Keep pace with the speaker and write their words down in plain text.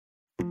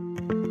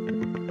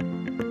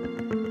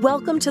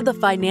Welcome to the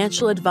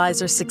Financial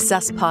Advisor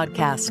Success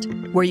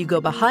Podcast, where you go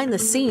behind the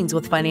scenes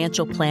with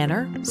financial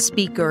planner,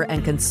 speaker,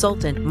 and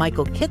consultant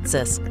Michael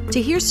Kitces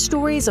to hear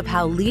stories of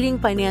how leading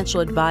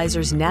financial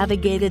advisors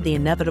navigated the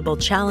inevitable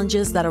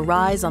challenges that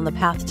arise on the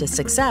path to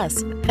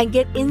success and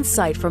get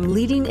insight from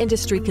leading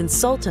industry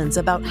consultants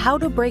about how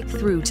to break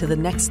through to the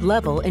next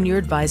level in your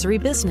advisory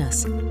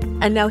business.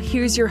 And now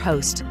here's your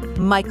host,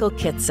 Michael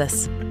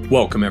Kitces.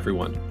 Welcome,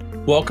 everyone.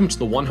 Welcome to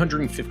the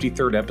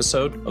 153rd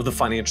episode of the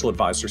Financial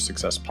Advisor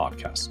Success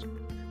Podcast.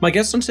 My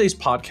guest on today's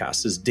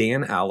podcast is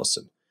Dan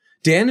Allison.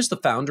 Dan is the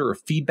founder of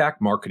Feedback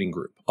Marketing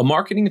Group, a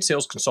marketing and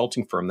sales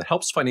consulting firm that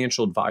helps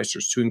financial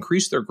advisors to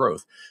increase their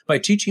growth by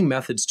teaching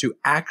methods to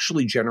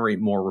actually generate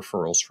more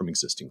referrals from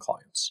existing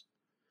clients.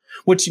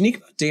 What's unique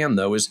about Dan,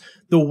 though, is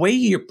the way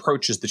he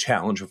approaches the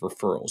challenge of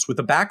referrals with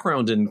a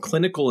background in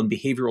clinical and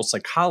behavioral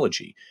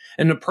psychology,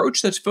 an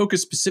approach that's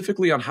focused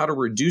specifically on how to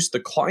reduce the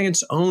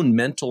client's own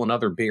mental and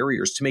other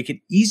barriers to make it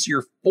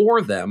easier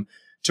for them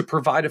to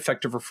provide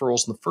effective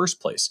referrals in the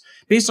first place,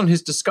 based on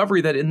his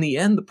discovery that in the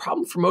end, the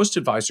problem for most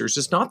advisors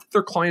is not that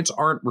their clients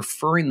aren't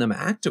referring them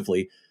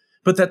actively,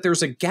 but that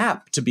there's a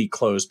gap to be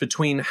closed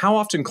between how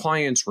often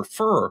clients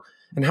refer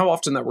and how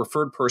often that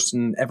referred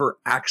person ever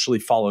actually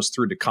follows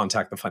through to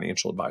contact the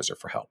financial advisor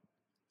for help.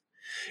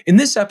 In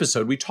this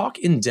episode, we talk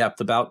in depth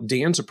about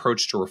Dan's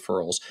approach to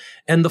referrals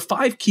and the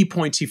 5 key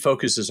points he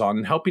focuses on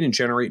in helping to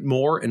generate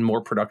more and more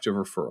productive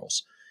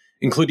referrals,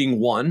 including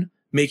 1,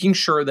 making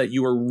sure that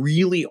you are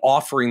really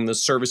offering the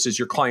services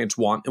your clients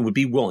want and would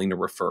be willing to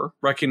refer,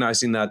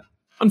 recognizing that,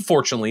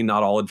 unfortunately,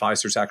 not all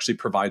advisors actually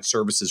provide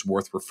services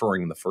worth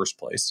referring in the first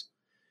place.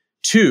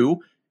 2,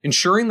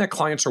 ensuring that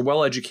clients are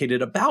well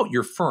educated about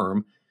your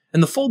firm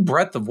and the full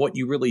breadth of what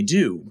you really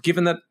do,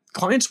 given that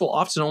clients will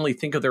often only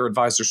think of their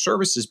advisor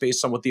services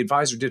based on what the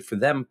advisor did for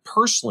them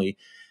personally,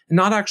 and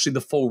not actually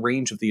the full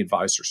range of the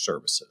advisor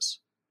services.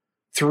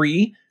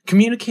 3,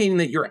 communicating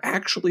that you're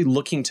actually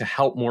looking to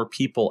help more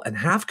people and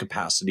have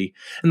capacity,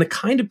 and the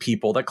kind of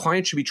people that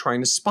clients should be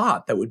trying to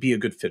spot that would be a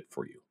good fit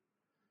for you.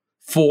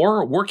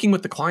 4, working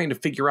with the client to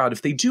figure out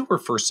if they do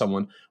refer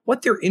someone,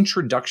 what their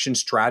introduction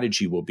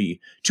strategy will be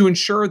to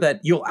ensure that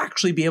you'll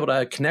actually be able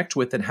to connect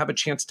with and have a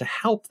chance to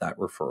help that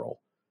referral.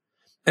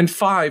 And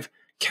 5,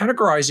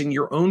 categorizing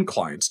your own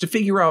clients to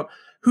figure out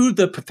who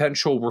the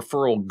potential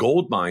referral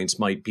gold mines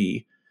might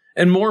be,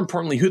 and more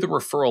importantly, who the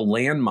referral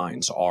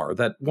landmines are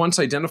that once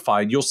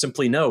identified, you'll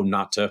simply know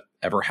not to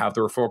ever have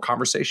the referral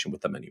conversation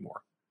with them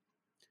anymore.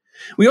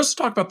 We also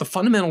talk about the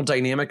fundamental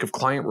dynamic of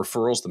client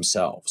referrals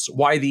themselves,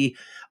 why the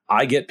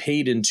I get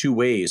paid in 2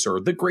 ways, or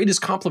the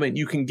greatest compliment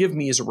you can give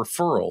me is a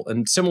referral,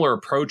 and similar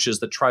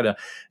approaches that try to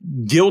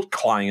guilt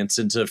clients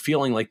into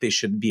feeling like they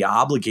should be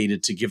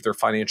obligated to give their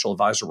financial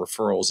advisor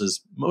referrals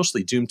is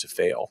mostly doomed to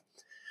fail.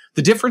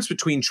 The difference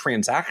between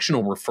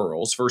transactional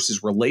referrals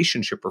versus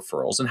relationship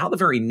referrals and how the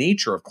very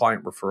nature of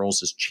client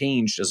referrals has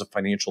changed as a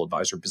financial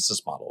advisor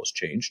business model has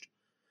changed.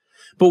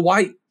 But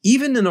why,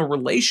 even in a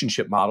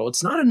relationship model,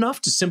 it's not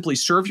enough to simply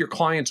serve your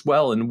clients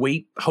well and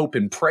wait, hope,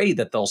 and pray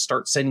that they'll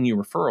start sending you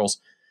referrals,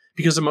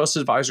 because most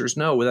advisors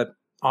know that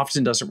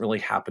often doesn't really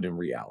happen in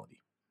reality.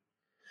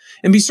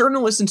 And be certain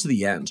to listen to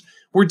the end,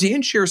 where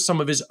Dan shares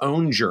some of his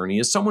own journey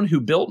as someone who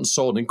built and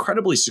sold an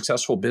incredibly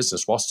successful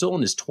business while still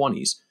in his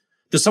 20s,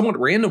 the somewhat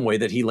random way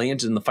that he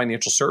landed in the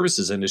financial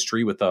services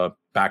industry with a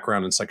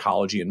background in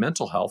psychology and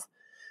mental health,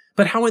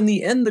 but how in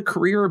the end, the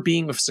career of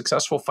being a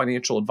successful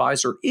financial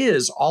advisor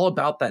is all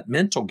about that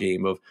mental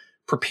game of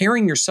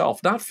preparing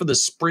yourself, not for the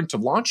sprint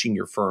of launching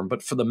your firm,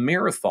 but for the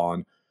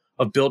marathon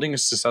of building a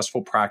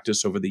successful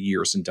practice over the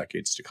years and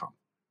decades to come.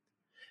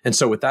 And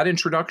so with that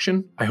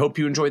introduction, I hope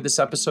you enjoyed this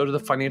episode of the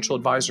Financial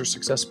Advisor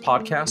Success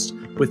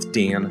Podcast with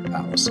Dan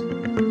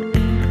Allison.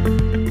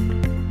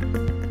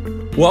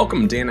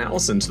 Welcome, Dan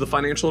Allison, to the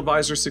Financial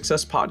Advisor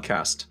Success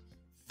Podcast.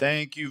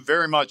 Thank you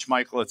very much,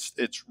 Michael.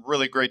 It's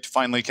really great to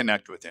finally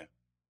connect with you.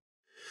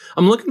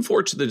 I'm looking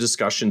forward to the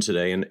discussion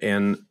today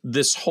and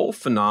this whole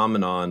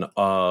phenomenon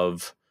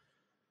of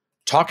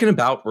talking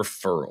about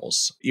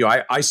referrals.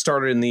 I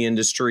started in the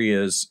industry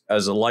as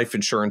a life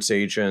insurance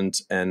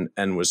agent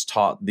and was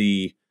taught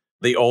the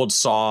old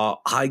saw,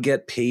 I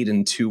get paid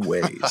in 2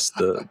 ways.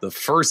 The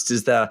first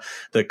is the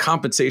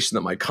compensation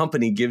that my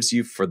company gives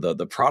you for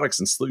the products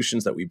and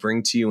solutions that we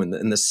bring to you.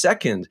 And the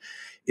second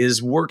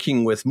is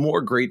working with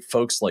more great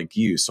folks like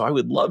you. So I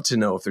would love to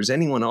know if there's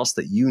anyone else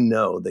that you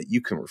know that you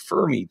can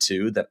refer me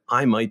to that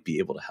I might be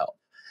able to help.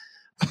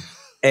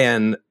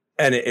 And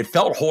it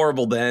felt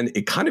horrible then.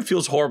 It kind of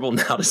feels horrible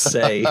now to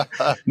say.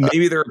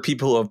 Maybe there are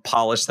people who have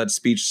polished that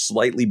speech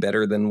slightly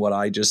better than what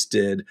I just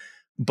did.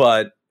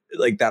 But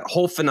like that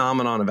whole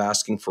phenomenon of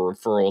asking for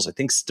referrals, I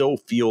think still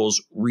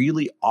feels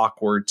really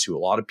awkward to a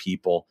lot of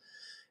people.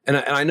 And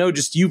I know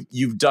just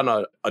you've done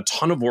a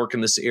ton of work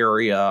in this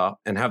area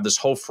and have this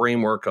whole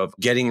framework of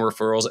getting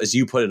referrals, as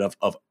you put it,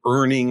 of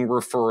earning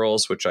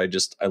referrals, which I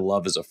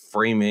love as a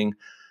framing.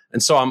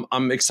 And so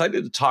I'm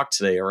excited to talk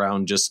today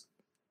around just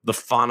the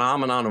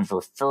phenomenon of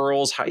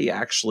referrals, how you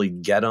actually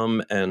get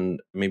them, and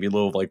maybe a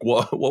little like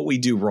what we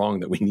do wrong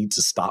that we need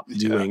to stop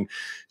doing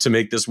to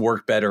make this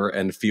work better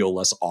and feel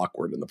less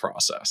awkward in the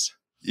process.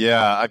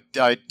 Yeah,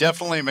 I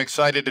definitely am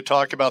excited to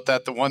talk about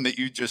that. The one that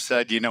you just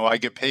said, I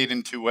get paid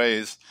in two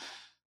ways.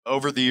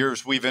 Over the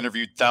years, we've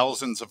interviewed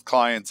thousands of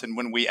clients, and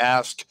when we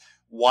ask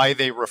why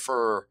they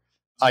refer,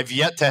 I've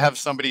yet to have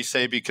somebody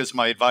say, because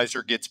my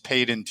advisor gets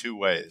paid in two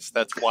ways.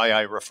 That's why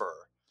I refer.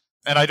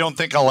 And I don't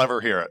think I'll ever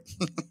hear it.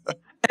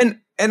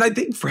 And I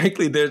think,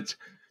 frankly,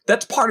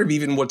 that's part of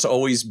even what's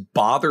always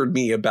bothered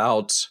me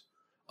about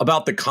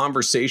the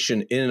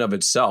conversation in and of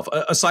itself.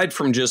 Aside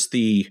from just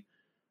the,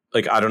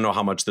 like, I don't know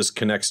how much this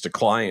connects to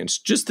clients,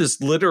 just this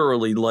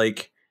literally,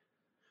 like,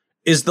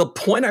 is the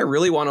point I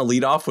really want to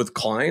lead off with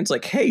clients?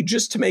 Like, hey,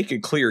 just to make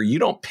it clear, you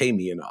don't pay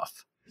me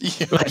enough.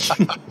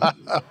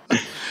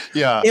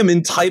 Yeah. I'm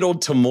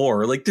entitled to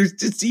more. Like,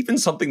 it's even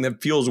something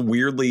that feels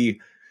weirdly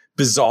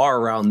bizarre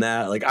around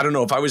that. Like, I don't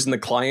know, if I was in the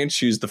client's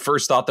shoes, the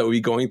first thought that would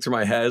be going through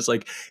my head is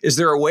like, is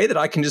there a way that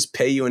I can just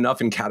pay you enough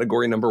in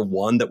category number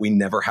 1 that we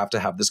never have to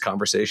have this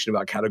conversation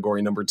about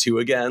category number 2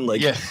 again?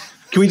 Like,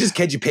 can we just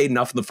get you paid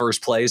enough in the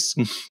first place?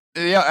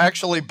 Yeah,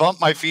 actually bump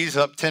my fees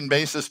up 10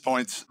 basis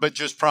points, but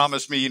just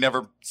promise me you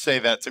never say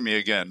that to me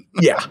again.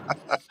 Yeah.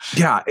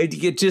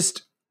 It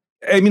just,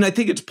 I mean, I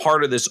think it's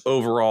part of this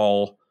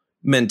overall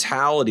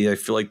mentality I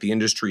feel like the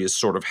industry has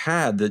sort of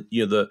had,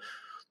 that,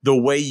 the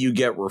way you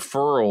get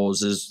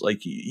referrals is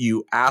like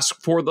you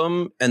ask for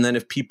them, and then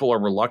if people are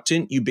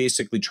reluctant, you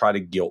basically try to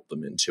guilt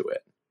them into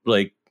it.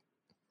 Like,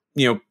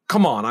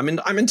 come on,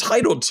 I'm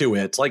entitled to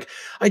it. Like,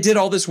 I did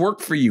all this work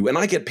for you and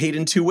I get paid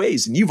in 2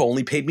 ways, and you've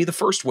only paid me the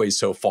first way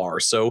so far.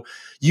 So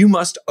you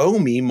must owe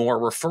me more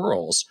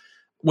referrals,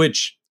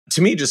 which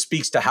to me just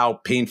speaks to how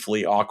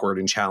painfully awkward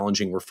and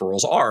challenging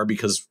referrals are,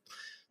 because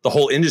the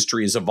whole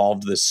industry has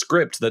evolved this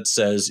script that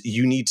says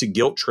you need to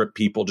guilt trip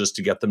people just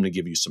to get them to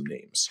give you some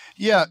names.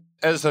 Yeah,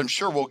 as I'm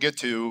sure we'll get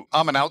to,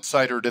 I'm an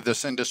outsider to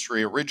this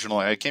industry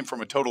originally. I came from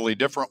a totally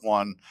different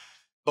one.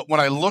 But when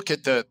I look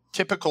at the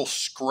typical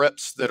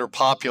scripts that are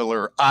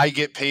popular, I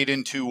get paid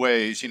in 2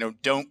 ways,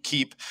 don't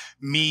keep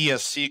me a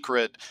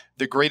secret.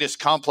 The greatest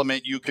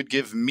compliment you could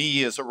give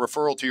me is a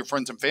referral to your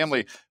friends and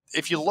family.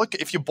 If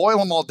you boil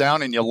them all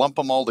down and you lump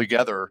them all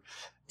together,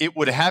 it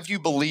would have you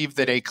believe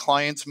that a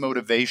client's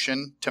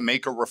motivation to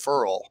make a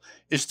referral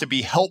is to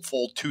be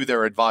helpful to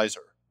their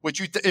advisor,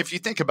 which if you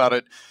think about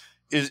it,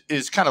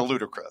 is kind of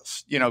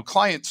ludicrous.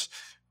 Clients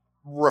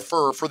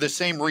refer for the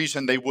same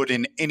reason they would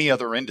in any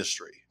other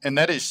industry. And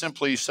that is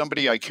simply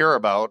somebody I care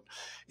about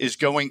is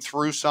going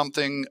through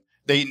something.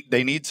 They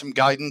need some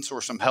guidance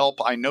or some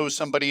help. I know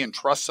somebody and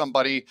trust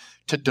somebody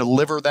to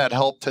deliver that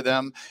help to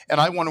them.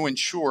 And I want to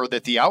ensure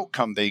that the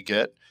outcome they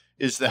get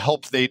is the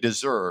help they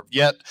deserve.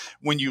 Yet,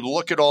 when you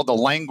look at all the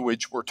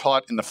language we're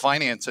taught in the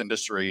finance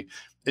industry,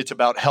 it's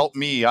about help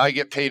me, I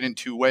get paid in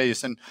 2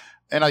 ways. And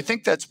I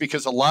think that's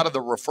because a lot of the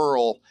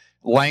referral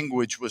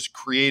language was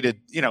created,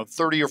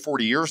 30 or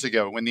 40 years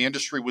ago when the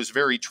industry was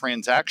very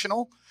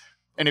transactional.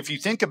 And if you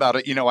think about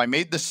it, I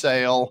made the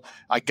sale,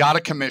 I got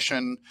a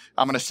commission,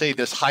 I'm going to say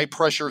this high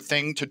pressure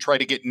thing to try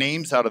to get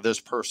names out of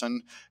this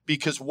person,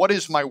 because what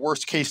is my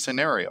worst case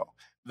scenario?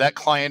 That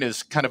client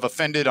is kind of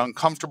offended,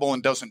 uncomfortable,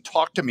 and doesn't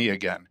talk to me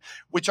again,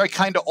 which I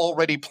kind of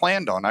already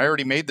planned on. I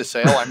already made the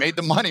sale. I made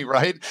the money,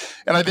 right?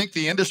 And I think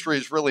the industry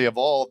has really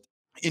evolved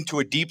into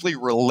a deeply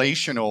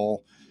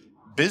relational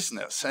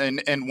business. And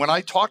when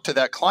I talk to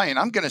that client,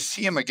 I'm going to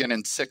see him again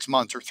in 6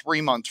 months or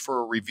 3 months for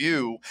a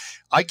review.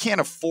 I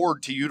can't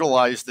afford to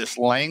utilize this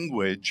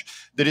language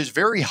that is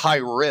very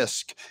high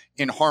risk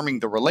in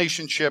harming the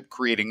relationship,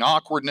 creating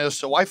awkwardness.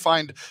 So I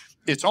find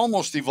it's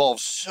almost evolved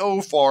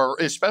so far,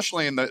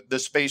 especially in the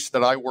space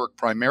that I work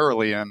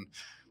primarily in,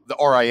 the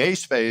RIA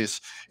space.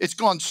 It's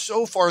gone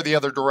so far the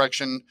other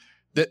direction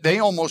that they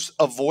almost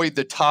avoid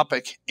the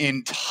topic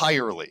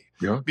entirely.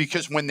 Yeah.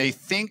 Because when they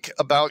think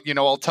about,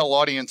 I'll tell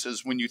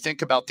audiences, when you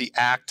think about the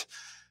act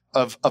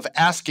of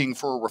asking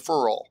for a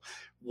referral,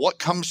 what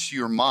comes to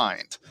your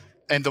mind?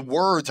 And the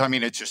words,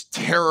 it's just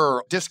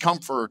terror,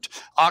 discomfort,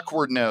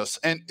 awkwardness.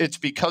 And it's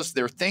because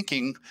they're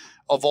thinking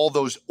of all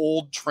those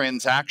old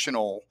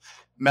transactional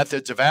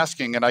methods of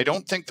asking. And I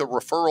don't think the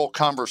referral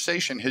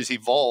conversation has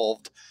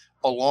evolved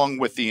along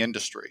with the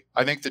industry.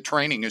 I think the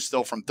training is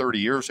still from 30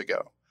 years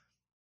ago.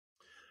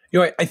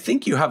 I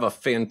think you have a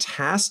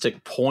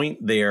fantastic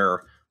point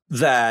there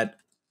that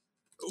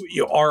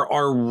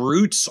our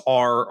roots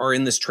are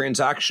in this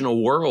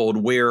transactional world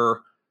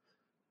where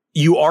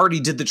you already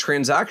did the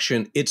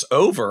transaction. It's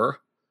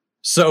over.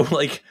 So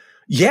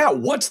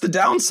what's the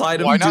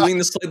downside of doing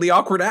this slightly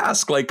awkward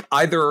ask? Like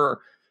either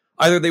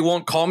they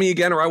won't call me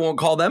again or I won't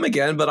call them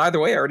again. But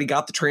either way, I already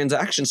got the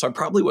transaction. So I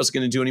probably wasn't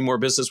going to do any more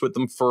business with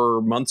them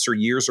for months or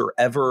years or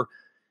ever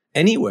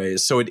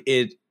anyways. So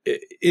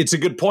it's a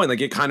good point.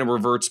 Like it kind of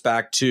reverts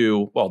back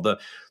to,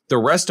 the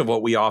rest of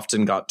what we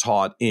often got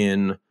taught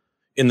in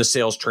the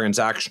sales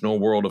transactional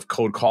world of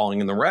code calling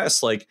and the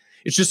rest. Like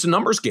it's just a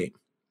numbers game.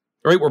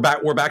 All right,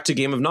 we're back to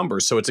game of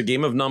numbers. So it's a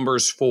game of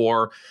numbers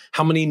for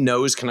how many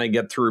no's can I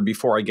get through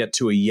before I get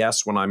to a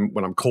yes when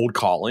I'm cold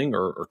calling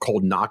or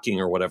cold knocking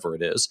or whatever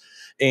it is.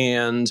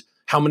 And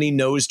how many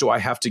no's do I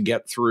have to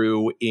get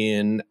through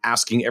in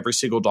asking every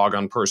single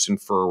doggone person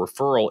for a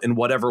referral in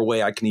whatever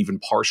way I can even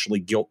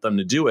partially guilt them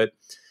to do it.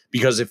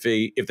 Because if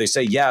they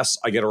say yes,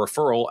 I get a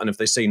referral. And if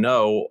they say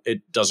no,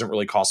 it doesn't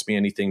really cost me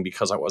anything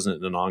because I wasn't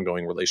in an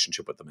ongoing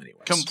relationship with them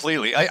anyways.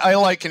 Completely. I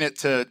liken it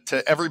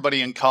to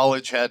everybody in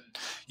college had,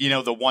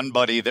 the one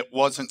buddy that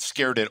wasn't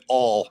scared at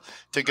all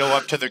to go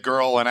up to the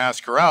girl and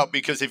ask her out,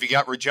 because if he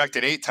got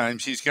rejected 8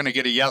 times, he's going to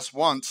get a yes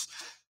once.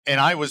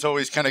 And I was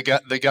always kind of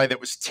the guy that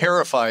was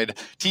terrified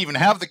to even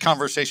have the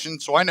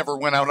conversation. So I never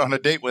went out on a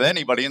date with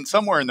anybody. And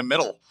somewhere in the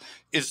middle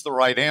is the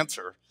right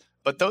answer.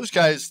 But those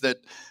guys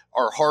that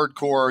are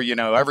hardcore,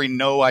 every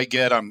no I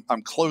get, I'm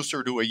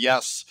closer to a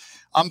yes.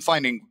 I'm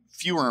finding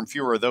fewer and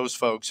fewer of those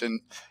folks.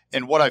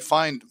 And what I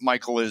find,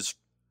 Michael, is,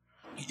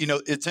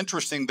 it's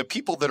interesting. The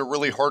people that are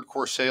really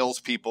hardcore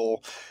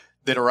salespeople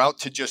that are out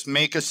to just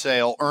make a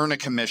sale, earn a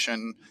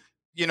commission,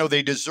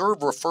 they deserve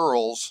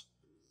referrals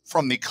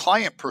from the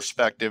client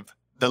perspective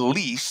the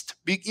least.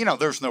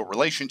 There's no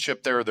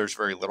relationship there. There's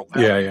very little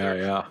value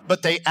there.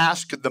 But they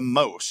ask the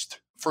most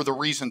for the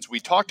reasons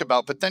we talked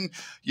about. But then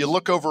you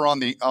look over on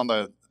the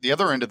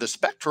other end of the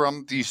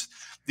spectrum,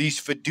 these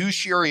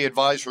fiduciary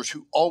advisors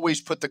who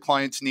always put the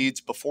client's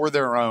needs before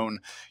their own.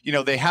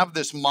 They have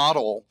this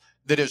model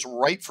that is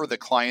right for the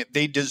client.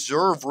 They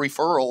deserve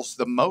referrals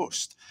the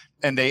most,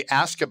 and they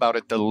ask about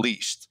it the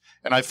least.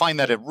 And I find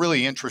that a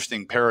really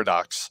interesting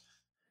paradox.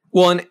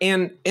 Well,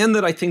 and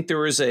that I think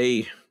there's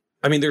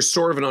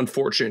sort of an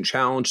unfortunate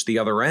challenge the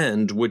other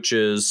end, which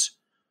is,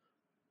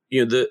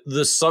 the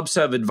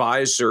subset of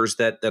advisors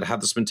that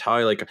have this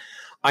mentality, like,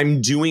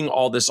 I'm doing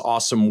all this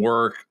awesome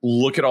work.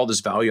 Look at all this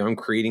value I'm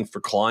creating for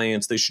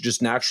clients. They should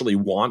just naturally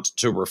want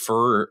to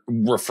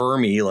refer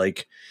me.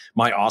 Like,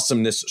 my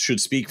awesomeness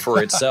should speak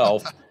for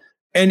itself.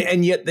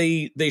 and yet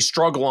they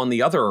struggle on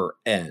the other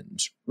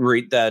end,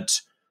 right? That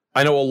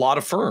I know a lot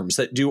of firms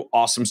that do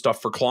awesome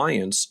stuff for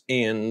clients.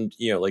 And,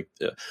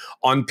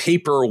 on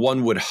paper,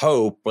 one would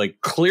hope, like,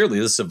 clearly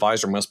this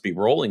advisor must be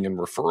rolling in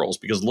referrals,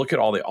 because look at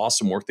all the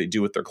awesome work they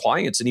do with their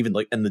clients, and even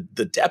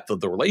the depth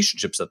of the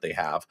relationships that they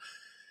have.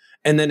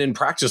 And then in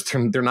practice,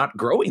 they're not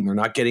growing. They're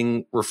not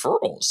getting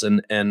referrals.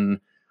 And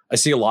I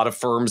see a lot of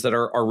firms that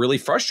are really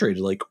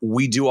frustrated. Like,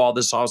 we do all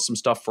this awesome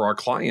stuff for our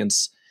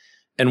clients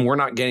and we're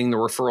not getting the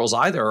referrals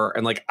either.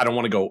 And like, I don't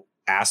want to go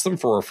ask them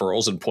for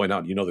referrals and point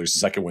out, there's a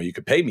second way you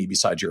could pay me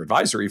besides your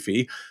advisory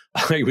fee.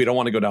 We don't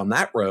want to go down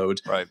that road.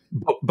 Right.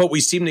 But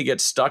we seem to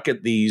get stuck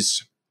at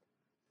these,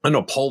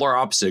 polar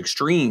opposite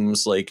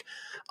extremes. Like,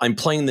 I'm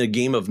playing the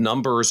game of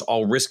numbers.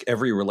 I'll risk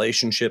every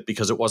relationship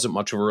because it wasn't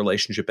much of a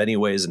relationship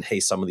anyways. And hey,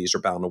 some of these are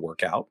bound to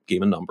work out.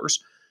 Game of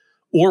numbers.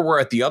 Or we're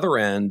at the other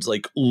end,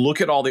 like, look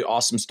at all the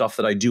awesome stuff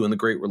that I do and the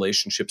great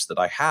relationships that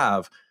I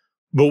have.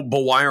 But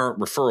why aren't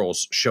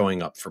referrals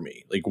showing up for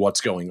me? Like,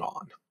 what's going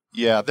on?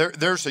 Yeah,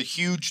 there's a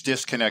huge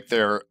disconnect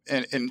there.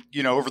 And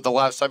over the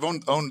last, I've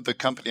owned the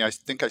company. I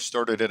think I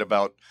started it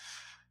about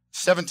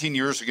 17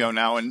 years ago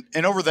now. And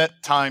over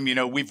that time,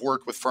 we've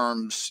worked with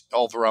firms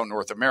all throughout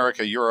North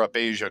America, Europe,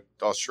 Asia,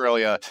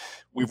 Australia.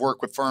 We've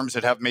worked with firms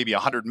that have maybe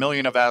 100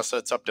 million of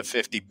assets up to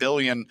 50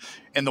 billion.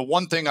 And the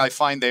one thing I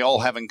find they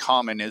all have in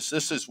common is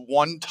this is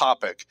one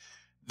topic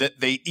that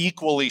they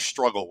equally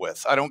struggle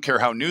with. I don't care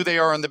how new they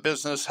are in the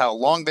business, how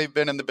long they've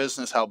been in the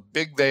business, how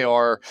big they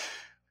are.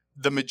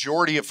 The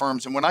majority of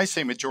firms, and when I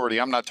say majority,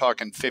 I'm not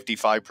talking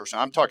 55%,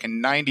 I'm talking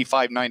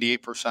 95,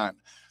 98%.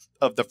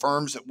 Of the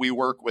firms that we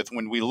work with,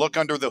 when we look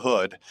under the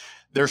hood,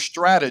 their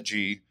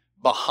strategy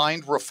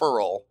behind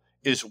referral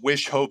is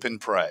wish, hope, and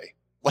pray.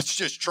 Let's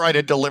just try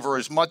to deliver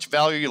as much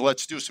value.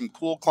 Let's do some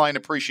cool client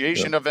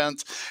appreciation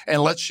events,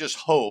 and let's just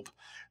hope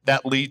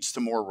that leads to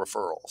more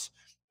referrals.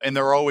 And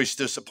they're always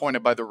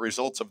disappointed by the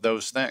results of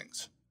those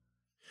things.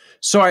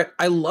 So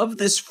I love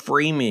this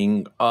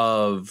framing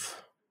of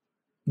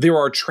there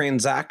are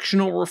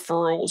transactional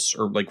referrals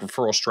or like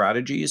referral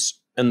strategies,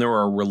 and there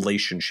are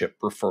relationship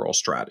referral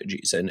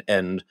strategies,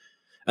 and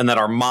that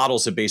our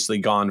models have basically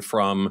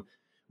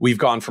we've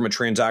gone from a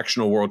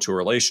transactional world to a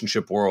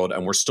relationship world,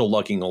 and we're still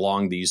lugging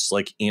along these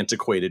like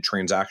antiquated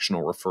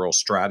transactional referral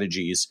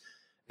strategies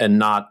and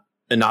not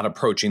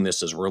approaching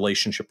this as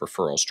relationship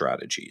referral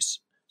strategies.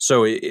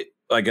 So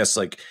I guess,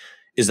 like,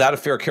 is that a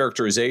fair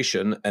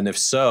characterization? And if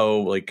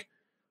so, like,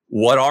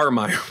 what are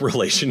my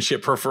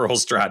relationship referral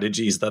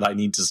strategies that I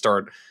need to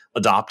start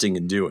adopting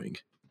and doing?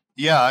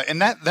 Yeah,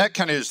 and that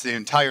kind of is the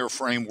entire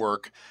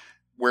framework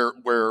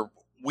where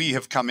we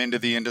have come into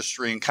the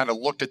industry and kind of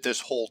looked at this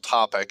whole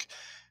topic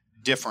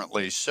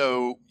differently.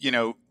 So,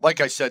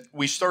 like I said,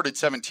 we started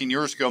 17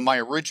 years ago. My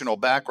original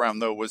background,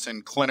 though, was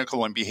in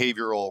clinical and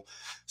behavioral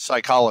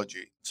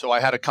psychology. So I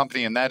had a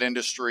company in that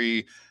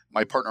industry.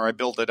 My partner, I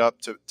built it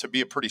up to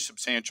be a pretty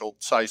substantial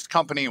sized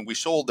company, and we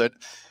sold it.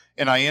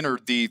 And I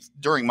entered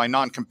during my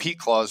non-compete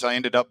clause, I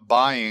ended up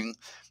buying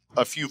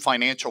a few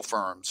financial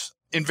firms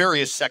in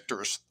various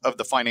sectors of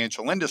the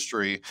financial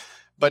industry.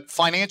 But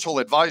financial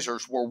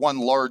advisors were one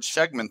large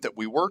segment that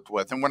we worked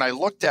with. And when I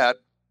looked at,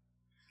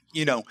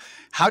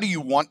 how do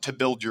you want to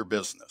build your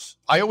business?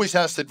 I always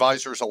ask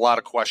advisors a lot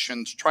of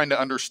questions, trying to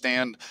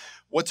understand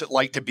what's it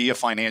like to be a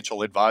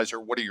financial advisor?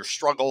 What are your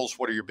struggles?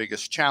 What are your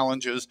biggest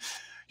challenges?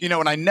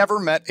 And I never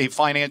met a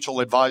financial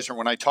advisor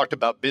when I talked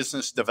about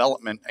business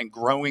development and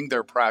growing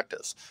their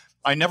practice.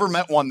 I never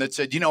met one that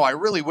said, I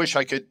really wish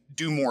I could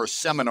do more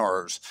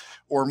seminars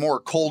or more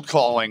cold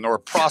calling or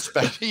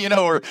prospect,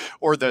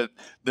 or the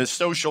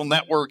social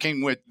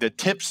networking with the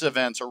tips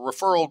events or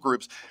referral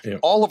groups. Yeah.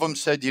 All of them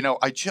said,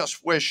 I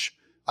just wish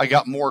I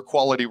got more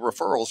quality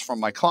referrals from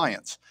my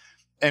clients.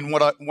 And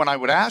when I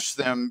would ask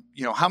them,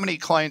 how many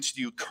clients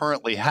do you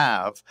currently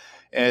have?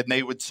 And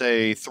they would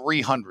say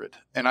 300.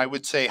 And I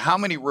would say, how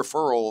many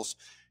referrals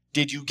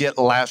did you get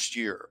last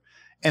year?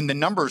 And the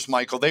numbers,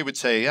 Michael, they would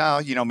say,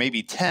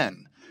 maybe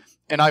 10.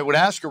 And I would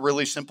ask a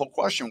really simple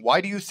question.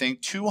 Why do you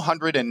think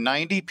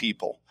 290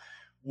 people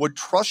would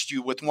trust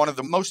you with one of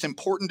the most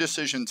important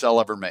decisions they'll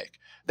ever make?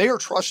 They are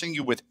trusting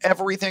you with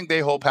everything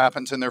they hope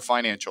happens in their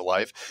financial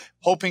life,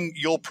 hoping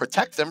you'll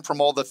protect them from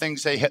all the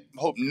things they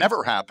hope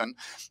never happen.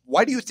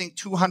 Why do you think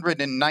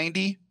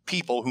 290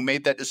 people who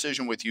made that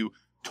decision with you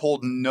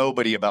told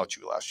nobody about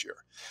you last year?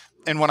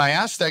 And when I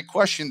ask that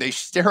question, they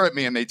stare at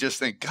me and they just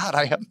think, God,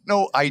 I have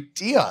no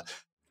idea.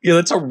 Yeah,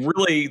 that's a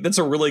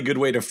really good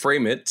way to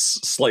frame it.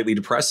 It's slightly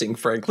depressing,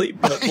 frankly,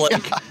 but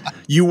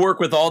You work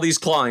with all these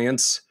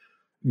clients.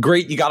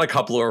 Great, you got a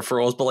couple of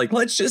referrals, but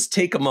let's just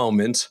take a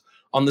moment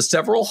on the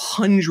several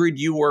hundred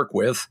you work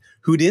with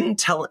who didn't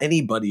tell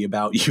anybody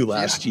about you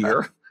last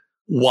year.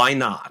 Why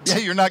not? Yeah,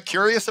 you're not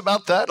curious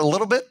about that a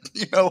little bit,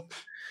 Well,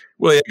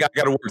 I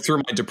got to work through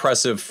my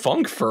depressive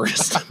funk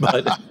first,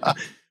 but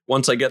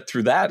once I get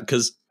through that,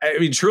 because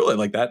truly,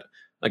 that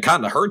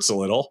kind of hurts a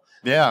little.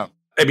 Yeah.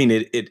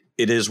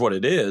 It is what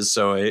it is.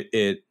 So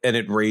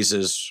it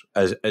raises,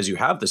 as you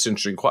have this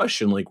interesting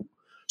question,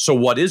 so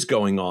what is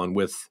going on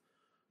with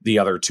the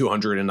other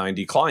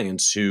 290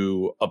 clients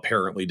who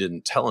apparently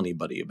didn't tell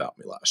anybody about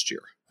me last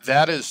year?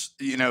 That is,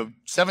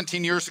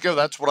 17 years ago,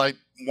 that's what I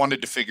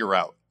wanted to figure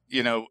out.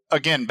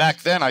 Again,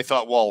 back then I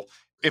thought, well,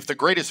 if the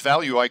greatest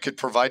value I could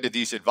provide to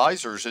these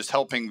advisors is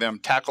helping them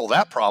tackle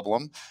that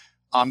problem,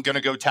 I'm going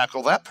to go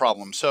tackle that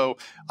problem. So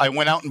I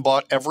went out and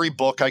bought every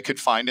book I could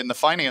find in the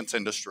finance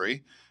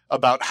industry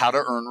about how to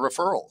earn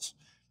referrals.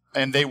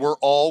 And they were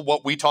all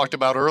what we talked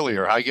about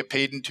earlier. I get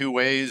paid in 2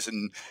 ways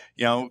and,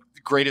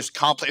 greatest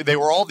complex. They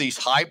were all these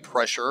high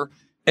pressure.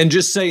 And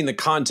just saying the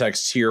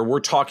context here, we're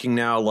talking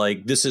now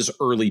this is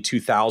early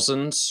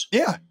 2000s.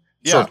 Yeah.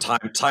 Sort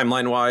of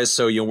timeline wise.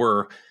 So,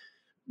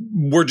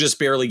 we're just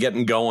barely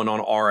getting going on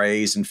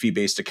RAs and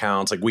fee-based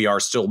accounts. We are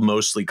still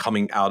mostly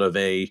coming out of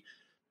an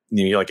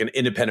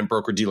independent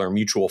broker-dealer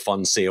mutual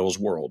fund sales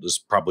world is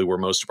probably where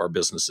most of our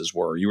businesses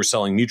were. You were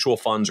selling mutual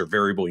funds or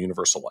variable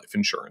universal life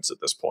insurance at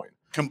this point.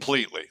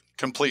 Completely.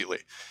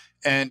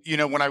 And,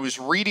 when I was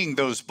reading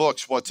those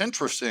books, what's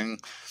interesting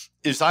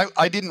is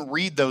I didn't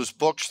read those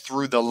books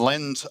through the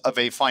lens of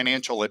a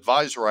financial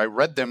advisor. I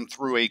read them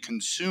through a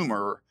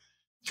consumer's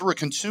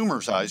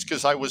eyes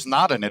because I was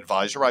not an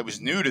advisor. I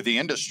was new to the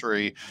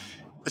industry.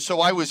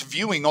 So I was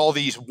viewing all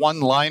these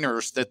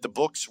one-liners that the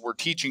books were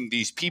teaching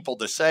these people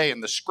to say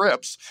in the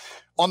scripts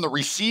on the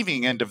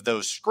receiving end of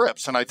those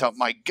scripts. And I thought,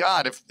 my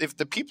God, if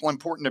the people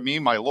important to me,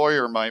 my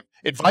lawyer, my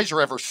advisor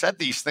ever said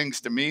these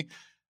things to me,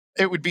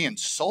 it would be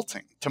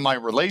insulting to my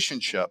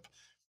relationship.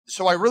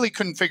 So I really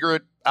couldn't figure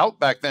it out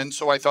back then.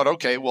 So I thought,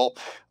 okay, well,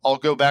 I'll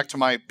go back to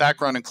my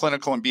background in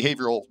clinical and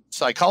behavioral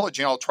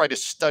psychology, and I'll try to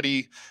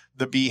study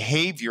the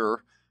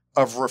behavior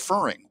of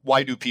referring.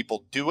 Why do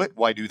people do it?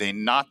 Why do they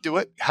not do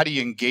it? How do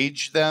you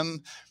engage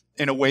them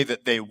in a way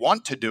that they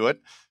want to do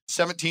it?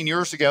 17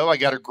 years ago, I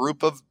got a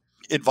group of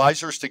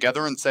advisors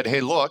together and said,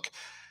 hey, look,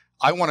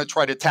 I want to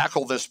try to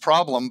tackle this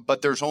problem,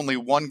 but there's only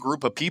one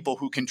group of people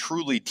who can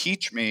truly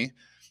teach me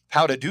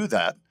how to do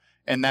that,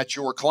 and that's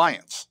your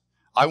clients.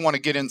 I want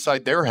to get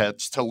inside their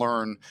heads to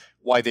learn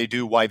why they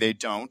do, why they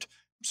don't.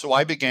 So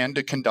I began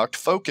to conduct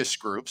focus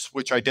groups,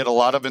 which I did a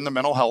lot of in the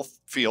mental health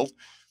field,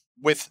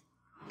 with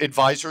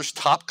advisors,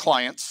 top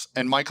clients.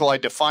 And Michael, I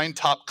defined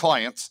top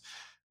clients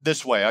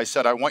this way. I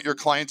said, I want your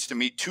clients to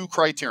meet 2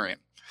 criteria.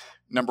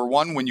 Number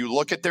 1, when you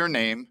look at their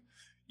name,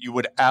 you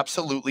would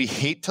absolutely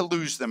hate to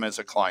lose them as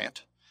a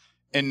client.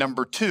 And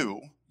number 2,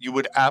 you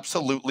would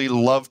absolutely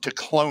love to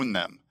clone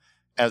them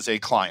as a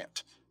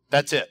client.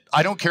 That's it.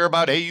 I don't care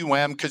about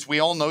AUM because we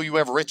all know you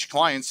have rich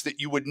clients that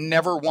you would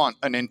never want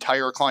an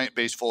entire client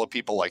base full of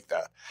people like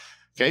that.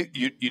 Okay,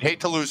 you'd hate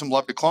to lose them,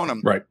 love to clone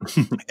them. Right.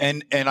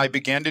 and I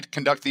began to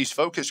conduct these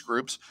focus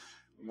groups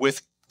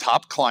with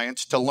top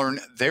clients to learn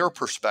their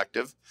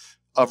perspective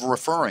of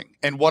referring.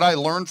 And what I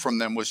learned from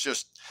them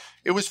was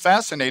it was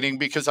fascinating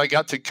because I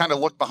got to kind of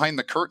look behind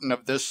the curtain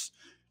of this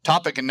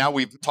topic. And now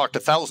we've talked to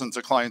thousands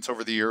of clients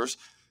over the years.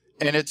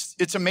 And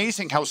it's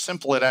amazing how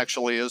simple it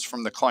actually is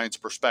from the client's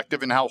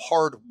perspective and how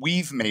hard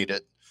we've made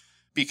it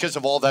because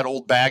of all that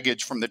old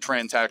baggage from the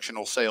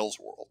transactional sales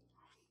world.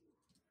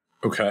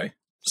 Okay.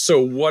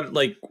 So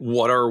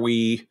what are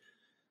we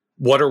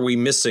what are we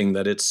missing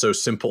that it's so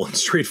simple and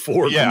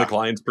straightforward from the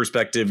client's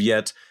perspective,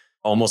 yet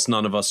almost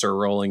none of us are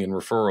rolling in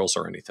referrals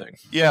or anything?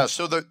 Yeah,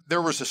 so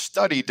there was a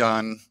study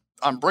done.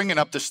 I'm bringing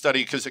up this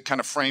study because it kind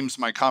of frames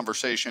my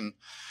conversation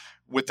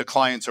with the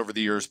clients over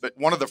the years. But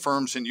one of the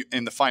firms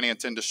in the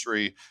finance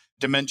industry,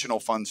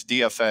 Dimensional Funds,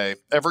 DFA,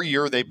 every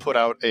year they put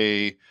out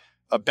a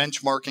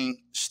benchmarking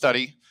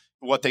study,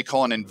 what they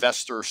call an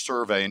investor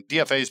survey. And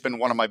DFA has been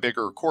one of my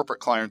bigger corporate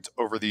clients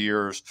over the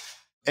years.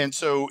 And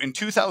so in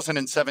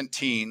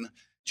 2017,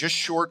 just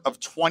short of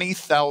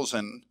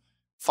 20,000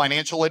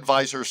 financial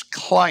advisors'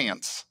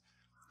 clients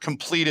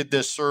completed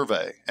this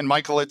survey. And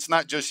Michael, it's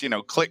not just,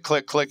 click,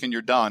 click, click, and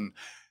you're done.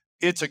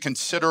 It's a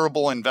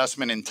considerable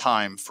investment in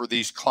time for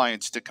these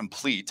clients to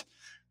complete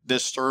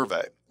this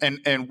survey.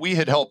 And we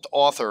had helped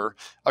author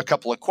a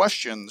couple of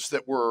questions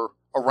that were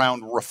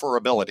around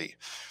referability.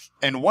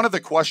 And one of the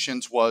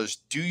questions was,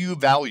 do you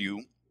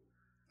value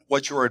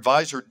what your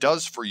advisor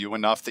does for you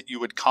enough that you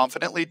would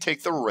confidently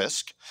take the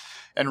risk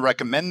and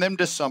recommend them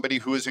to somebody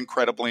who is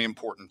incredibly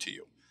important to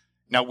you?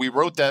 Now, we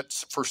wrote that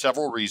for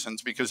several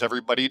reasons, because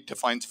everybody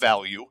defines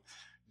value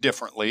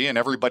differently and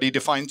everybody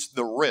defines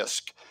the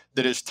risk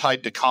that is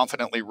tied to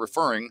confidently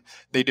referring.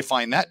 They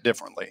define that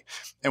differently.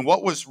 And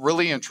what was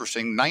really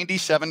interesting,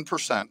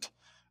 97%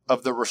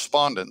 of the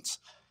respondents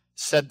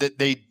said that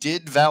they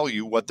did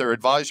value what their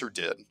advisor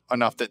did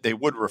enough that they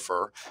would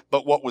refer.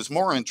 But what was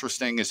more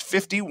interesting is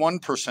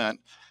 51%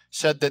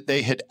 said that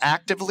they had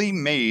actively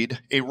made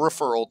a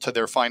referral to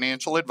their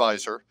financial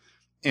advisor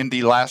in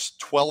the last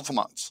 12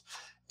 months.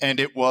 And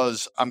it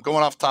was, I'm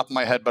going off the top of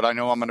my head, but I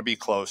know I'm going to be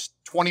close.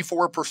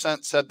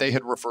 24% said they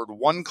had referred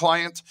one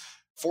client,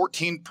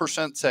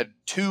 14% said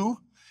 2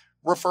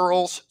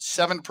 referrals,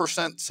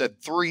 7%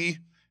 said 3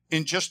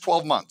 in just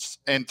 12 months,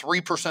 and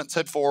 3%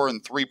 said 4,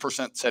 and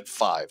 3% said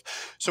 5.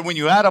 So when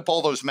you add up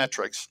all those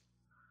metrics,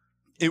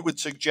 it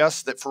would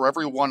suggest that for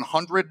every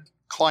 100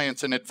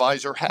 clients an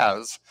advisor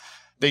has,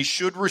 they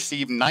should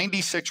receive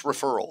 96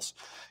 referrals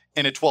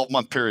in a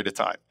 12-month period of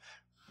time,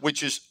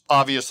 which is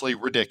obviously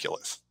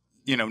ridiculous.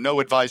 No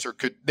advisor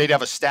they'd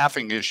have a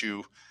staffing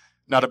issue,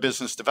 not a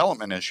business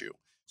development issue.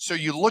 So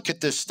you look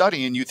at this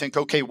study and you think,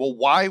 okay, well,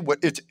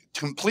 it's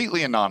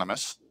completely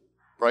anonymous,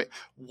 right?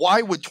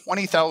 Why would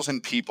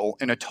 20,000 people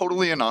in a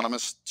totally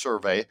anonymous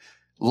survey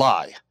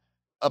lie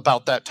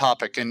about that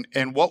topic?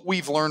 And what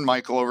we've learned,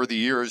 Michael, over the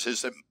years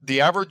is that the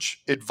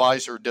average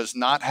advisor does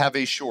not have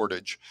a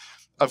shortage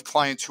of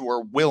clients who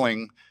are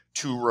willing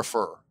to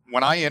refer.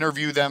 When I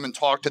interview them and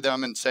talk to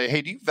them and say,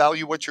 hey, do you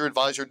value what your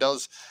advisor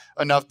does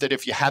enough that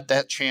if you had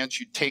that chance,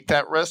 you'd take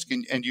that risk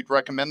and you'd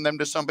recommend them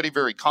to somebody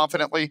very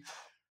confidently?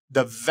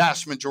 The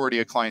vast majority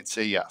of clients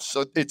say yes.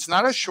 So it's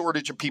not a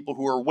shortage of people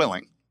who are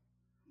willing.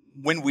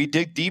 When we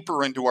dig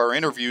deeper into our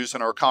interviews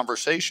and our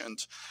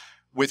conversations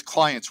with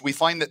clients, we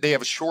find that they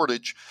have a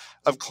shortage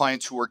of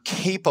clients who are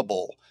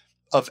capable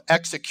of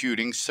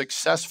executing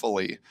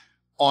successfully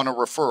on a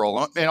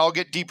referral. And I'll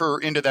get deeper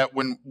into that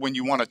when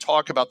you want to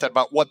talk about that,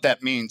 about what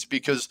that means.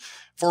 Because,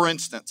 for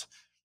instance,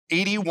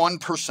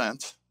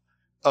 81%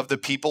 of the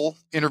people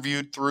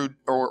interviewed through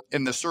or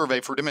in the survey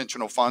for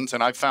Dimensional Funds,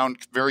 and I've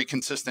found very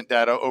consistent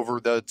data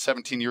over the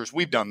 17 years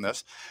we've done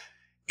this,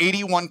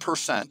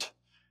 81%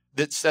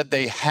 that said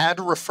they had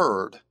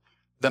referred,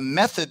 the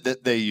method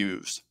that they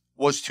used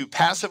was to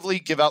passively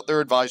give out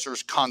their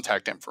advisor's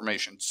contact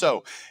information.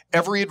 So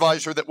every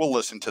advisor that will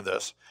listen to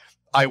this,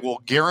 I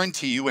will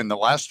guarantee you in the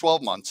last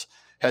 12 months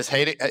has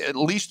had at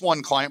least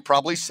one client,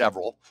 probably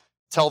several,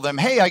 tell them,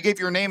 hey, I gave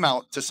your name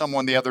out to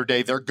someone the other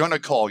day. They're going to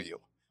call you.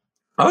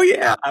 Oh,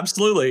 yeah,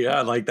 absolutely.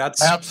 Yeah,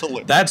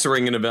 absolutely. That's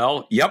ringing a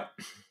bell. Yep.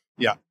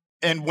 Yeah.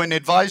 And when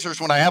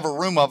I have a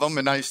room of them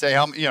and I say,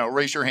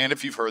 raise your hand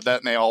if you've heard that,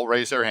 and they all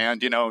raise their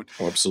hand, Oh,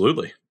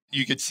 absolutely.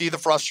 You could see the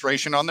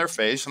frustration on their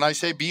face. And I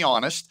say, be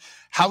honest.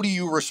 How do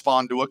you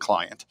respond to a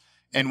client?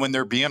 And when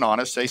they're being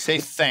honest, they say,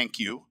 thank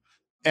you.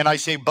 And I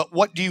say, but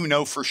what do you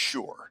know for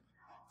sure?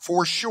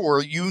 For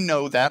sure,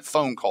 that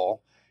phone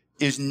call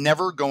is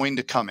never going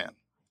to come in.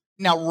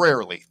 Now,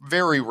 rarely,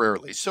 very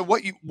rarely. So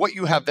what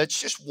you have, that's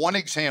just one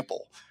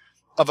example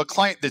of a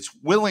client that's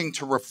willing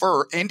to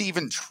refer and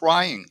even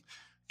trying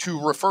to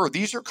refer.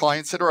 These are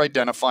clients that are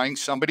identifying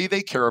somebody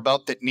they care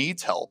about that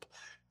needs help,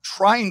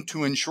 trying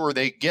to ensure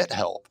they get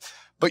help,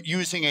 but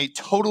using a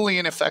totally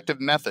ineffective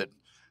method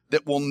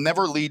that will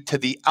never lead to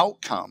the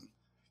outcome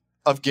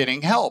of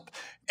getting help.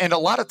 And a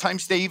lot of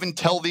times they even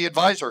tell the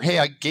advisor, hey,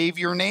 I gave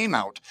your name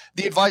out.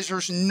 The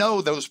advisors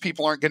know those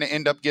people aren't going to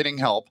end up getting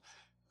help,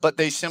 but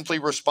they simply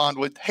respond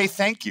with, hey,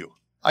 thank you.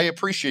 I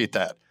appreciate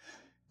that.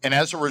 And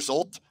as a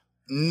result,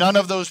 none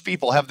of those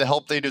people have the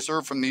help they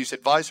deserve from these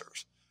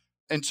advisors.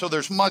 And so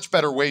there's much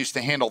better ways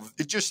to handle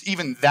just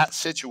even that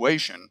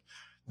situation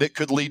that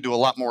could lead to a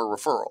lot more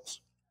referrals.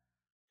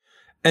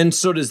 And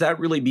so does that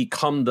really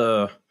become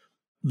the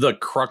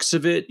crux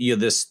of it?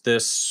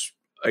 This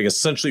I guess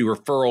essentially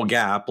referral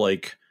gap,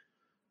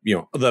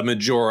 the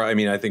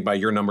majority, I think by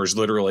your numbers,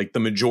 literally the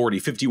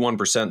majority,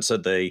 51%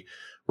 said they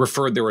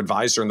referred their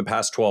advisor in the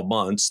past 12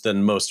 months.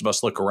 Then most of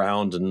us look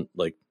around and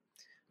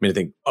I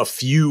think a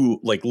few,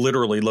 like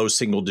literally low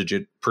single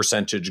digit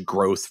percentage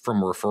growth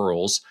from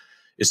referrals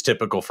is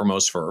typical for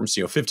most firms.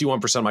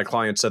 51% of my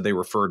clients said they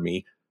referred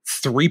me.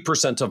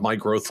 3% of my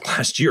growth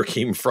last year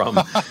came from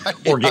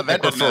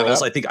organic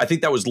referrals. I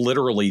think that was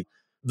literally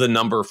the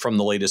number from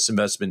the latest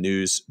investment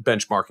news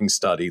benchmarking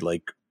study.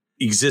 Like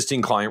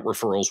existing client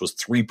referrals was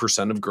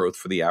 3% of growth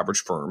for the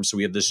average firm. So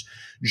we have this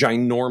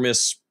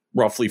ginormous,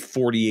 roughly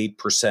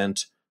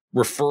 48%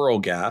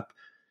 referral gap.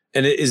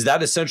 And is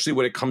that essentially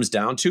what it comes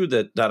down to?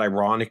 That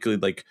ironically,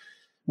 like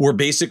we're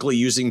basically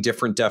using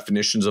different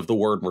definitions of the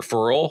word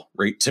referral,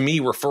 right? To me,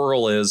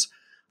 referral is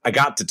I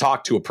got to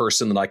talk to a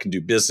person that I can do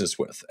business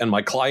with. And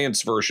my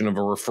client's version of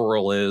a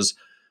referral is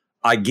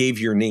I gave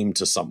your name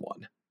to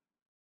someone.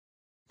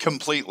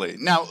 Completely.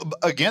 Now,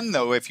 again,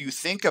 though, if you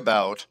think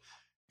about,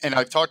 and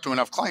I've talked to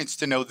enough clients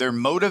to know their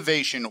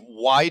motivation,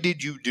 why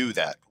did you do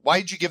that? Why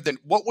did you give them,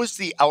 what was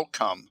the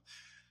outcome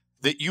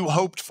that you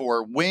hoped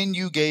for when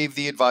you gave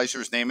the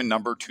advisor's name and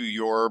number to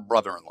your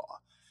brother-in-law?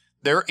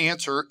 Their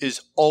answer is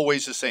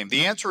always the same.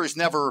 The answer is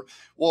never,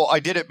 well,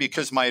 I did it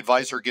because my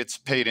advisor gets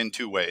paid in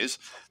 2 ways.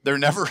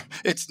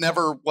 It's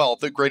never, well,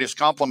 the greatest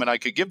compliment I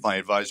could give my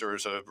advisor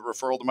is a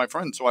referral to my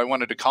friend. So I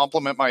wanted to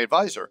compliment my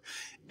advisor.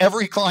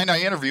 Every client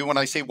I interview, when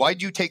I say,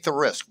 why'd you take the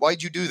risk?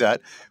 Why'd you do that?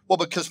 Well,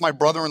 because my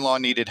brother-in-law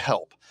needed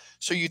help.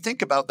 So you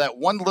think about that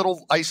one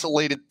little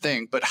isolated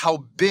thing, but how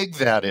big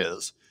that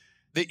is,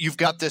 that you've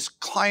got this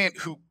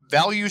client who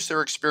values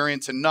their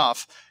experience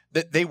enough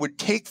that they would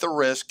take the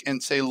risk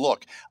and say,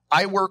 look,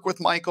 I work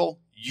with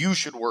Michael, you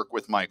should work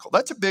with Michael.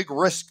 That's a big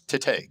risk to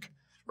take,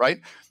 right?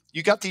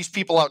 You got these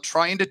people out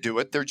trying to do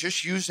it. They're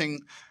just using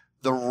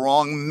the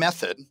wrong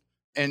method.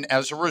 And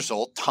as a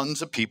result,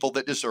 tons of people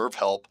that deserve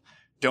help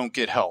don't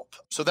get help.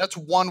 So that's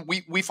one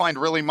we find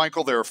really,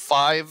 Michael, there are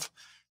 5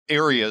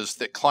 areas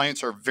that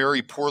clients are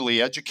very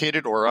poorly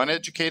educated or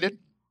uneducated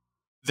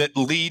that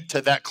lead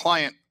to that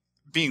client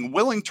being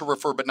willing to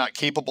refer but not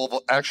capable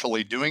of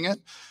actually doing it.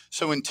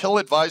 So until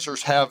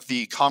advisors have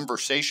the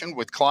conversation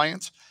with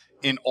clients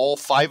in all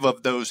 5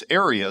 of those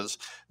areas,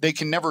 they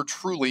can never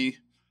truly,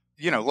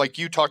 like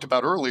you talked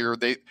about earlier,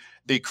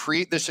 they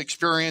create this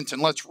experience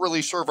and let's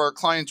really serve our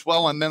clients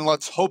well, and then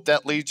let's hope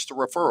that leads to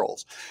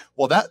referrals.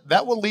 Well,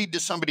 that will lead to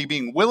somebody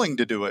being willing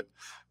to do it.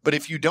 But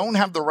if you don't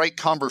have the right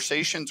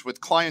conversations with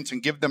clients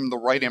and give them the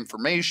right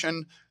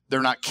information,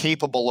 they're not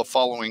capable of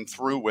following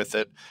through with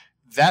it.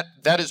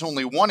 That is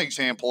only one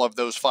example of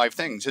those 5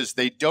 things, is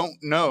they don't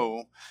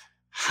know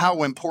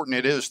how important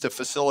it is to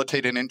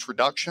facilitate an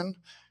introduction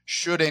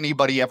should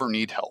anybody ever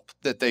need help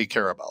that they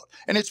care about.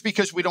 And it's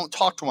because we don't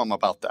talk to them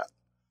about that.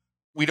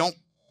 We don't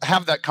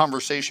have that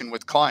conversation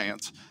with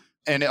clients.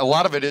 And a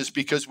lot of it is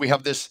because we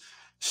have this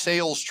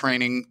sales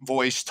training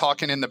voice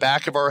talking in the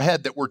back of our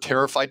head that we're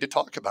terrified to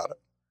talk about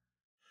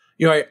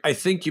it. I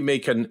think you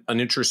make an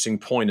interesting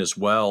point as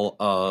well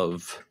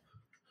of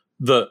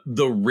the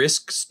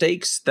risk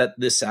stakes that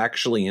this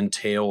actually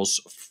entails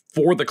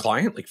for the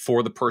client, like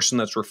for the person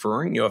that's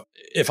referring.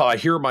 If I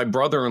hear my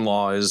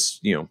brother-in-law is,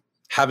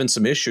 having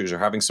some issues or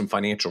having some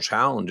financial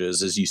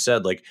challenges, as you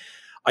said, like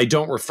I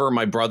don't refer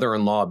my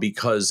brother-in-law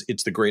because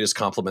it's the greatest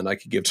compliment I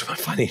could give to my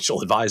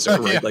financial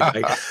advisor, right? Yeah.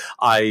 Like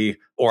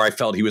I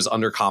felt he was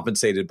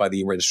undercompensated by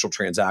the initial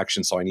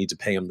transaction, so I need to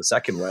pay him the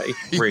second way.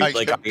 Right?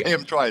 I pay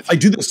him twice. I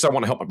do this because I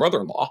want to help my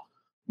brother-in-law,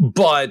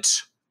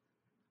 but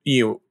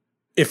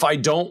if I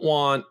don't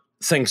want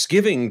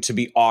Thanksgiving to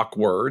be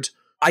awkward,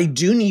 I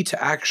do need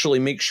to actually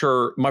make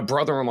sure my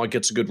brother-in-law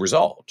gets a good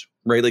result,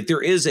 right? Like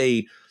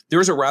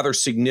there's a rather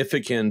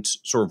significant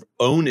sort of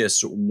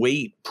onus,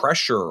 weight,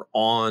 pressure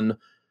on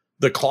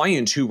the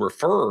client who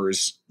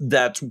refers.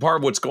 That's part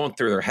of what's going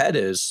through their head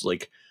is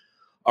like,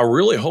 I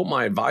really hope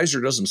my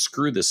advisor doesn't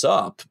screw this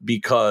up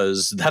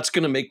because that's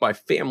going to make my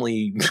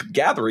family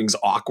gatherings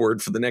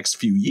awkward for the next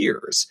few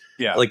years.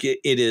 Yeah. Like it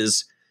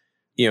is,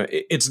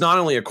 it's not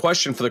only a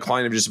question for the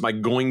client of just, am I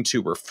going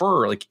to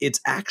refer? Like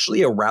it's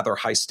actually a rather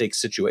high stakes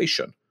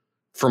situation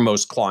for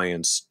most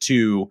clients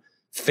to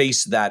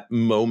face that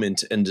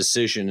moment and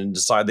decision and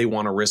decide they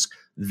want to risk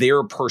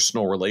their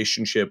personal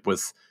relationship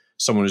with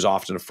someone who's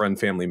often a friend,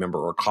 family member,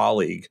 or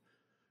colleague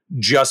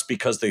just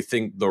because they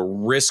think the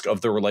risk of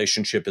the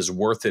relationship is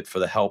worth it for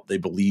the help they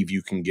believe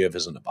you can give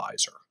as an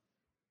advisor.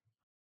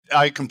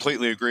 I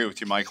completely agree with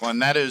you, Michael. And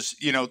that is,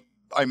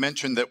 I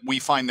mentioned that we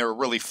find there are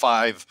really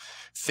 5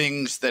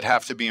 things that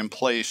have to be in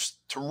place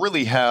to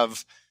really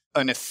have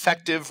an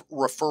effective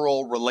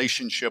referral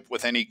relationship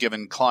with any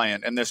given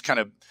client. And this kind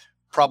of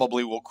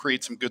probably will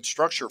create some good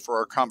structure for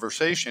our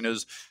conversation.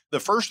 Is the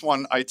first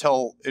one I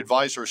tell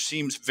advisors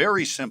seems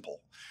very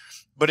simple,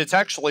 but it's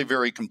actually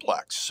very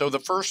complex. So the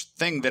first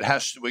thing that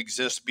has to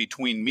exist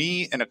between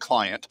me and a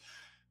client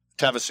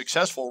to have a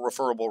successful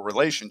referable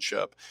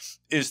relationship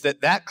is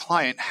that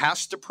client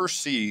has to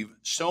perceive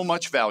so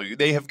much value.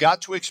 They have got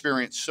to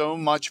experience so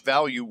much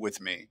value with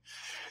me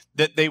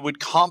that they would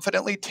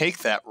confidently take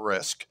that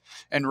risk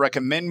and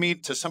recommend me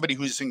to somebody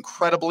who's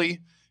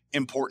incredibly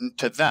important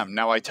to them.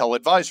 Now, I tell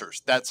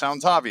advisors, that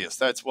sounds obvious.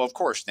 Well, of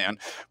course, Dan.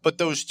 But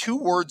those 2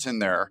 words in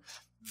there,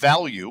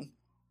 value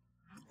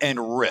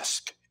and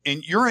risk.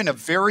 And you're in a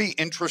very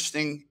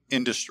interesting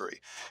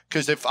industry,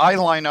 because if I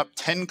line up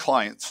 10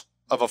 clients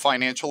of a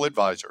financial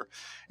advisor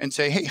and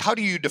say, hey, how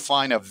do you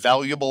define a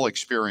valuable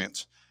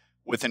experience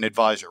with an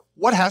advisor?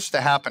 What has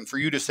to happen for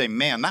you to say,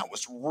 man, that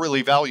was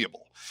really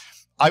valuable?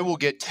 I will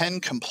get 10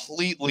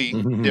 completely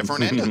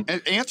different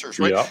answers,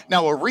 right? Yeah.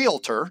 Now, a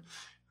realtor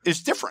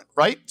is different,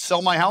 right?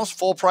 Sell my house,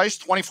 full price,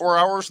 24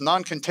 hours,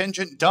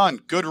 non-contingent, done.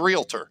 Good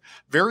realtor.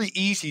 Very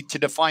easy to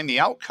define the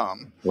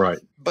outcome. Right.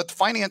 But the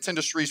finance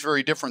industry is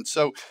very different.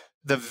 So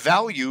the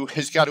value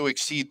has got to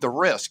exceed the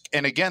risk.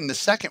 And again, the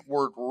second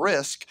word,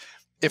 risk,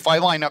 if I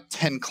line up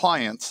 10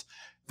 clients,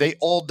 they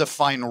all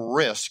define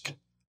risk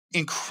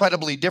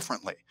incredibly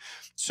differently.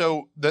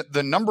 So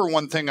the number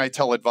one thing I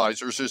tell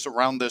advisors is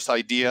around this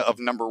idea of,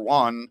 number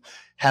one,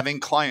 having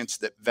clients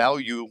that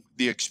value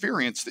the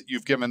experience that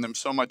you've given them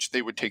so much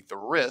they would take the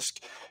risk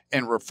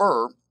and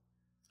refer,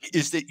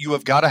 is that you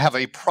have got to have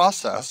a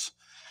process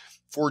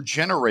for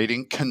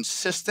generating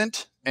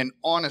consistent and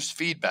honest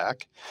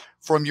feedback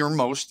from your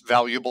most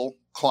valuable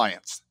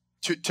clients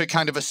to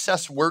kind of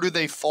assess where do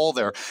they fall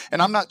there.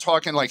 And I'm not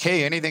talking like,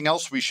 hey, anything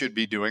else we should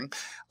be doing.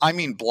 I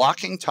mean,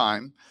 blocking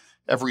time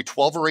every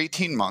 12 or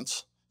 18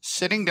 months,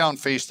 sitting down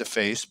face to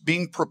face,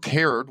 being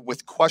prepared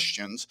with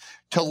questions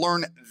to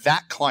learn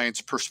that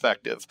client's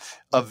perspective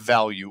of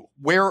value.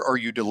 Where are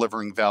you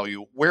delivering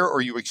value? Where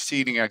are you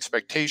exceeding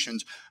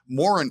expectations?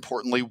 More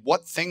importantly,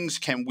 what things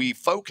can we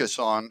focus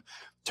on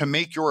to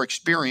make your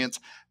experience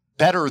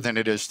better than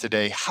it is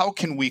today? How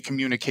can we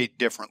communicate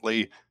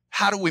differently?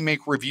 How do we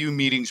make review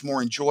meetings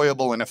more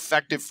enjoyable and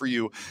effective for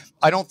you?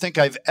 I don't think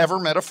I've ever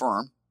met a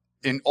firm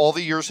in all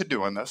the years of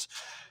doing this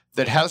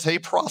that has a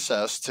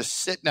process to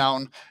sit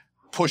down,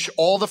 push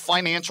all the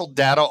financial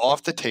data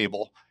off the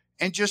table,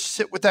 and just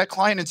sit with that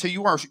client and say,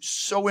 you are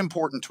so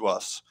important to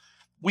us.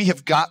 We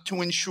have got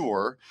to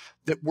ensure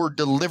that we're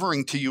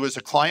delivering to you as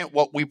a client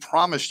what we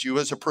promised you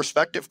as a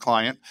prospective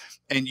client,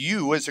 and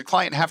you as a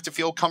client have to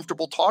feel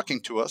comfortable talking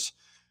to us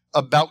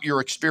about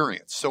your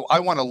experience. So I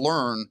want to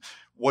learn,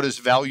 what does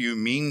value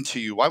mean to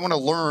you? I want to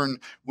learn,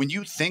 when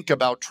you think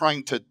about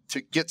trying to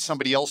get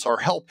somebody else our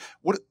help,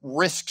 what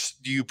risks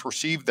do you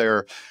perceive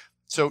there?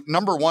 So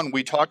number one,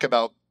 we talk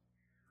about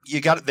they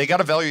got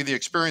to value the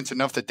experience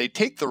enough that they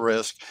take the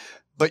risk,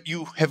 but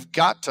you have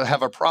got to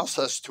have a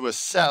process to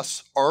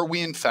assess, are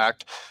we in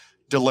fact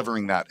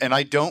delivering that? And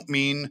I don't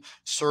mean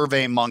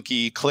survey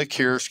monkey, click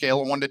here,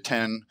 scale of 1 to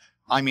 10.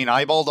 I mean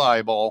eyeball to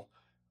eyeball,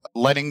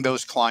 letting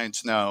those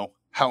clients know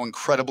how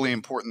incredibly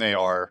important they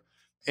are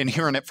and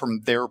hearing it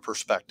from their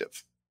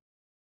perspective.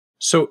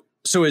 So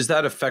is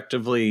that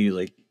effectively,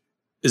 like,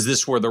 is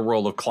this where the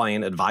role of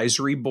client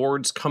advisory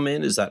boards come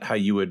in? Is that how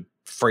you would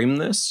frame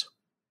this?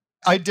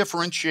 I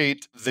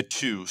differentiate the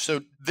two.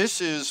 So this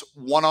is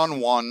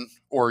one-on-one,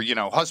 or,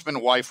 husband,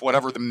 wife,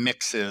 whatever the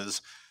mix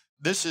is.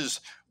 This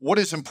is what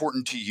is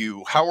important to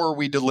you. How are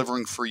we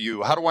delivering for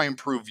you? How do I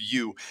improve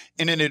you?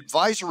 In an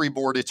advisory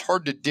board, it's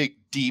hard to dig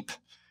deep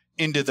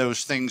into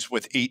those things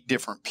with 8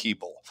 different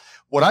people.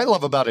 What I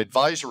love about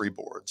advisory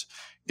boards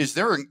is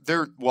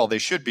they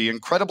should be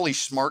incredibly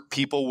smart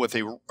people with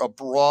a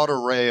broad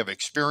array of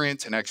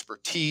experience and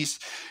expertise.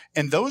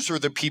 And those are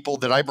the people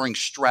that I bring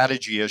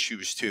strategy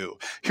issues to.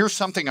 Here's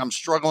something I'm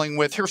struggling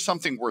with. Here's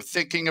something we're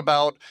thinking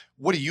about.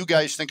 What do you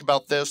guys think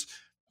about this?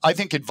 I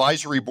think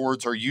advisory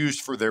boards are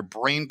used for their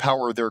brain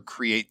power, their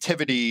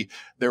creativity,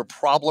 their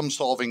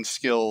problem-solving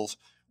skills.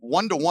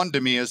 One-to-one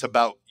to me is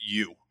about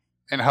you.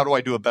 And how do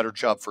I do a better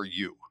job for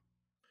you?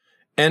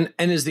 And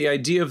is the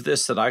idea of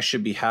this that I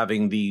should be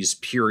having these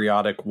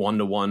periodic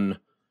one-to-one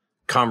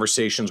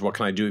conversations? What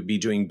can I be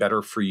doing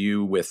better for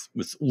you with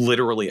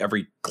literally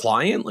every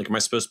client? Like, am I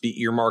supposed to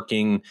be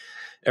earmarking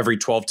every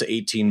 12 to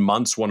 18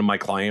 months? One of my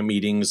client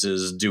meetings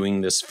is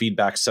doing this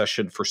feedback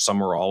session for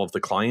some or all of the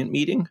client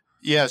meeting.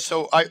 Yeah.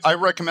 So I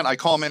recommend, I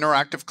call them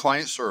interactive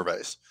client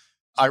surveys.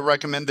 I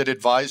recommend that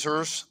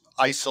advisors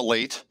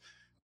isolate.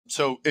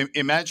 So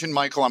imagine,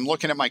 Michael, I'm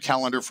looking at my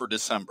calendar for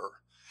December,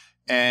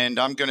 and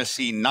I'm going to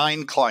see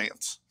 9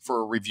 clients for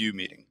a review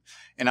meeting.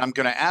 And I'm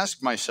going to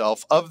ask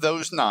myself, of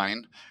those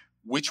 9,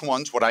 which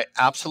ones would I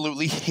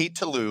absolutely hate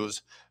to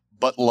lose,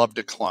 but love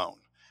to clone?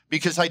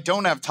 Because I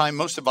don't have time.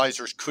 Most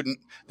advisors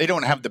they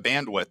don't have the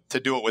bandwidth to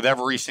do it with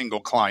every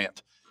single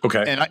client.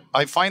 Okay. And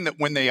I find that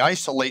when they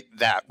isolate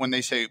that, when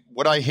they say,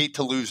 would I hate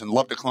to lose and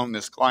love to clone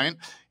this client,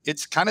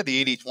 it's kind of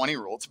the 80-20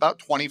 rule. It's about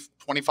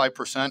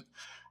 25%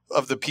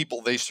 of the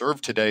people they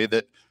serve today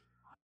that,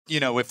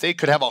 if they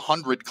could have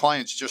 100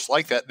 clients just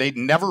like that, they'd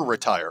never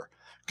retire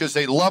because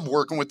they love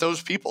working with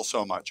those people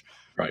so much.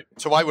 Right.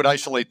 So I would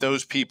isolate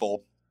those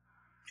people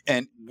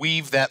and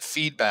weave that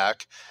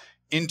feedback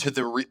into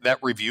that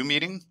review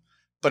meeting.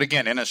 But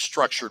again, in a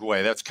structured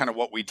way. That's kind of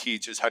what we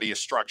teach, is how do you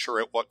structure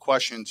it? What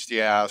questions do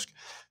you ask?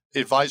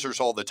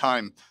 Advisors all the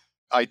time,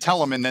 I tell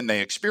them, and then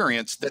they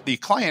experience that the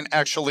client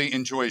actually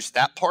enjoys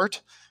that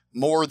part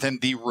more than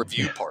the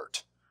review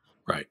part.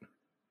 Right.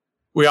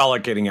 We all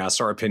like getting asked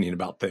our opinion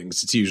about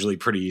things. It's usually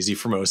pretty easy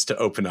for most to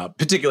open up,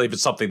 particularly if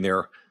it's something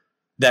they're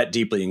that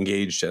deeply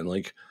engaged in.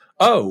 Like,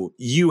 Oh,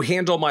 you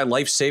handle my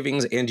life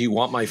savings and you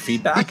want my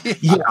feedback?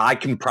 Yeah, I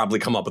can probably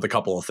come up with a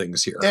couple of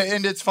things here.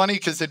 And it's funny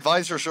because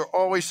advisors are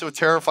always so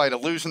terrified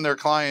of losing their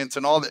clients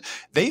and all that.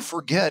 They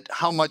forget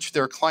how much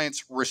their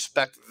clients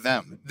respect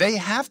them. They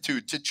have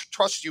to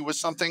trust you with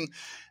something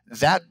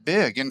that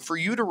big. And for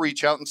you to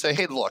reach out and say,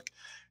 hey, look,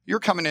 you're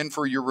coming in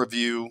for your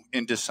review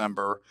in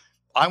December.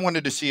 I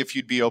wanted to see if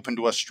you'd be open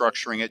to us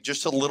structuring it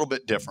just a little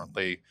bit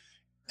differently.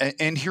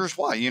 And here's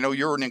why.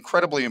 You're an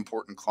incredibly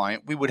important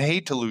client. We would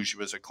hate to lose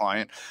you as a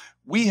client.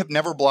 We have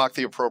never blocked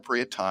the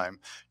appropriate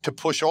time to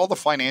push all the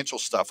financial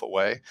stuff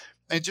away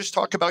and just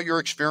talk about your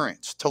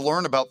experience, to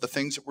learn about the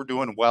things that we're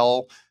doing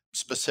well,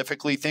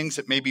 specifically things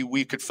that maybe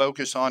we could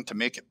focus on to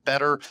make it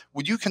better.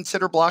 Would you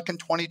consider blocking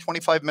 20,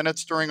 25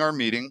 minutes during our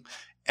meeting?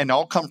 And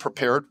I'll come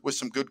prepared with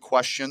some good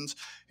questions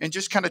and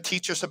just kind of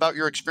teach us about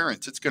your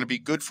experience. It's going to be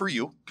good for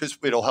you because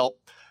it'll help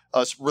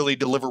us really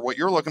deliver what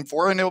you're looking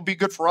for. And it'll be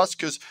good for us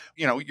because,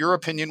 your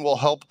opinion will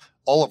help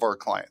all of our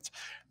clients.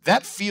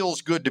 That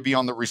feels good to be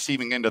on the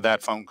receiving end of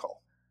that phone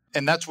call.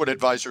 And that's what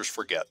advisors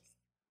forget.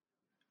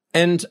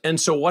 And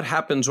so what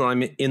happens when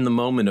I'm in the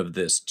moment of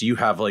this? Do you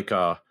have like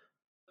a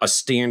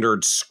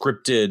standard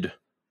scripted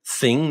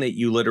thing that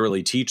you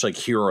literally teach? Like,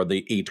 here are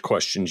the 8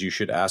 questions you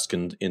should ask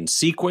in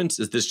sequence?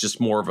 Is this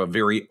just more of a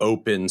very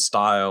open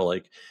style?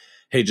 Like,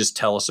 hey, just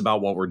tell us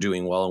about what we're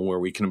doing well and where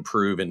we can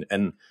improve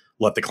and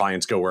let the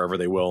clients go wherever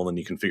they will, and then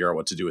you can figure out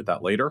what to do with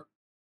that later?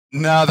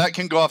 No, that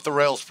can go off the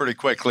rails pretty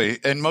quickly.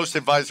 And most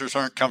advisors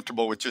aren't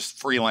comfortable with just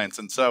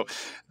freelancing. So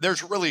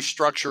there's really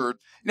structured.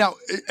 Now,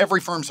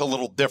 every firm's a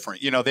little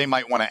different. They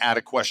might want to add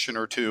a question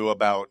or two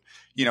about,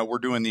 we're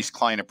doing these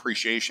client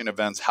appreciation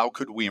events. How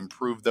could we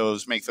improve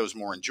those, make those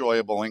more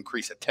enjoyable,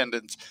 increase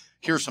attendance?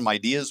 Here's some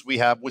ideas we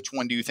have. Which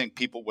one do you think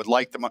people would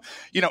like the most?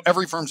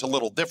 Every firm's a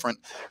little different,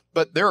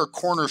 but there are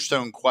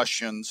cornerstone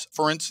questions.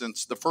 For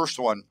instance, the first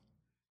one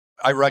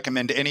I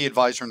recommend any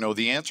advisor know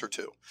the answer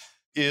to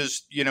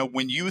is,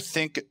 when you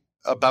think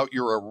about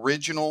your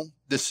original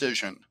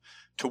decision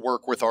to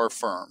work with our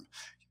firm,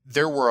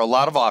 there were a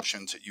lot of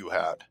options that you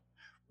had.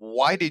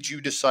 Why did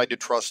you decide to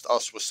trust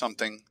us with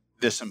something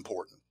this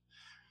important?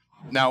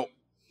 Now,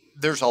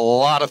 there's a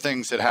lot of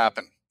things that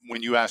happen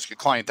when you ask a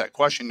client that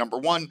question. Number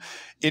one,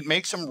 it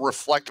makes them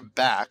reflect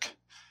back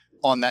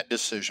on that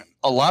decision.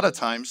 A lot of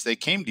times they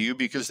came to you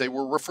because they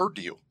were referred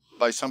to you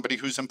by somebody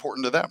who's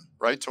important to them,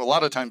 right? So a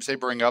lot of times they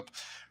bring up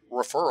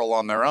referral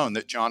on their own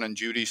that John and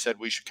Judy said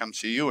we should come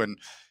see you.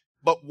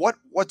 But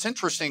what's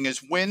interesting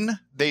is when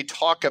they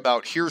talk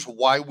about here's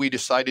why we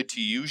decided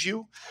to use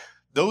you,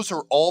 those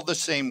are all the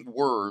same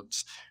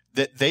words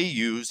that they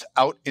use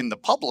out in the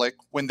public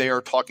when they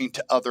are talking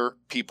to other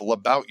people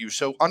about you.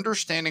 So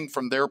understanding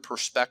from their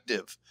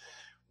perspective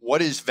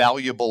what is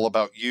valuable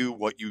about you,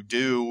 what you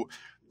do,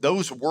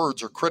 those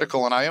words are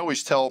critical. And I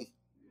always tell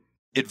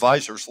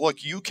advisors,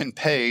 look, you can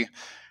pay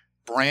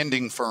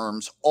branding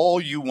firms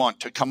all you want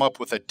to come up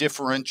with a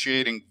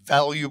differentiating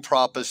value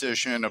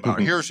proposition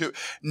about here's who.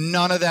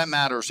 None of that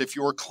matters if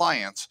your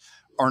clients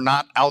are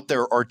not out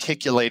there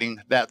articulating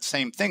that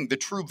same thing. The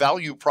true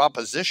value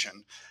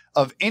proposition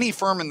of any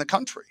firm in the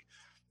country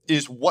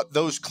is what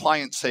those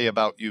clients say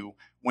about you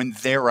when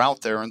they're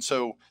out there. And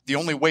so the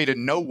only way to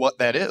know what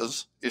that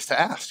is to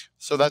ask.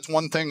 So that's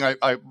one thing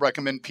I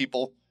recommend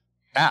people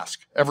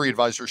ask. Every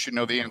advisor should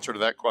know the answer to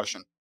that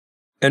question.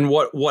 And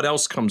what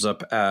else comes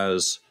up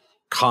as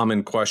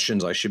common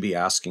questions I should be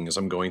asking as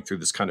I'm going through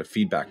this kind of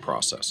feedback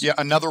process? Yeah,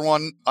 another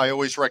one I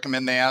always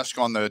recommend they ask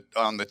on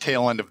the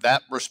tail end of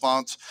that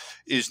response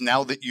is,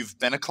 now that you've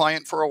been a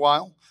client for a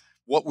while,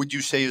 what would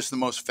you say is the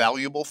most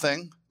valuable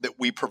thing that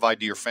we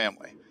provide to your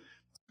family?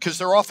 Because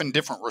they're often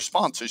different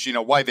responses,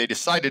 why they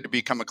decided to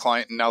become a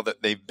client, and now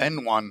that they've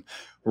been one,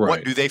 right,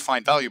 what do they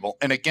find valuable?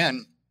 And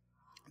again,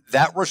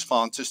 that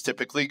response is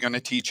typically going to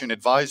teach an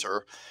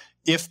advisor,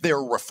 if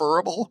they're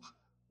referable,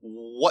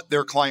 what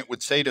their client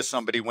would say to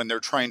somebody when they're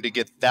trying to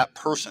get that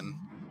person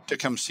to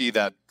come see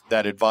that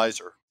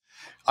advisor.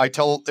 I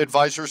tell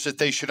advisors that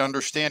they should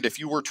understand, if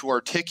you were to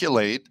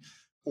articulate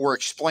or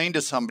explain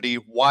to somebody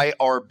why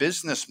our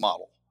business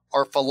model,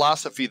 our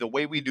philosophy, the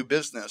way we do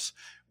business,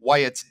 why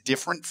it's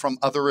different from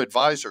other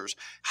advisors,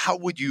 how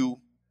would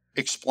you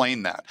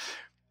explain that?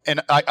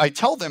 And I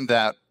tell them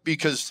that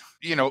because,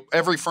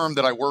 every firm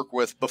that I work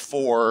with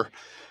before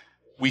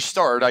we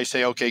start, I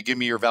say, okay, give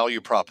me your value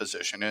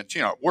proposition. And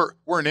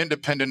we're an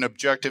independent,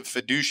 objective,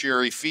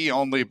 fiduciary, fee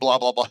only, blah,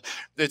 blah, blah.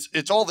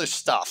 It's all this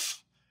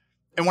stuff.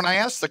 And when I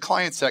ask the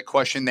clients that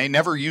question, they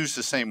never use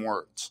the same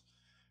words,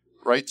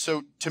 right?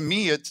 So to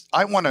me,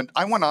 I want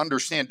to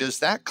understand, does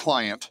that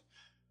client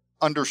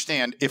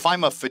understand if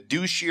I'm a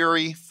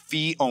fiduciary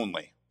fee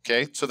only?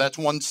 Okay, so that's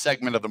one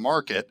segment of the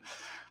market.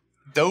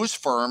 Those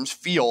firms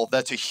feel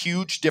that's a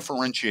huge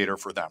differentiator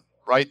for them,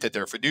 right? That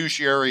they're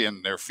fiduciary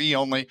and they're fee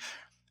only.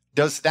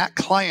 Does that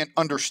client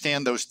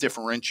understand those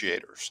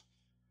differentiators?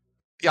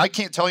 I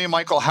can't tell you,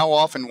 Michael, how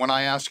often when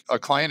I ask a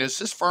client, is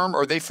this firm,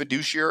 are they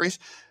fiduciaries?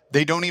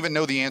 They don't even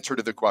know the answer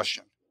to the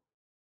question.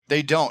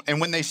 They don't. And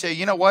when they say,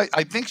 you know what,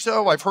 I think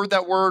so, I've heard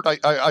that word,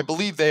 I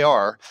believe they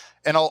are.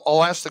 And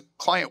I'll ask the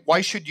client,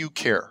 why should you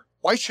care?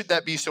 Why should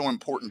that be so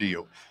important to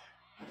you?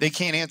 They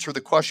can't answer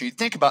the question. You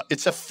think about it,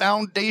 it's a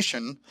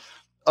foundation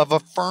of a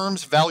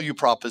firm's value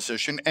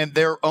proposition, and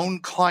their own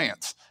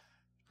clients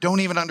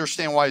don't even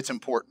understand why it's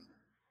important.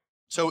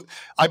 So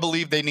I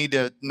believe they need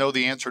to know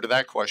the answer to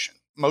that question.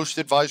 Most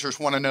advisors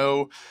want to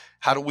know,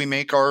 how do we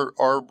make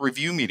our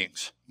review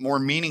meetings more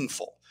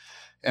meaningful?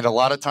 And a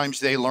lot of times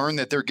they learn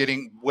that they're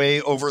getting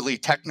way overly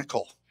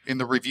technical in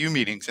the review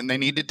meetings, and they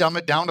need to dumb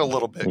it down a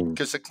little bit,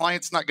 because the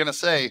client's not going to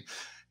say,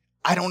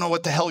 I don't know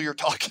what the hell you're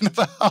talking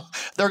about.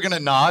 They're going to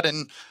nod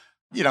and,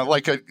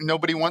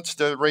 nobody wants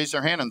to raise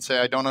their hand and say,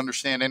 I don't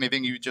understand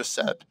anything you just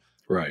said.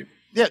 Right.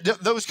 Yeah,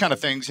 those kind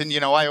of things. And,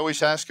 I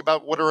always ask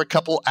about, what are a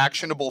couple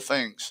actionable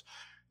things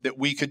that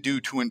we could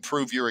do to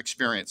improve your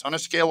experience? On a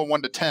scale of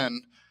 1 to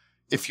 10,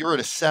 if you're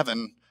at a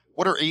 7,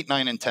 what are 8,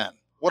 9, and 10?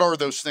 What are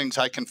those things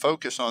I can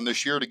focus on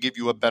this year to give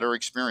you a better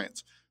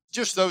experience?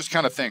 Just those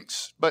kind of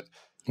things. But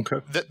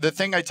the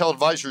thing I tell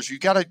advisors, you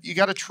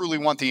gotta truly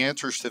want the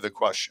answers to the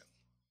question.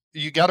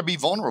 You got to be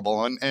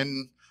vulnerable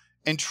and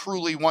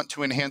truly want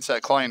to enhance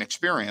that client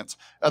experience.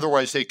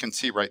 Otherwise, they can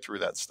see right through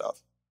that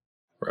stuff.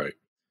 Right.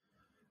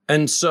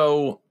 And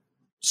so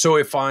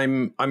if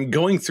I'm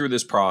going through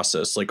this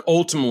process, like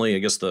ultimately, I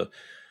guess the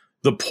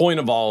point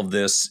of all of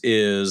this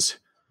is,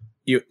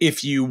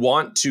 if you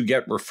want to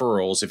get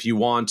referrals, if you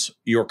want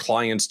your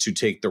clients to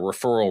take the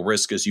referral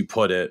risk, as you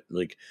put it,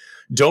 like,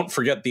 don't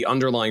forget the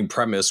underlying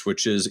premise,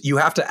 which is you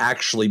have to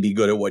actually be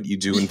good at what you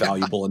do and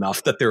valuable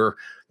enough that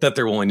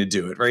they're willing to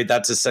do it. Right.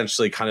 That's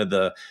essentially kind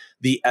of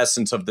the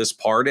essence of this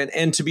part.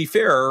 And to be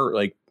fair,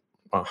 like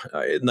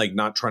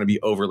not trying to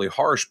be overly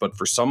harsh, but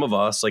for some of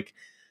us, like,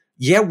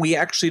 yeah, we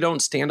actually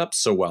don't stand up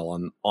so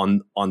well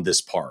on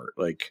this part.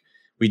 Like,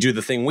 we do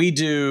the thing we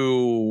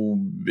do.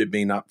 It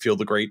may not feel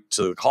great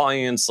to the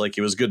clients. Like,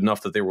 it was good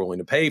enough that they were willing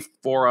to pay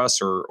for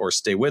us or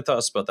stay with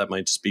us, but that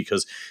might just be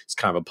because it's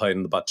kind of a pain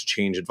in the butt to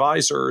change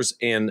advisors,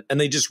 and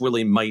they just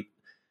really might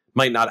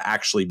not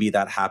actually be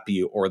that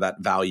happy or that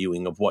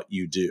valuing of what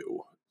you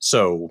do.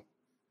 So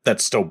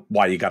that's still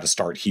why you got to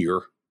start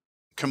here.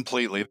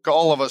 Completely.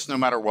 All of us, no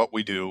matter what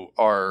we do,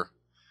 are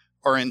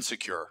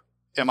insecure.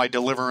 Am I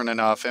delivering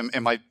enough?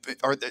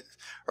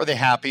 Are they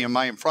happy? Am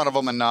I in front of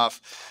them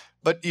enough?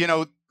 But,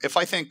 if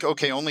I think,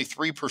 okay, only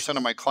 3%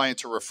 of my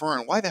clients are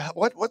referring,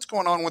 what's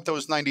going on with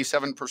those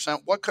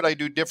 97%? What could I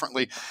do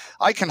differently?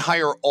 I can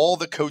hire all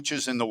the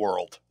coaches in the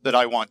world that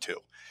I want to.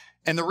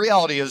 And the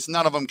reality is,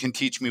 none of them can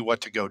teach me what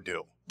to go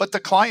do, but the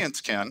clients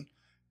can.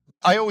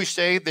 I always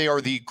say they are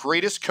the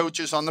greatest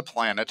coaches on the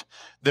planet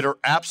that are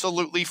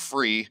absolutely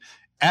free,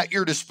 at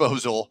your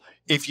disposal,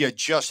 if you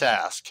just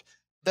ask.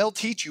 They'll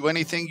teach you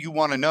anything you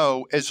want to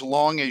know, as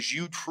long as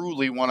you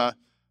truly want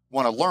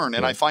to learn.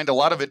 And I find a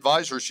lot of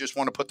advisors just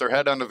want to put their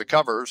head under the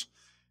covers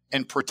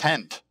and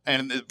pretend.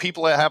 And the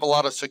people that have a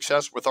lot of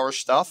success with our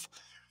stuff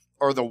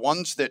are the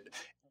ones that,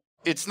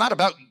 it's not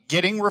about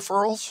getting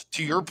referrals.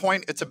 To your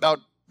point, it's about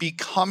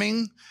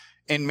becoming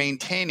and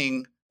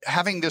maintaining,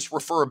 having this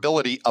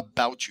referability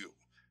about you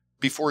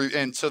before.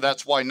 And so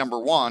that's why, number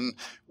one,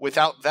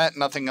 without that,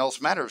 nothing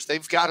else matters.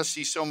 They've got to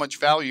see so much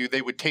value,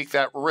 they would take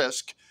that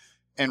risk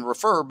and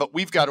refer. But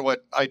we've got to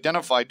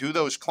identify, do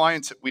those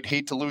clients that we'd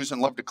hate to lose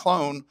and love to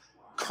clone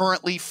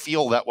currently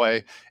feel that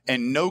way?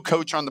 And no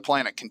coach on the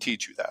planet can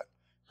teach you that.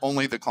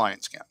 Only the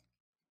clients can.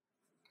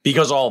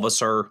 Because all of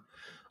us are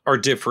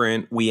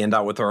different. We end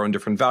out with our own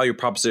different value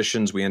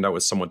propositions. We end out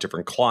with somewhat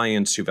different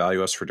clients who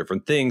value us for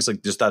different things.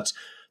 Like, just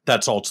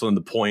that's ultimately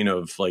the point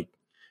of, like,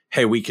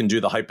 hey, we can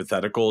do the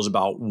hypotheticals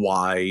about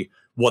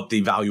what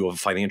the value of a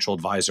financial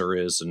advisor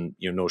is, and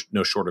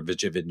no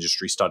shortage of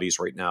industry studies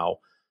right now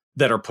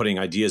that are putting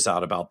ideas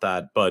out about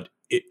that. But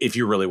if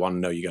you really want to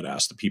know, you got to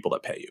ask the people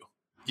that pay you.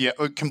 Yeah,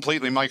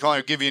 completely, Michael.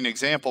 I'll give you an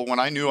example. When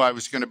I knew I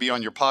was going to be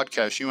on your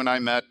podcast, you and I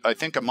met, I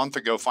think, a month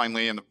ago,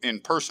 finally in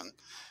person.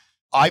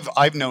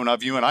 I've known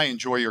of you and I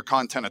enjoy your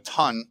content a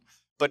ton.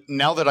 But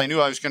now that I knew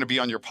I was going to be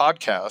on your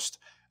podcast,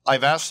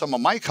 I've asked some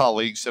of my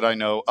colleagues that I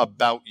know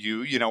about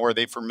you. Are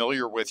they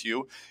familiar with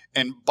you?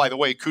 And by the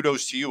way,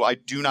 kudos to you. I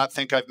do not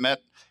think I've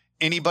met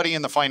anybody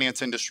in the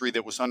finance industry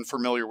that was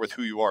unfamiliar with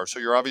who you are. So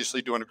you're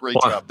obviously doing a great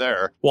job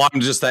there. Well, I'm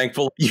just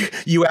thankful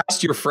you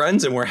asked your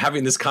friends and we're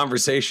having this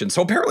conversation.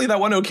 So apparently that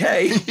went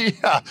okay.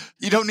 Yeah,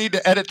 you don't need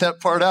to edit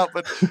that part out.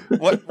 But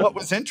what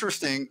was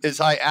interesting is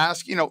I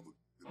asked,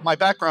 my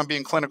background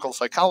being clinical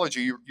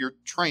psychology, you're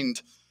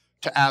trained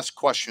to ask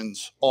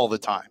questions all the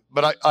time.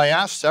 But I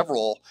asked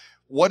several,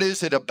 what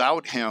is it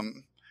about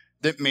him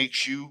that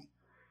makes you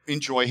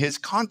enjoy his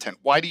content?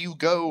 Why do you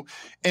go?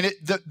 And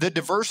the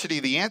diversity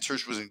of the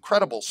answers was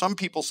incredible. Some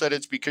people said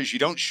it's because you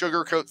don't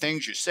sugarcoat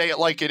things, you say it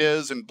like it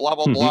is, and blah,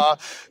 blah, blah.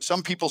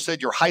 Some people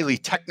said you're highly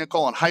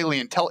technical and highly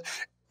intelligent.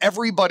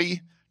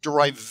 Everybody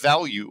derived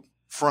value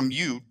from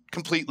you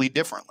completely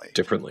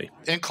differently.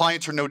 And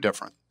clients are no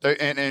different.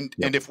 And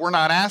if we're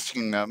not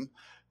asking them,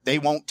 they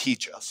won't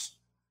teach us.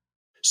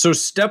 So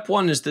step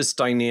one is this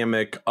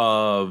dynamic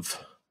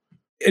of,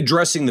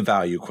 addressing the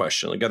value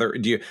question, like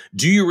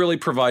do you really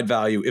provide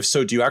value? If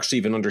so, do you actually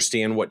even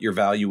understand what your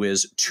value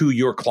is to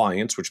your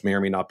clients, which may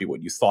or may not be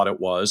what you thought it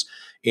was?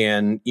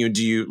 And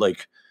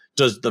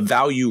does the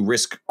value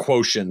risk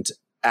quotient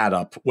add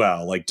up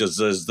well? Like, does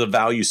the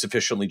value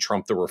sufficiently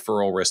trump the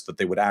referral risk that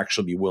they would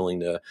actually be willing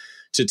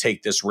to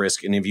take this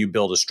risk? And if you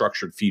build a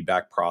structured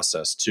feedback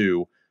process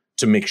to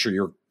make sure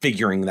you're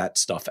figuring that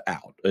stuff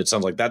out, it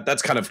sounds like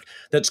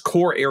that's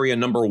core area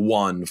number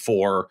one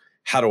for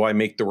how do I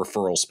make the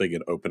referral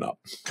spigot open up?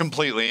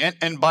 Completely.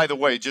 And by the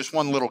way, just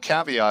one little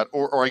caveat,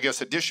 or I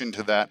guess addition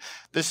to that,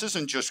 this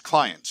isn't just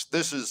clients.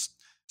 This is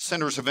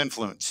centers of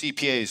influence,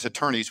 CPAs,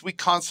 attorneys. We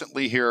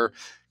constantly hear,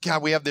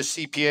 God, we have this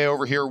CPA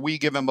over here. We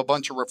give him a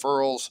bunch of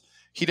referrals.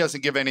 He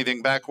doesn't give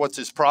anything back. What's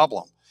his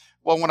problem?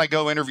 Well, when I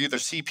go interview the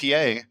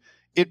CPA,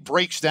 it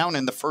breaks down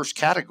in the first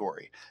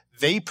category.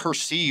 They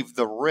perceive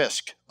the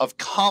risk of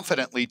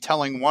confidently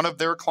telling one of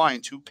their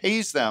clients who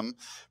pays them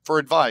for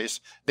advice,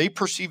 they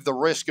perceive the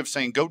risk of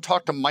saying, go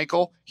talk to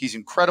Michael. He's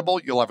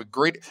incredible. You'll have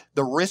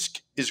the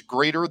risk is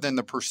greater than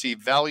the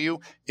perceived value.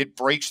 It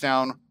breaks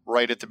down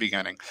right at the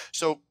beginning.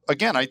 So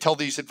again, I tell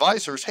these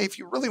advisors, hey, if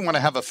you really want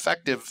to have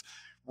effective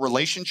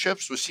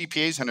relationships with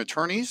CPAs and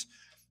attorneys,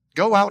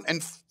 go out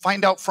and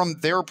find out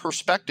from their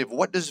perspective,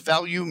 what does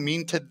value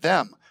mean to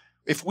them?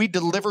 If we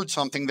delivered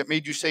something that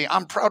made you say,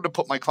 I'm proud to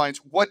put my clients,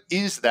 what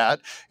is that?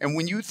 And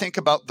when you think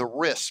about the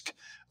risk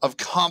of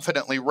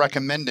confidently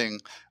recommending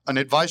an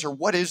advisor,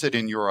 what is it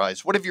in your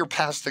eyes? What have your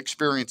past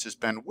experiences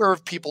been? Where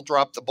have people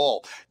dropped the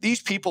ball?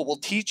 These people will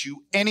teach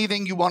you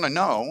anything you want to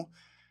know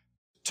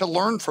to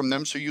learn from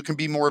them so you can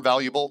be more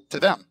valuable to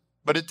them.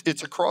 But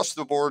it's across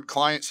the board,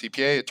 client,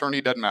 CPA,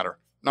 attorney, doesn't matter.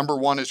 Number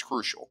one is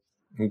crucial.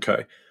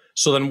 Okay.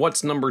 So then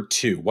what's number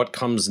two? What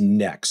comes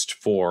next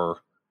for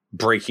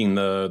breaking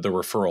the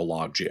referral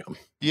logjam?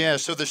 Yeah,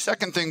 so the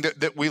second thing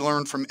that we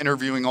learned from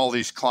interviewing all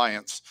these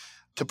clients,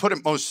 to put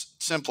it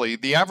most simply,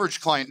 the average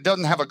client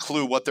doesn't have a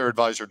clue what their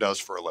advisor does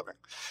for a living.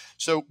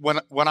 So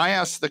when I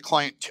ask the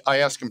client, I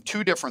ask them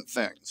two different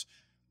things.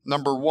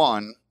 Number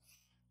one,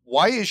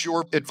 why is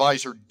your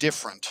advisor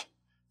different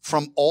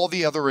from all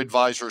the other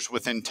advisors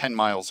within 10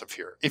 miles of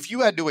here? If you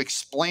had to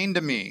explain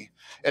to me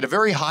at a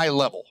very high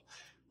level,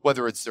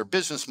 whether it's their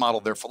business model,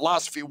 their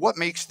philosophy, what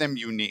makes them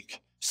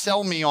unique,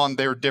 sell me on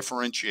their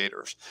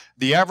differentiators.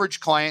 The average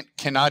client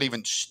cannot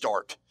even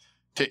start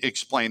to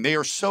explain. They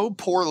are so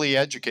poorly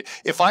educated.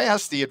 If I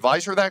ask the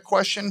advisor that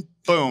question,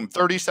 boom,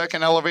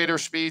 30-second elevator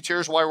speech,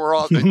 here's why we're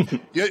all,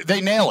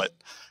 they nail it.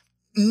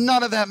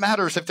 None of that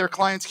matters if their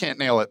clients can't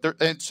nail it.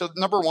 And so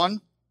number one,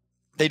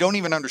 they don't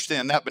even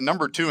understand that. But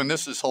number two, and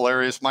this is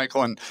hilarious,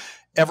 Michael, and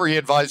every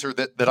advisor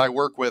that I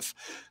work with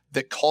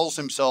that calls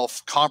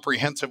himself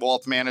comprehensive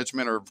wealth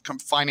management or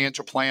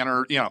financial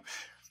planner,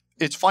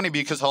 it's funny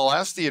because I'll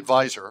ask the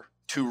advisor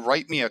to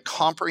write me a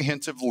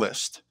comprehensive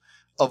list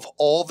of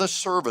all the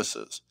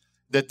services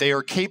that they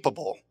are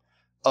capable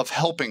of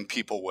helping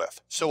people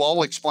with. So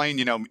I'll explain,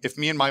 if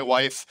me and my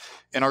wife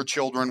and our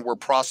children were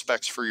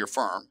prospects for your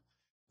firm,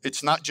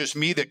 it's not just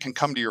me that can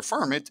come to your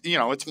firm.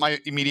 It's my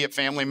immediate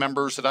family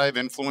members that I have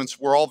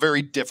influence. We're all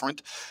very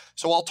different.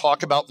 So I'll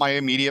talk about my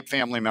immediate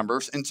family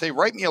members and say,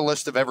 write me a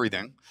list of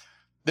everything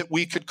that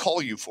we could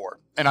call you for.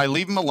 And I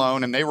leave them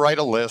alone and they write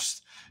a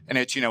list. And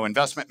it's,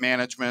 investment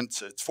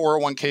management, it's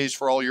 401ks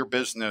for all your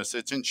business,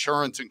 it's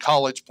insurance and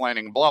college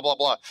planning, blah, blah,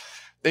 blah.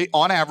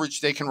 On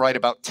average, they can write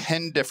about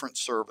 10 different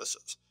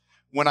services.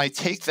 When I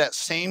take that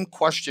same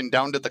question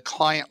down to the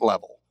client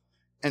level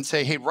and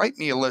say, hey, write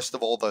me a list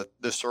of all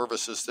the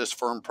services this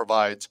firm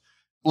provides.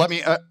 Let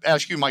me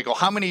ask you, Michael,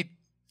 how many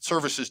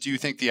services do you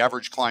think the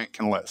average client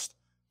can list?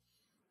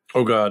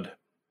 Oh, God.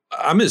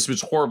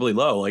 It's horribly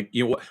low. Like,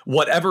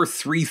 whatever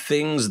three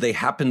things they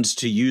happened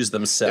to use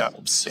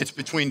themselves. Yeah, it's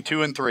between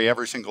 2 and 3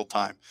 every single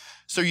time.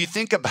 So you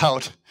think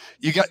about,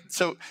 you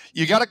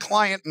got a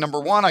client,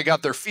 number one, I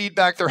got their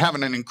feedback. They're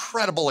having an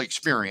incredible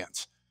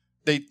experience.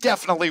 They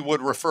definitely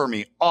would refer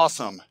me.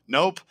 Awesome.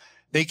 Nope.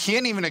 They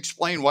can't even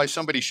explain why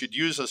somebody should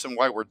use us and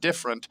why we're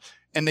different.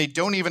 And they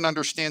don't even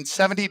understand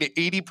 70 to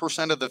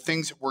 80% of the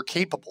things that we're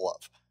capable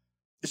of.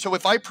 So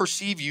if I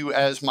perceive you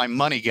as my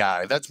money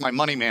guy, that's my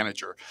money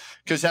manager,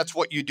 because that's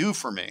what you do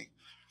for me.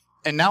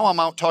 And now I'm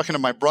out talking to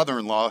my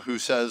brother-in-law who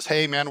says,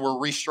 hey, man, we're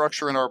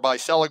restructuring our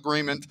buy-sell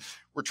agreement.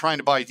 We're trying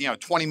to buy,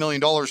 $20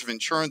 million of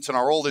insurance and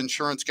our old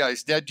insurance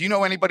guy's dead. Do you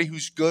know anybody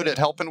who's good at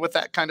helping with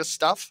that kind of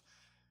stuff?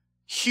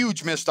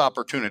 Huge missed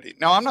opportunity.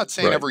 Now, I'm not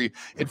saying every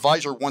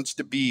advisor wants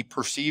to be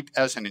perceived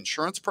as an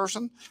insurance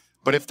person,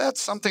 but if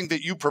that's something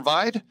that you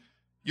provide,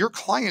 your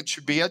client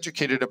should be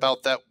educated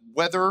about that,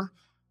 whether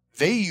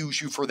they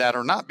use you for that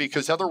or not,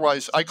 because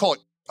otherwise, I call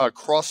it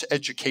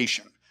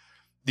cross-education.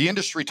 The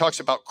industry talks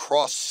about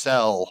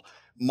cross-sell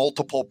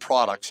multiple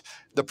products.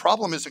 The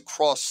problem isn't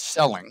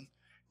cross-selling.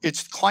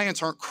 It's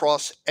clients aren't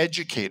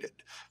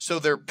cross-educated. So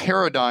their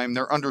paradigm,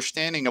 their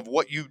understanding of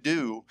what you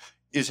do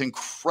is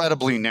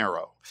incredibly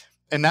narrow.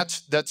 And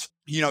that's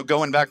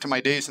going back to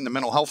my days in the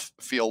mental health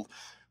field.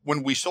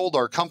 When we sold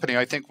our company,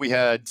 I think we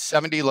had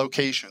 70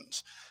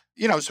 locations.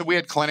 So we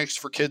had clinics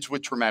for kids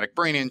with traumatic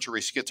brain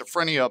injury,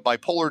 schizophrenia,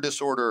 bipolar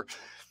disorder.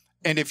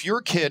 And if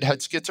your kid had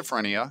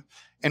schizophrenia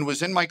and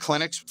was in my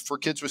clinics for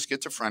kids with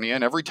schizophrenia,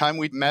 and every time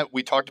we met,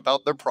 we talked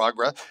about their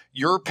progress,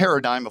 your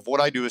paradigm of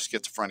what I do is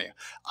schizophrenia.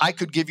 I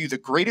could give you the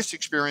greatest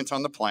experience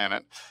on the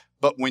planet,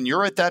 but when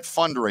you're at that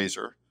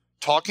fundraiser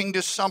talking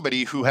to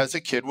somebody who has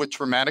a kid with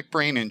traumatic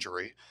brain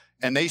injury,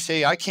 and they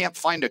say, I can't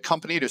find a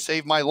company to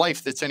save my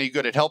life that's any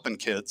good at helping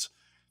kids,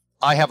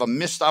 I have a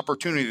missed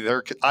opportunity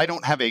there. I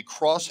don't have a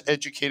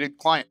cross-educated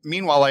client.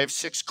 Meanwhile, I have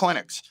 6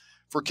 clinics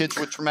for kids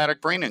with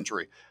traumatic brain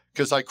injury.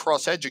 Because I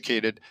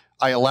cross-educated,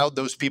 I allowed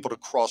those people to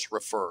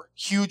cross-refer.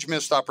 Huge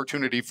missed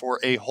opportunity for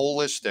a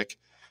holistic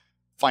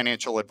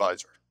financial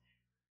advisor.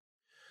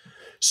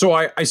 So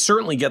I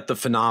certainly get the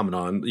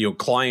phenomenon.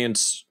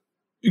 Clients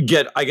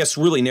get, I guess,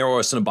 really narrow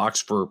us in a box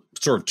for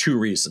sort of 2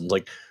 reasons.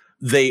 Like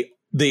they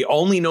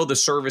only know the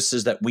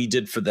services that we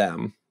did for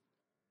them,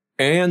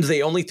 and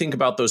they only think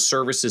about those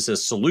services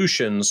as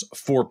solutions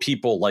for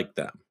people like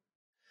them.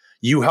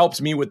 You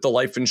helped me with the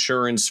life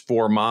insurance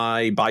for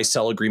my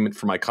buy-sell agreement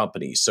for my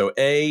company. So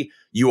A,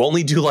 you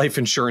only do life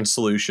insurance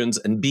solutions,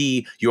 and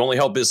B, you only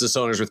help business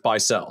owners with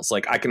buy-sells.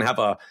 Like I can have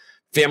a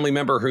family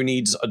member who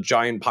needs a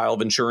giant pile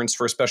of insurance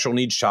for a special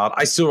needs child.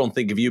 I still don't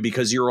think of you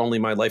because you're only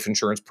my life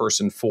insurance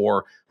person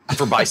for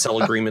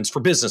buy-sell agreements for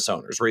business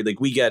owners, right?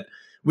 Like we get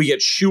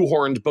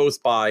shoehorned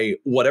both by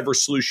whatever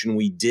solution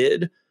we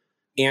did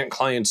and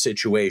client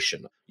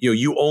situation.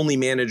 You only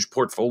manage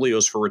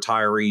portfolios for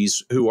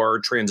retirees who are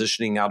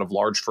transitioning out of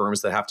large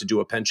firms that have to do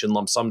a pension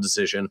lump sum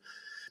decision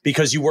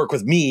because you work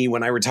with me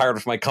when I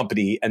retired from my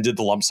company and did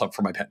the lump sum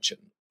for my pension.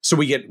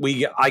 So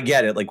I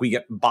get it. Like we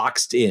get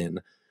boxed in.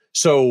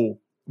 So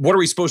what are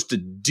we supposed to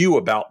do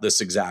about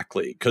this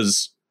exactly?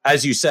 Because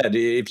as you said,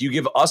 if you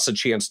give us a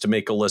chance to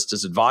make a list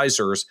as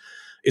advisors,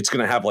 it's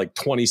going to have like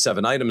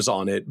 27 items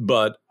on it,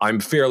 but I'm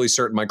fairly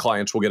certain my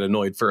clients will get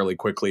annoyed fairly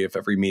quickly if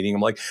every meeting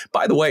I'm like,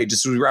 by the way,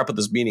 just as we wrap up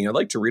this meeting, I'd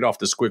like to read off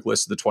this quick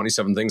list of the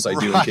 27 things I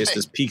do in case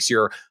this piques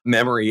your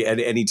memory at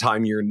any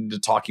time you're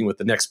talking with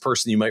the next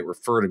person you might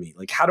refer to me.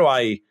 Like, am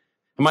I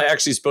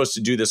actually supposed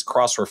to do this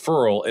cross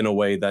referral in a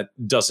way that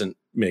doesn't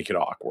make it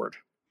awkward?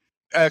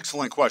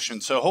 Excellent question.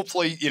 So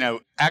hopefully,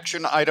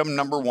 action item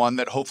number 1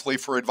 that hopefully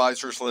for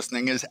advisors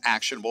listening is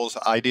actionable is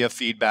idea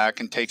feedback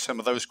and take some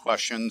of those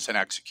questions and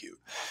execute.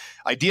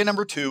 Idea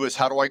number 2 is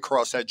how do I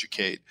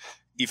cross-educate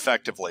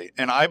effectively?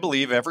 And I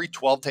believe every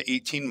 12 to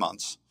 18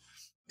 months,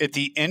 at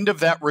the end of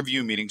that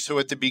review meeting, so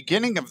at the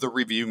beginning of the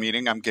review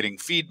meeting, I'm getting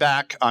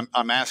feedback,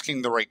 I'm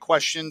asking the right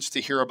questions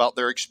to hear about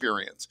their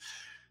experience.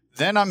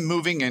 Then I'm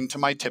moving into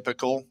my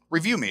typical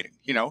review meeting,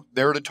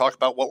 there to talk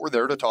about what we're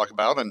there to talk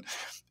about. And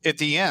at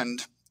the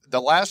end,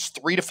 the last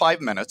 3 to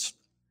 5 minutes,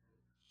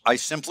 I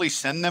simply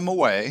send them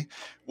away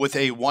with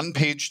a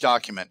 1-page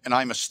document. And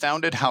I'm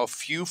astounded how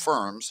few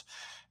firms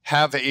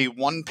have a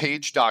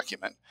 1-page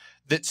document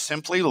that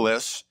simply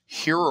lists,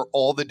 here are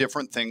all the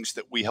different things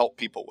that we help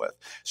people with.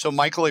 So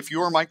Michael, if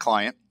you are my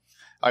client,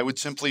 I would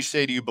simply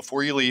say to you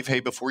before you leave, hey,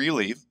 before you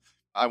leave,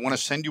 I want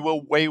to send you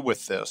away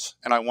with this,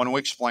 and I want to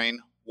explain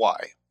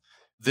why.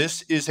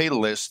 This is a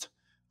list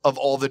of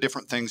all the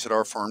different things that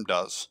our firm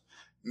does.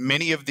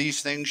 Many of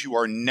these things you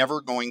are never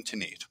going to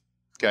need,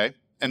 okay?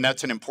 And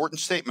that's an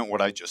important statement,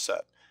 what I just said,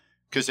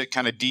 because it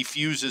kind of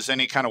defuses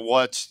any kind of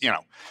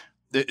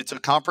it's a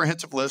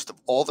comprehensive list of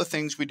all the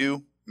things we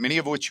do, many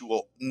of which you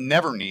will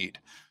never need.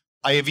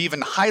 I have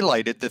even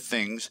highlighted the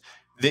things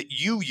that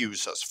you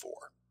use us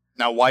for.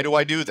 Now, why do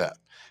I do that?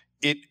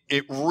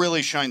 It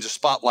really shines a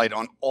spotlight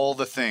on all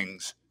the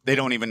things they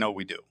don't even know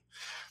we do.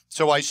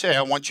 So I say,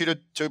 I want you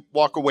to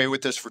walk away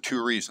with this for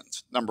 2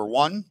 reasons. Number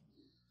 1,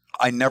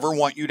 I never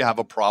want you to have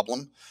a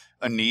problem,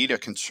 a need, a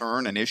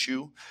concern, an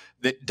issue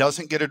that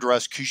doesn't get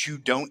addressed because you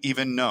don't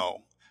even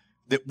know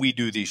that we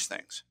do these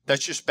things.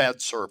 That's just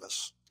bad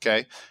service,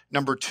 okay?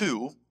 Number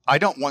 2, I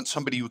don't want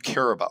somebody you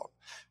care about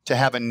to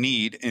have a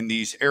need in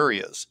these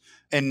areas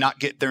and not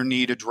get their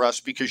need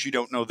addressed because you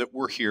don't know that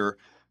we're here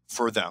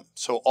for them.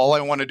 So all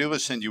I want to do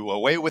is send you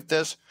away with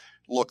this.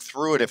 Look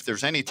through it. If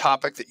there's any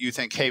topic that you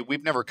think, hey,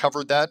 we've never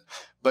covered that,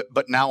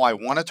 but now I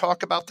want to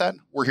talk about that,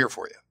 we're here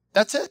for you.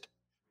 That's it.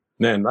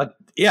 Man,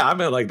 I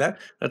mean, like that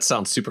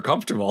sounds super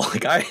comfortable.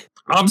 Like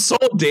I'm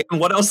sold, Dan.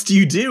 What else do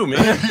you do,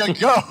 man? There you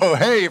go.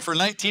 Hey, for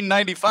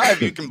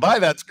 $19.95, you can buy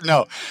that.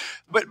 No,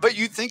 but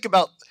you think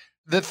about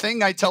the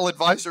thing I tell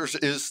advisors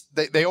is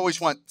they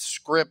always want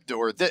script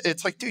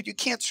it's like, dude, you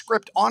can't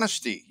script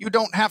honesty. You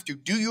don't have to.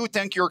 Do you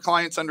think your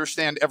clients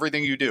understand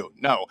everything you do?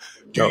 No.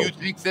 Do you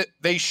think that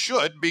they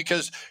should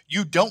because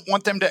you don't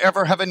want them to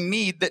ever have a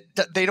need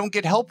that they don't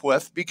get help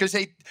with because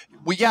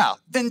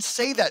then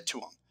say that to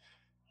them.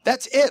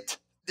 That's it.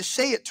 Just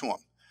say it to them.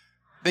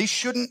 They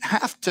shouldn't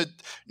have to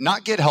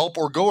not get help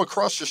or go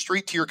across the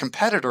street to your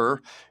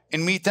competitor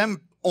and meet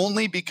them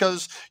only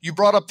because you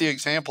brought up the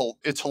example.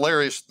 It's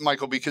hilarious,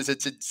 Michael, because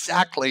it's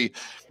exactly,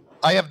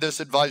 I have this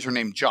advisor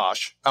named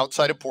Josh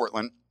outside of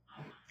Portland,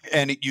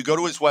 and you go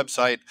to his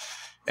website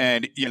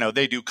And,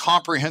 they do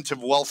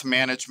comprehensive wealth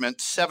management,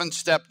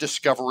 7-step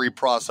discovery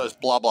process,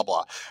 blah, blah,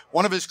 blah.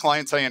 One of his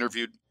clients I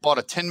interviewed bought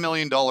a $10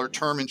 million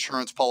term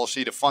insurance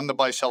policy to fund the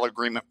buy-sell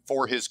agreement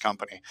for his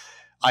company.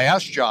 I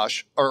asked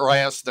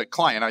the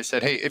client, I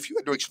said, hey, if you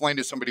had to explain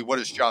to somebody, what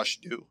does Josh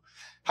do?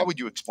 How would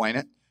you explain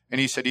it?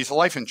 And he said, he's a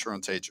life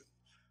insurance agent.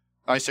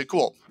 I said,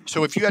 cool.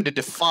 So if you had to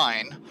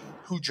define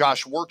who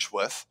Josh works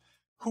with,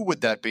 who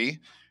would that be?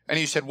 And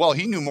he said, well,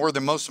 he knew more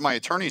than most of my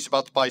attorneys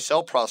about the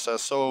buy-sell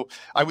process. So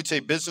I would say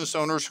business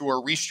owners who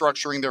are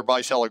restructuring their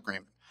buy-sell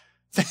agreement.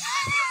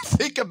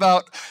 Think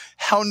about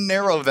how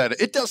narrow that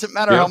is. It doesn't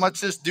matter how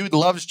much this dude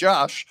loves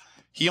Josh.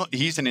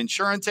 He's an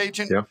insurance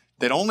agent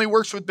that only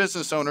works with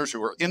business owners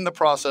who are in the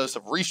process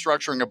of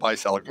restructuring a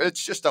buy-sell agreement.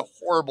 It's just a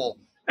horrible.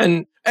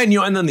 And then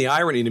the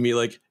irony to me,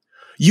 like,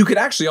 you could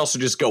actually also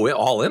just go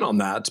all in on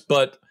that,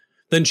 but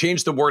then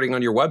change the wording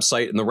on your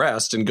website and the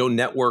rest and go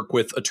network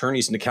with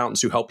attorneys and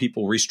accountants who help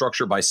people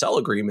restructure buy-sell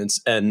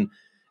agreements and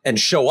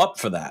show up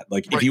for that.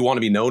 Like, if you want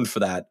to be known for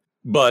that.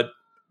 But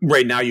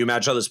right now, you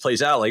imagine how this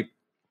plays out. Like,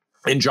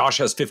 and Josh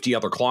has 50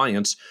 other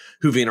clients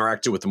who've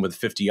interacted with him with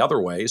 50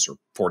 other ways or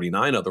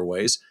 49 other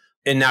ways.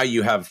 And now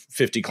you have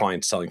 50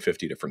 clients telling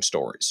 50 different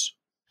stories.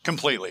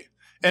 Completely.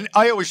 And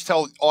I always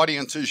tell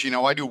audiences,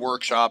 I do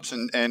workshops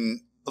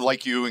and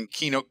like you in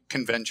keynote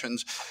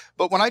conventions.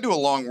 But when I do a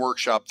long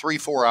workshop,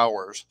 3-4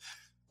 hours,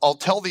 I'll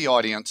tell the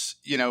audience,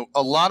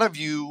 a lot of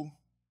you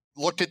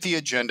looked at the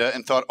agenda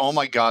and thought, oh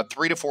my God,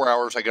 3 to 4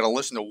 hours, I got to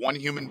listen to one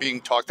human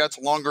being talk. That's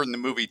longer than the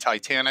movie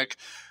Titanic.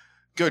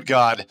 Good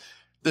God,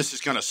 this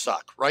is going to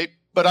suck, right?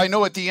 But I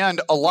know at the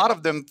end, a lot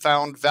of them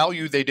found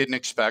value they didn't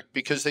expect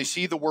because they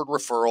see the word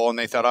referral and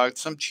they thought, oh,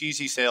 some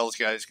cheesy sales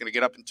guy is going to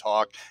get up and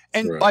talk.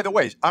 And by the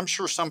way, I'm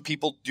sure some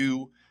people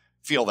do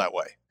feel that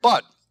way.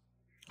 But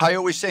I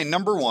always say,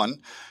 number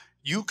one,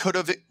 you could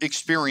have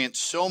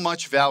experienced so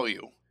much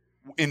value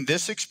in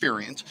this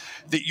experience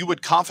that you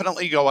would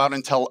confidently go out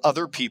and tell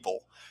other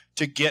people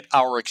to get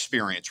our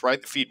experience,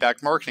 right? The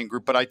feedback marketing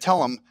group. But I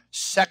tell them,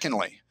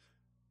 secondly,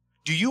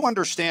 do you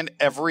understand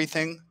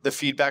everything the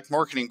feedback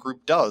marketing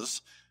group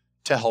does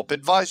to help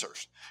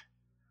advisors?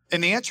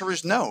 And the answer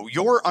is no.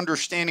 Your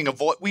understanding of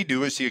what we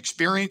do is the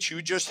experience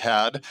you just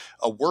had,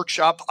 a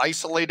workshop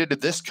isolated to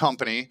this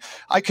company.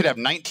 I could have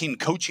 19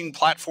 coaching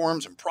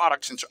platforms and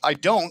products, and I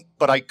don't,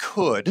 but I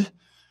could.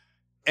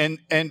 And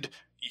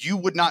you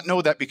would not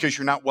know that because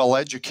you're not well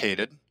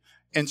educated.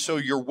 And so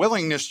your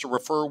willingness to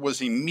refer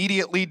was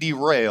immediately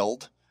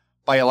derailed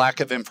by a lack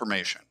of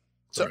information.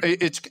 So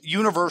it's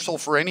universal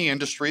for any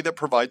industry that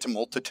provides a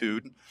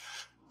multitude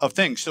of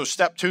things. So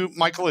step 2,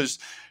 Michael, is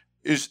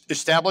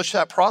establish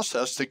that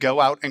process to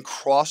go out and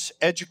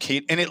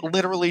cross-educate. And it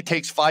literally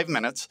takes 5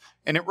 minutes,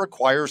 and it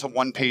requires a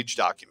 1-page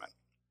document.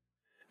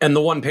 And the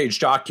 1-page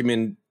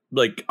document,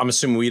 like, I'm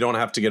assuming we don't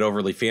have to get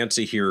overly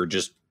fancy here.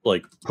 Just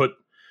like put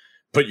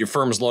your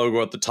firm's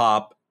logo at the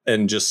top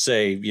and just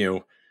say,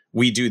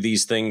 we do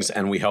these things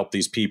and we help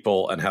these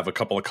people, and have a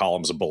couple of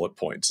columns of bullet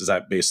points. Is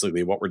that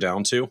basically what we're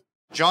down to?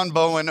 John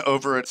Bowen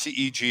over at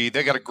CEG,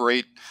 they got a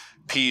great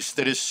piece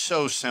that is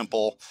so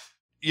simple.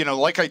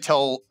 Like I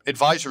tell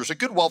advisors, a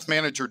good wealth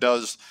manager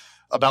does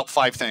about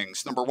 5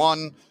 things. Number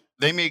 1,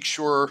 they make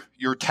sure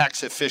you're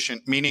tax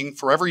efficient, meaning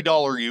for every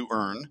dollar you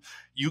earn,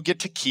 you get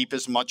to keep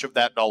as much of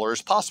that dollar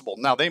as possible.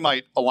 Now, they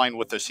might align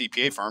with a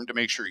CPA firm to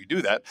make sure you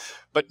do that.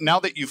 But now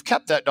that you've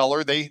kept that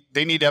dollar, they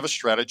need to have a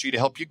strategy to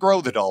help you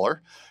grow the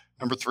dollar.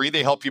 Number 3,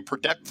 they help you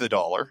protect the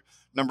dollar.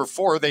 Number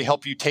 4, they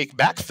help you take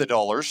back the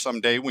dollars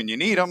someday when you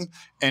need them.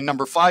 And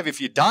number 5,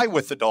 if you die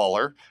with the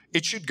dollar,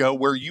 it should go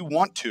where you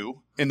want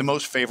to in the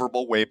most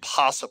favorable way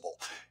possible.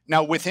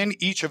 Now, within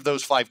each of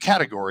those 5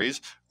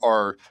 categories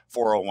are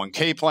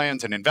 401k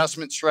plans and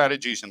investment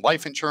strategies and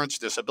life insurance,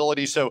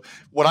 disability. So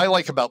what I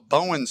like about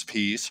Bowen's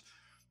piece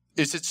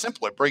is it's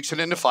simple. It breaks it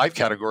into 5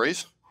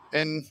 categories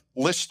and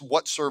lists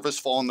what service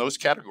fall in those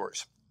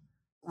categories.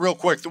 Real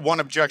quick, the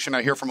one objection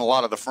I hear from a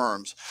lot of the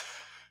firms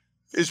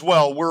is,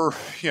 well, we're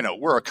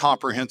a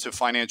comprehensive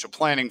financial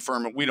planning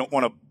firm, and we don't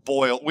want to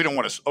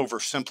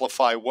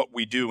oversimplify what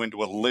we do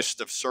into a list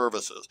of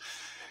services.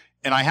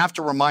 And I have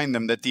to remind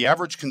them that the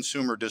average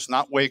consumer does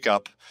not wake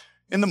up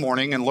in the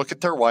morning and look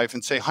at their wife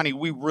and say, honey,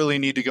 we really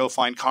need to go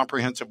find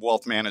comprehensive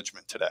wealth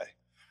management today.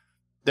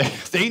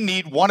 They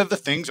need one of the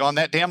things on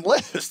that damn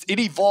list. It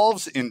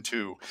evolves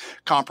into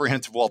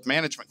comprehensive wealth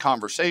management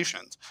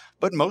conversations,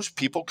 but most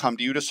people come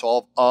to you to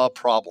solve a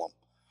problem.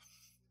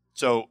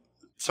 So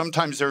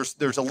sometimes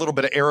there's a little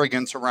bit of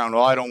arrogance around,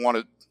 I don't want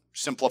to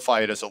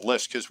simplify it as a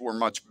list because we're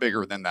much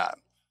bigger than that.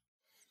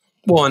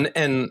 Well,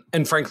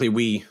 and frankly,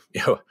 we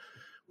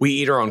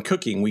eat our own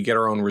cooking. We get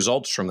our own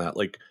results from that.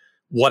 Like,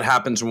 what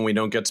happens when we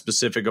don't get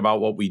specific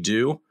about what we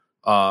do?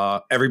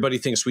 Everybody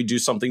thinks we do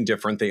something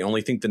different. They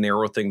only think the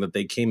narrow thing that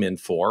they came in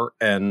for,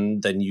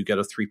 and then you get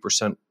a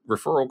 3%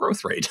 referral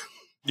growth rate.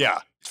 Yeah,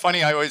 it's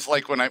funny. I always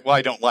like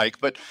I don't like,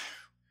 but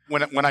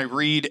when I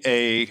read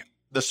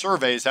the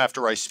surveys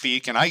after I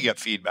speak and I get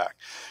feedback,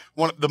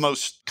 one of the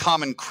most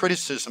common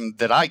criticism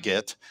that I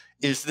get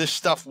is this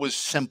stuff was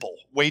simple,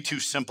 way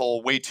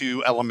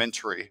too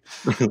elementary.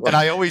 And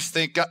I always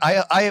think,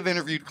 I have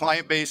interviewed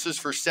client bases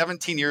for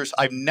 17 years.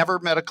 I've never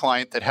met a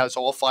client that has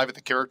all 5 of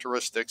the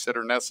characteristics that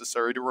are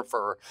necessary to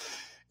refer.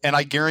 And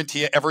I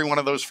guarantee you, every one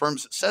of those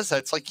firms that says that,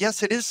 it's like,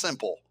 yes, it is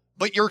simple,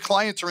 but your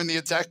clients are in the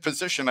exact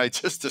position I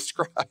just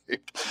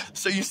described.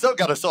 So you still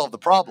got to solve the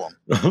problem.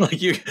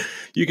 Like you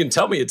can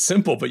tell me it's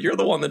simple, but you're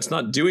the one that's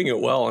not doing it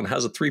well and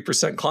has a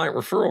 3% client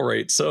referral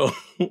rate. So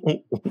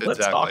let's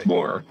talk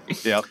more.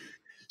 Yeah.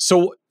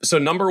 So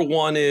number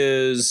one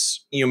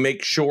is,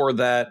 make sure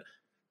that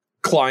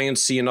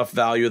clients see enough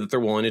value that they're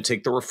willing to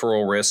take the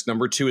referral risk.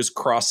 Number 2 is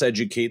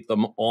cross-educate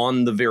them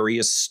on the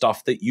various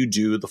stuff that you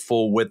do, the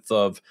full width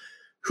of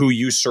who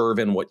you serve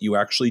and what you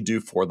actually do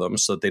for them,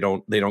 so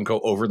that they don't go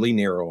overly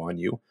narrow on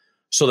you.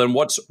 So then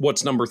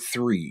what's number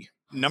 3?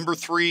 Number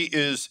 3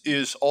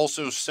 is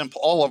also simple.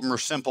 All of them are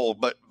simple,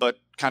 but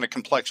kind of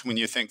complex when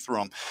you think through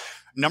them.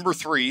 Number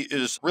 3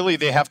 is really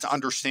they have to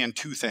understand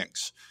 2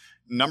 things.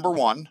 Number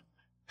 1,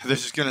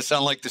 this is going to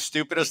sound like the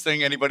stupidest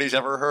thing anybody's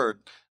ever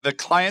heard. The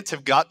clients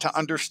have got to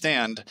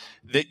understand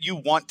that you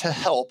want to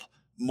help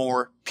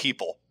more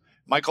people.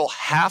 Michael,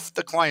 half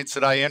the clients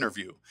that I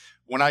interview,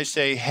 when I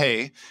say,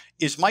 hey,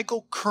 is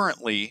Michael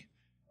currently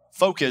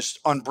focused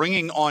on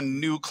bringing on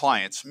new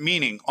clients?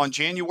 Meaning on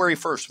January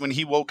 1st, when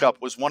he woke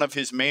up, was one of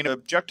his main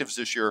objectives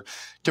this year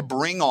to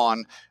bring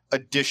on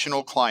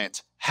additional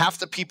clients. Half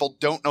the people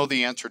don't know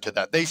the answer to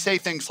that. They say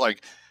things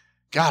like,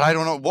 God, I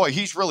don't know. Boy,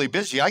 he's really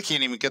busy. I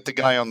can't even get the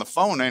guy on the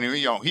phone. And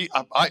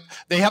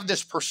they have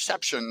this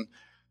perception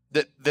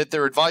that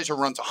their advisor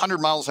runs 100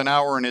 miles an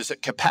hour and is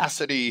at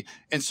capacity.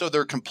 And so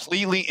they're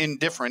completely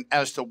indifferent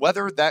as to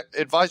whether that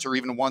advisor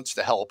even wants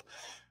to help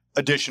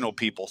additional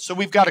people. So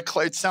we've got to,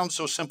 it sounds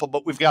so simple,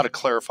 but we've got to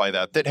clarify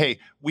that, hey,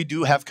 we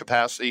do have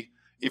capacity.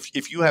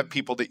 If you have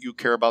people that you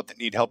care about that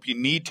need help, you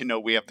need to know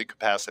we have the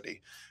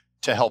capacity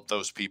to help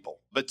those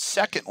people. But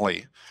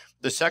secondly,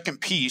 the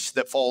second piece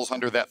that falls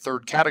under that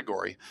third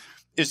category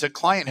is a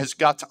client has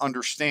got to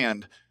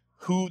understand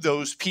who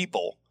those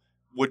people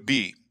would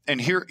be.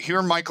 And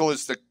here, Michael,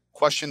 is the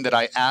question that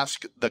I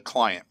ask the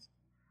client.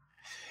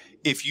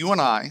 If you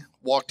and I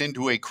walked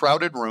into a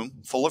crowded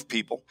room full of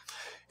people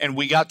and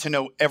we got to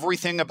know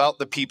everything about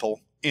the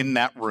people in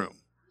that room,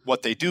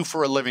 what they do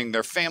for a living,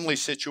 their family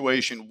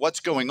situation, what's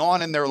going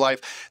on in their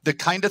life, the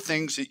kind of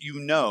things that you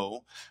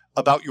know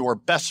about your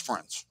best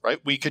friends, right?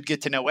 We could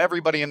get to know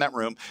everybody in that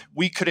room.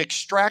 We could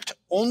extract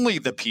only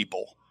the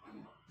people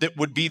that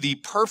would be the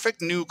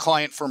perfect new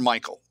client for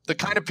Michael, the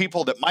kind of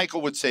people that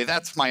Michael would say,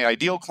 that's my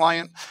ideal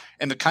client,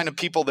 and the kind of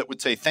people that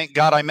would say, thank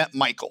God I met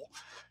Michael.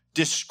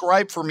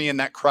 Describe for me in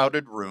that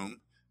crowded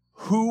room,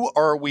 who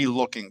are we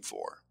looking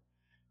for?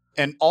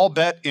 And I'll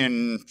bet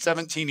in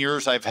 17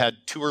 years, I've had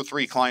 2 or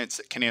 3 clients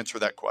that can answer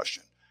that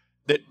question,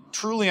 that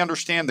truly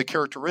understand the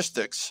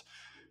characteristics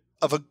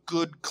of a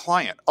good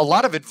client. A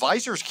lot of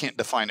advisors can't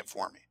define it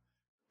for me.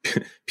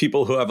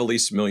 People who have at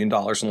least $1 million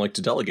and like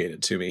to delegate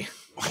it to me.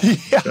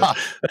 Yeah.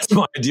 That's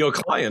my ideal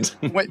client.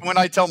 When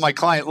I tell my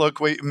client,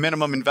 look,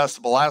 minimum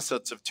investable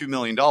assets of $2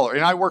 million,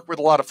 and I work with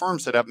a lot of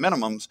firms that have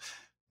minimums,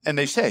 and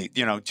they say,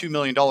 $2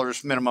 million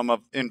minimum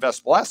of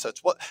investable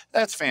assets. Well,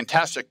 that's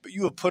fantastic, but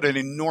you have put an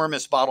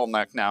enormous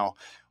bottleneck now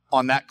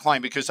on that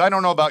client, because I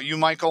don't know about you,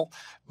 Michael,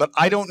 but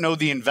I don't know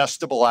the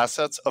investable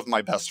assets of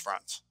my best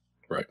friends.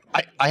 Right.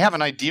 I have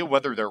an idea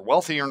whether they're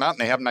wealthy or not,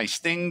 and they have nice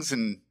things,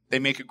 and they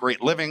make a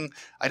great living.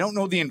 I don't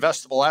know the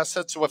investable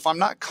assets. So if I'm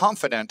not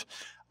confident,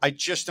 I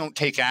just don't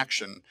take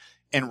action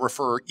and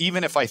refer.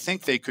 Even if I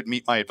think they could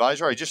meet my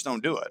advisor, I just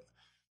don't do it.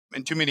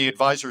 And too many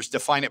advisors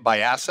define it by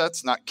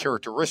assets, not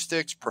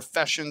characteristics,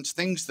 professions,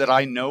 things that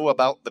I know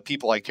about the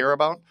people I care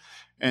about.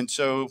 And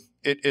so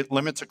it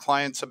limits a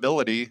client's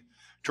ability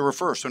to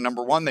refer. So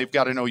number 1, they've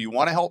got to know you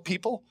want to help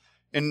people.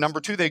 And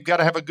number 2, they've got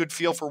to have a good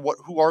feel for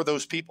who are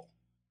those people.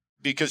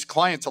 Because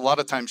clients a lot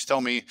of times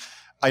tell me,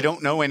 I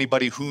don't know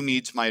anybody who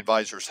needs my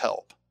advisor's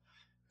help.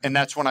 And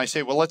that's when I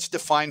say, well, let's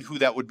define who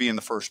that would be in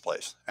the first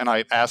place. And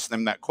I ask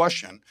them that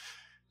question.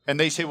 And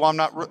they say, well,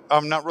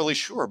 I'm not really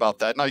sure about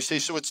that. And I say,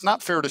 so it's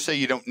not fair to say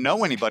you don't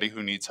know anybody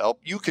who needs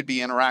help. You could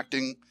be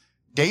interacting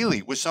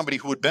daily with somebody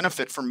who would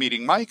benefit from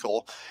meeting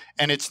Michael.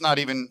 And it's not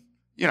even,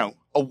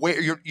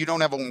 aware. You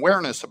don't have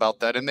awareness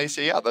about that. And they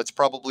say, yeah, that's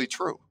probably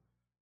true.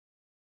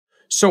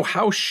 So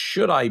how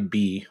should I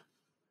be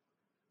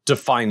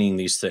defining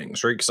these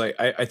things, right? Because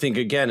I think,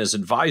 again, as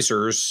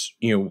advisors,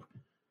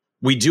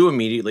 we do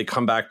immediately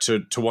come back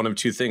to one of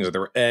 2 things.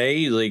 Either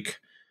A, like,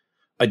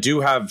 I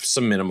do have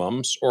some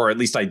minimums, or at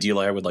least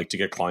ideally I would like to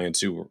get clients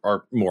who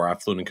are more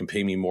affluent and can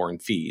pay me more in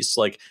fees.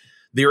 Like,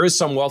 there is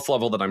some wealth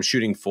level that I'm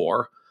shooting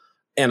for,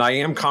 and I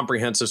am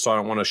comprehensive, so I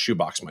don't want to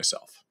shoebox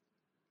myself.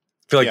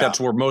 I feel like that's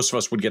where most of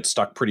us would get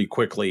stuck pretty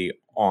quickly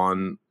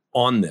on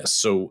this.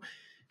 So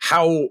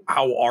how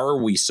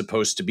are we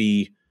supposed to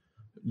be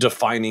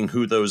defining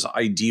who those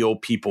ideal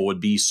people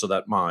would be so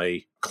that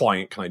my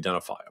client can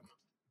identify them?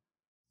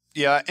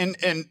 Yeah.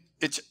 And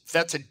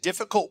That's a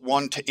difficult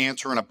one to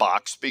answer in a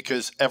box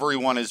because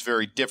everyone is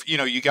very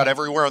different. You got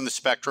everywhere on the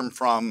spectrum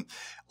from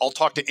I'll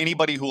talk to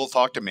anybody who will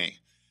talk to me,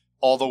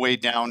 all the way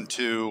down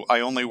to I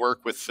only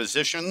work with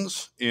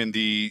physicians in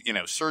the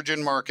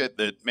surgeon market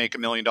that make $1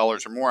 million or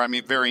more. I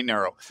mean, very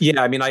narrow.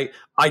 Yeah, I mean,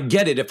 I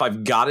get it if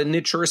I've got a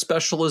niche or a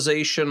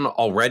specialization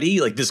already.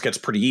 Like this gets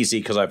pretty easy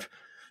because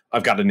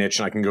I've got a niche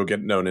and I can go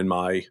get known in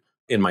my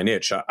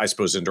niche. I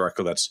suppose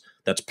indirectly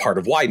that's part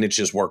of why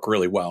niches work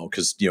really well.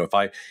 Because if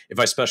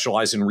I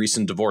specialize in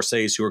recent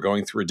divorcees who are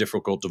going through a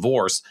difficult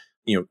divorce,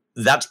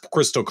 that's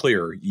crystal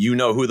clear. You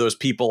know who those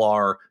people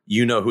are.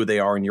 You know who they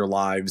are in your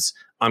lives.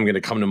 I'm going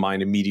to come to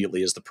mind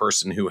immediately as the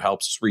person who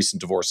helps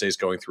recent divorcees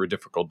going through a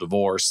difficult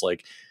divorce.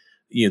 Like,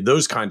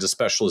 those kinds of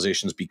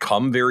specializations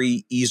become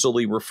very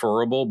easily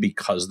referable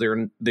because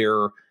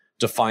they're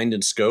defined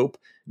in scope.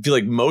 I feel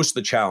like most of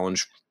the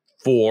challenge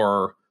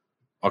for,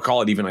 I'll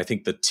call it even, I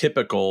think the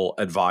typical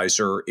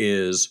advisor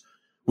is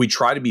we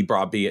try to be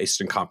broad-based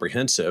and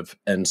comprehensive.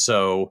 And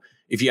so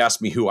if you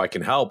ask me who I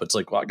can help, it's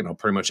like, well, I can help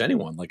pretty much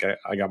anyone. Like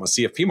I got my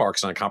CFP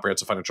marks and I'm a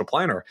comprehensive financial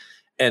planner.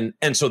 And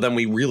so then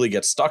we really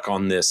get stuck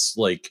on this,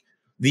 like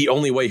the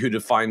only way who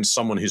defines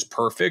someone who's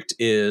perfect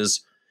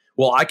is,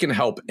 well, I can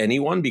help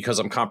anyone because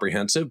I'm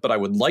comprehensive, but I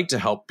would like to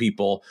help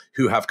people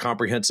who have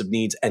comprehensive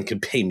needs and can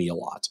pay me a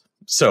lot.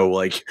 So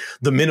like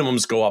the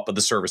minimums go up, but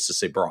the services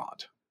stay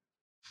broad.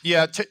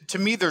 Yeah, to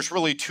me, there's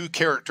really two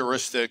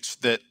characteristics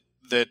that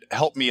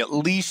help me at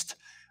least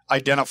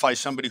identify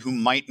somebody who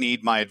might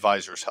need my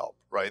advisor's help,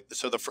 right?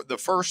 So the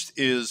first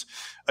is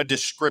a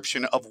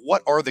description of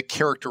what are the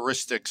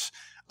characteristics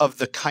of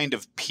the kind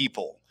of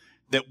people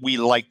that we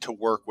like to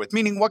work with,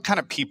 meaning what kind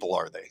of people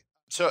are they?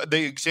 So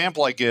the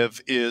example I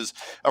give is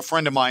a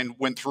friend of mine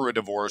went through a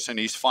divorce and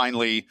he's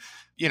finally,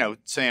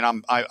 saying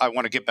I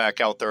want to get back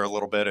out there a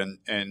little bit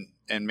and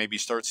maybe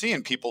start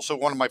seeing people. So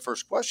one of my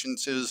first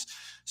questions is,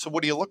 so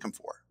what are you looking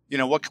for?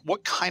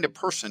 What kind of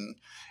person?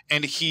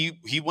 And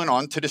he went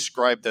on to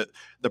describe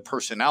the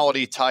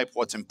personality type,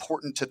 what's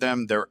important to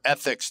them, their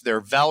ethics,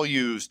 their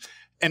values,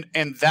 and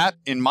that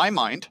in my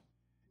mind,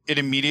 it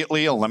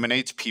immediately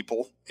eliminates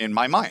people in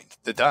my mind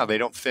that they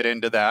don't fit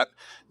into that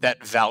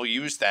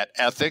values, that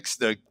ethics,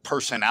 the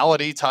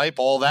personality type,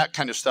 all that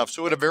kind of stuff.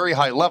 So at a very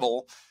high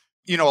level,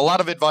 a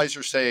lot of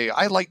advisors say,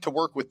 I like to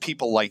work with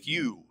people like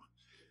you.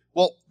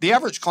 Well, the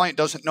average client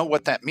doesn't know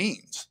what that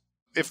means.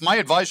 If my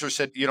advisor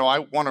said, I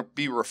want to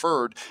be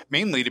referred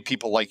mainly to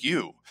people like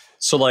you.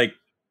 So like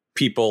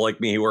people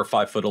like me who are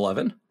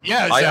 5'11"?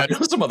 Yeah. I know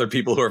some other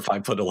people who are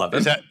 5'11".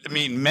 Is that,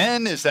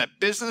 men? Is that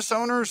business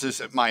owners?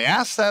 Is it my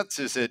assets?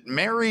 Is it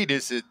married?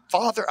 Is it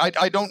father?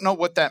 I don't know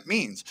what that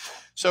means.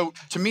 So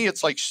to me,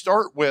 it's like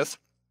start with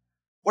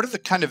what are the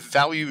kind of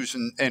values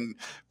and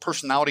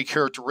personality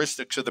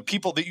characteristics of the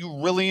people that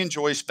you really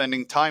enjoy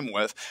spending time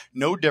with,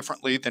 no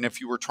differently than if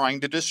you were trying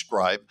to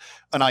describe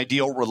an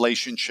ideal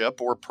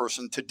relationship or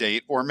person to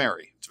date or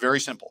marry. It's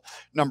very simple.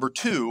 Number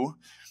two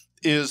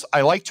is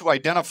I like to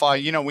identify,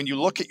 when you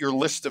look at your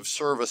list of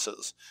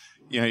services,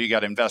 you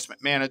got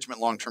investment management,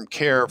 long-term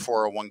care,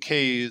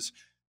 401ks.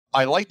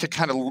 I like to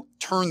kind of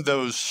turn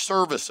those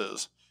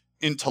services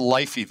into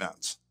life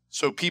events.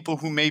 So people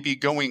who may be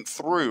going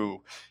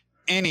through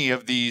any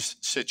of these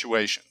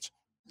situations,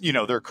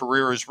 their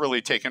career is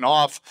really taken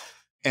off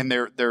and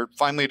they're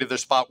finally to the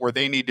spot where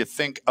they need to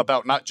think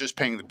about not just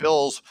paying the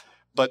bills,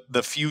 but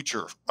the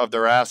future of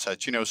their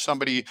assets.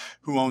 Somebody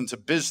who owns a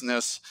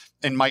business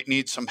and might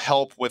need some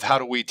help with how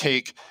do we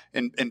take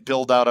and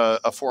build out a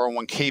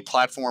 401k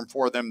platform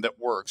for them that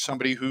works.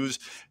 Somebody who's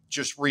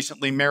just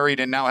recently married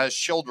and now has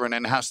children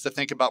and has to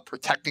think about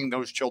protecting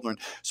those children.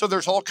 So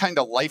there's all kind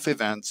of life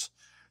events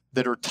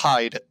that are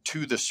tied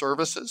to the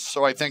services.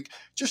 So I think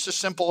just a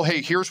simple,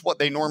 hey, here's what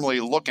they normally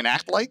look and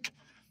act like,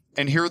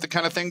 and here are the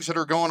kind of things that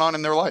are going on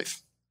in their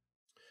life.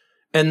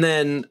 And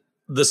then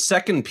the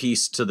second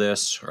piece to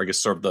this, or I guess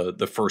sort of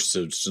the first,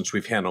 since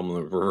we've handled them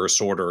in the reverse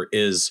order,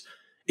 is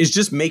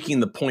just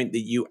making the point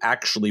that you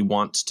actually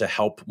want to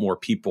help more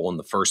people in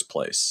the first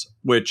place,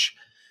 which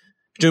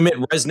to admit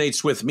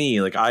resonates with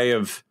me. Like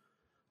I've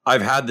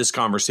had this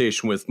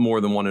conversation with more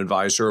than one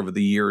advisor over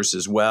the years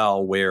as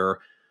well, where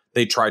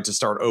they tried to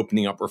start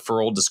opening up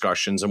referral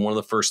discussions. And one of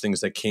the first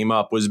things that came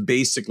up was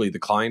basically the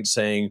client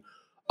saying,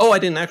 oh, I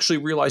didn't actually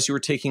realize you were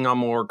taking on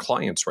more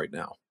clients right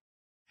now.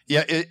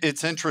 Yeah,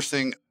 it's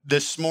interesting.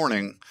 This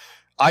morning,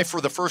 I,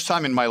 for the first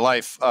time in my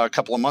life, a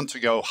couple of months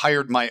ago,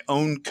 hired my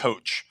own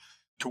coach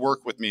to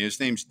work with me. His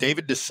name's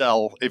David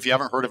DeSell. If you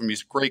haven't heard of him,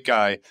 he's a great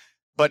guy.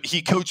 But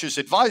he coaches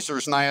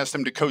advisors, and I asked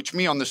him to coach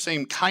me on the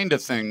same kind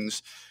of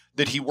things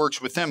that he works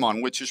with them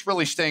on, which is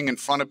really staying in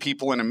front of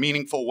people in a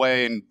meaningful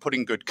way and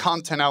putting good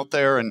content out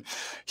there. And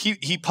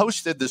he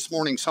posted this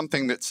morning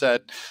something that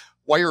said,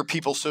 why are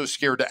people so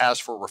scared to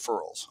ask for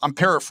referrals? I'm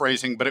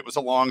paraphrasing, but it was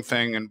a long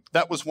thing. And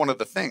that was one of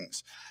the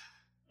things.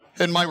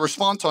 And my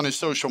response on his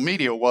social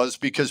media was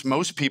because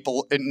most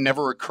people, it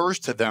never occurs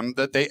to them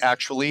that they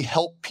actually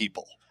help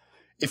people.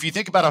 If you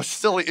think about how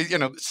silly,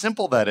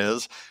 simple that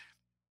is,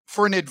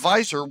 for an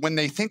advisor, when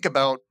they think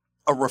about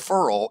a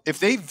referral, if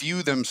they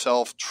view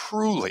themselves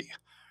truly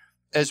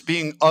as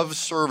being of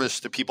service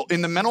to people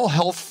in the mental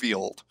health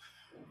field,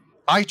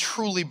 I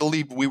truly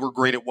believed we were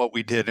great at what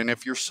we did. And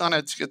if your son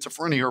had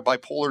schizophrenia or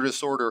bipolar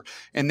disorder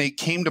and they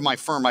came to my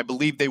firm, I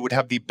believe they would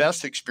have the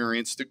best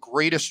experience, the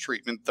greatest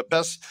treatment, the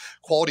best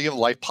quality of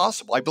life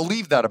possible. I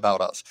believe that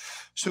about us.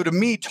 So to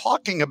me,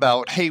 talking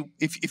about, hey,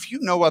 if you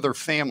know other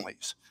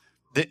families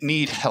that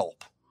need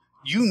help,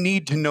 you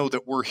need to know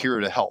that we're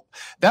here to help.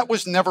 That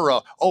was never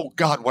oh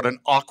God, what an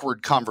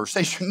awkward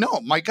conversation.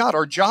 No, my God,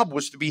 our job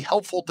was to be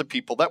helpful to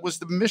people. That was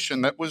the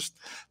mission. That was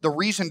the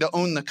reason to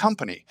own the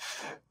company.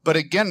 But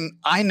again,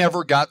 I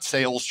never got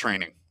sales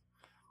training.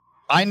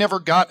 I never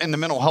got in the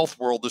mental health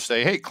world to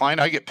say, hey, client,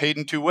 I get paid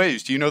in 2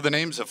 ways. Do you know the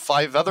names of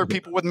 5 other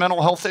people with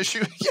mental health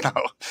issues?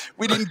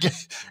 We didn't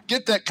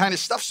get that kind of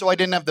stuff, so I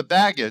didn't have the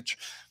baggage.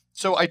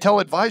 So I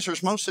tell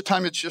advisors most of the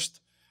time it's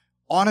just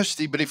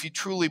honesty, but if you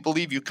truly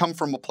believe you come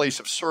from a place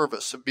of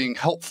service, of being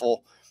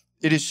helpful,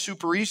 it is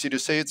super easy to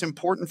say it's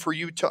important for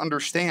you to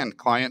understand,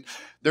 client.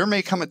 There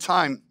may come a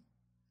time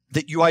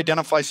that you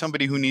identify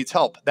somebody who needs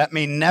help. That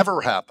may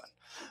never happen,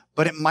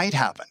 but it might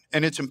happen.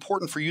 And it's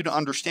important for you to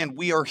understand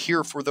we are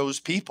here for those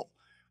people.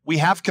 We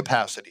have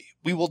capacity.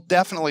 We will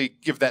definitely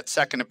give that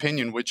second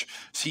opinion, which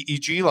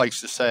CEG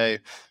likes to say.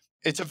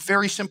 It's a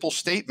very simple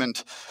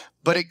statement,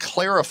 but it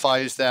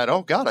clarifies that,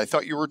 oh God, I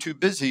thought you were too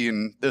busy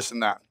and this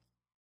and that.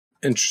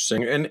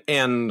 Interesting.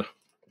 And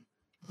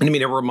I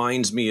mean, it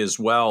reminds me as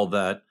well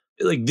that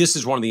like this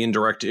is one of the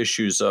indirect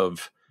issues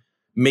of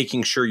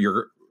making sure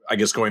you're, I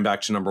guess, going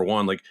back to number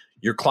one, like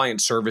your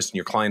client service and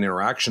your client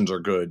interactions are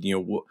good.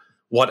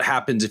 What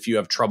happens if you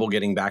have trouble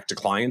getting back to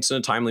clients in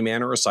a timely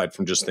manner, aside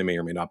from just they may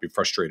or may not be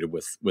frustrated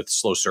with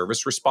slow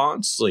service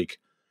response? Like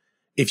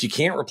if you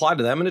can't reply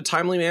to them in a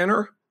timely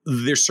manner,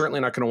 they're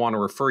certainly not going to want to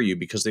refer you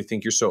because they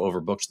think you're so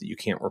overbooked that you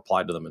can't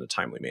reply to them in a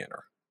timely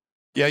manner.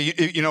 Yeah,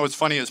 you know what's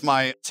funny is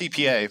my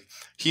CPA,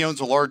 he owns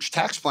a large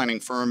tax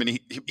planning firm, and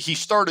he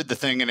started the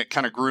thing, and it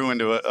kind of grew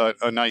into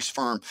a nice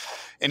firm.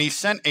 And he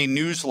sent a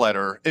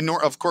newsletter, and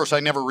of course, I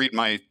never read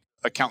my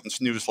accountant's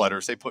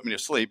newsletters. They put me to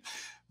sleep.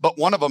 But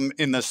one of them,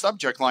 in the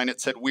subject line, it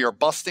said, "We are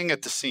busting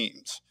at the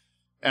seams."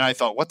 And I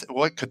thought,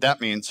 what could that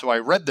mean? So I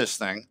read this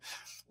thing.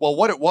 Well,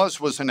 what it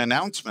was an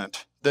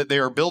announcement that they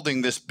are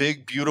building this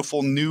big,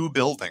 beautiful new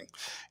building.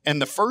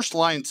 And the first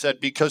line said,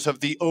 because of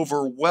the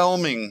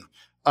overwhelming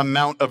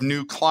amount of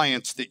new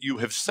clients that you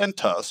have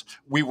sent us,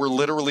 we were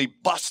literally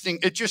busting.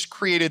 It just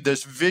created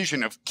this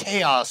vision of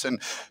chaos.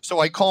 And so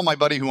I call my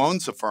buddy who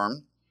owns the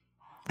firm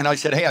and I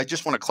said, hey, I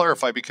just want to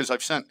clarify because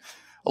I've sent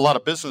a lot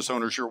of business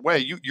owners your way.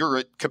 You're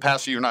at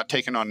capacity. You're not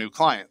taking on new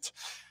clients.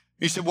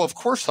 He said, well, of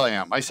course I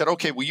am. I said,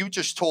 okay, well, you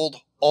just told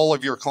all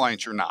of your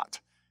clients you're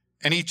not.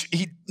 And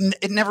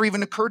it never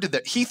even occurred to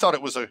that. He thought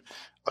it was a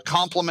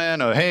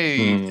compliment,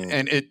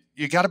 and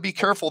you got to be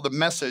careful the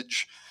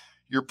message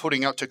you're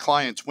putting out to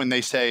clients when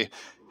they say,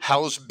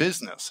 how's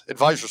business?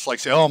 Advisors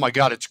say, oh my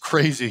God, it's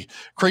crazy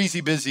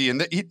busy.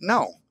 And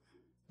no,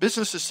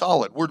 business is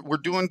solid. We're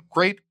doing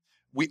great.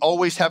 We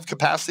always have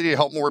capacity to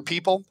help more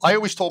people. I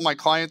always told my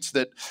clients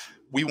that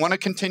we want to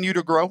continue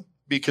to grow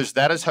because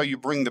that is how you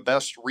bring the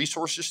best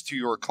resources to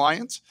your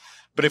clients.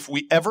 But if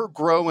we ever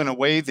grow in a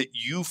way that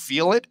you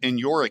feel it in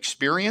your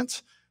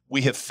experience,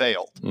 we have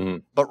failed. Mm-hmm.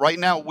 But right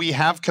now we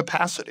have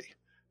capacity.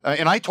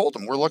 And I told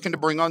them we're looking to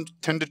bring on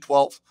 10 to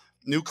 12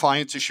 new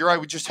clients this year. I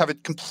would just have a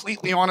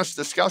completely honest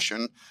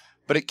discussion,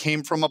 but it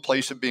came from a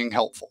place of being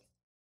helpful.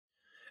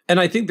 And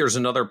I think there's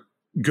another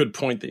good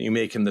point that you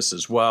make in this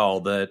as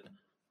well, that,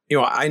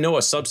 I know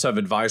a subset of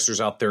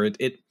advisors out there,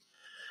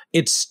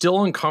 it's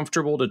still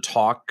uncomfortable to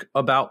talk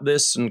about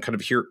this and kind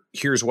of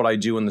here's what I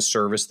do in the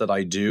service that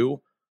I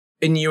do.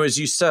 And, as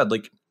you said,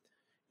 like,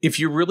 if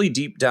you really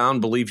deep down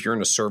believe you're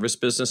in a service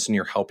business and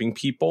you're helping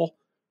people,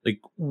 like,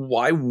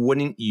 why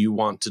wouldn't you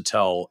want to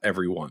tell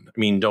everyone? I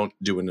mean, don't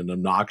do it in an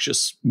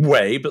obnoxious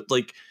way, but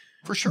like,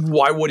 for sure,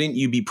 why wouldn't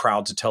you be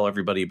proud to tell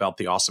everybody about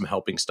the awesome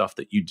helping stuff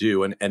that you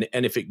do? And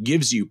if it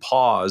gives you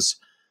pause,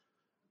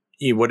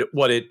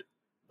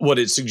 what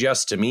it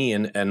suggests to me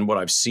and what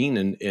I've seen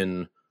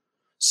in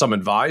some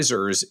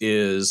advisors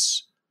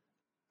is,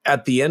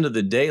 at the end of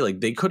the day, like,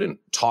 they couldn't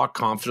talk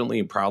confidently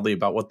and proudly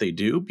about what they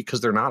do because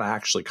they're not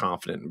actually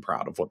confident and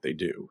proud of what they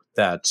do.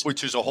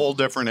 Which is a whole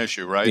different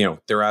issue, right?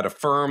 They're at a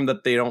firm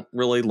that they don't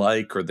really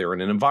like, or they're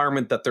in an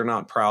environment that they're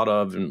not proud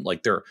of, and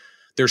like they're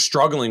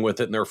struggling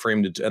with it, and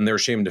they're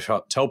ashamed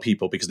to tell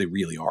people because they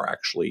really are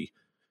actually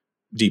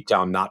deep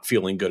down not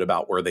feeling good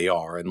about where they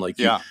are. And like,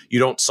 you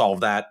don't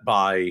solve that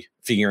by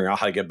figuring out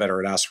how to get better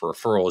and ask for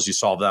referrals. You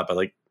solve that by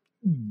like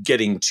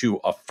getting to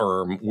a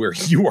firm where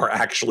you are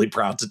actually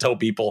proud to tell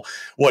people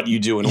what you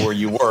do and where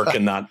you work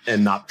and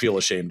not feel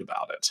ashamed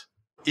about it.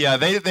 Yeah,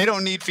 they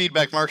don't need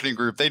feedback marketing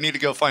group. They need to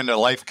go find a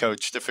life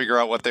coach to figure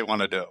out what they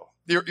want to do.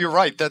 You're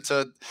right.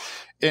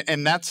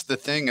 And that's the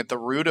thing at the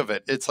root of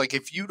it. It's like,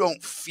 if you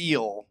don't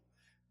feel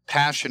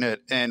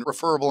passionate and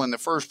referable in the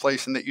first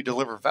place and that you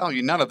deliver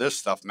value, none of this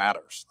stuff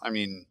matters. I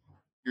mean,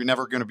 you're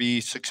never going to be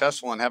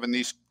successful in having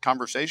these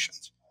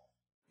conversations.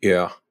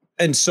 Yeah.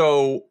 And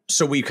so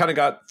we kind of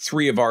got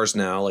three of ours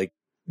now. Like,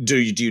 do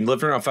you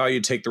live enough value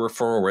to take the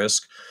referral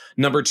risk?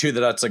 Number two,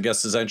 that's, I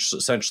guess, is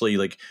essentially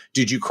like,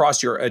 did you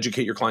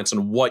educate your clients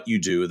on what you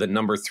do? Then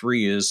number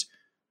three is,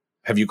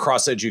 have you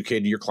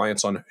cross-educated your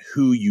clients on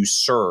who you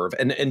serve?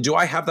 And do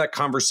I have that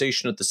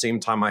conversation at the same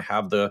time I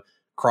have the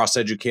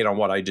cross-educate on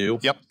what I do?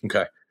 Yep.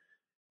 Okay.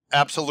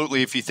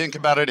 Absolutely. If you think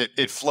about it,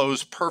 it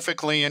flows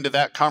perfectly into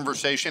that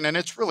conversation. And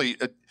it's really,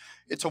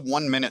 it's a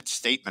 1 minute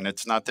statement.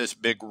 It's not this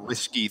big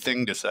risky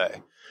thing to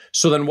say.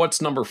 So then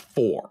what's number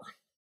four?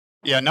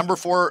 Yeah. Number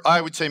four, I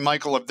would say,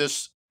 Michael, of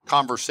this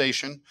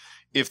conversation,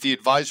 if the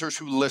advisors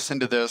who listen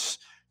to this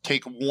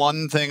take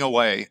one thing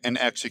away and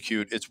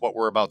execute, it's what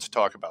we're about to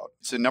talk about.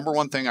 It's the number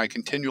one thing I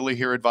continually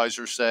hear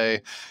advisors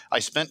say. I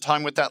spent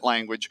time with that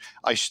language.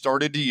 I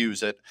started to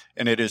use it,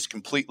 and it has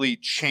completely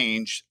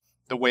changed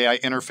the way I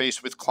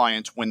interface with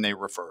clients when they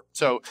refer.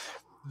 So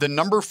the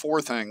number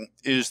four thing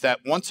is that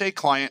once a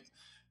client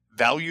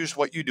values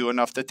what you do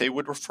enough that they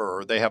would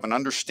refer, they have an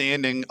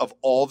understanding of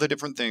all the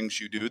different things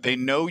you do, they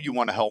know you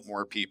want to help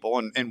more people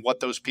and what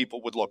those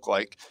people would look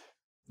like.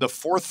 The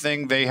fourth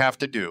thing they have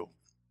to do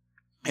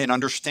and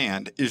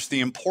understand is the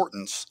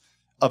importance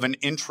of an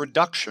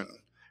introduction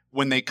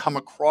when they come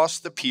across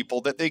the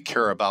people that they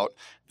care about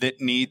that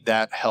need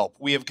that help.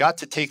 We have got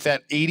to take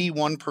that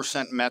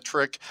 81%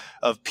 metric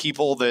of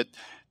people that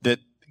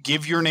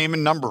give your name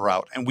and number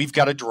out, and we've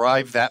got to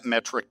drive that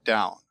metric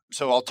down.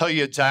 So I'll tell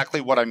you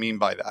exactly what I mean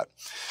by that.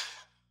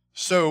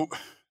 So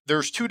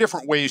there's two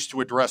different ways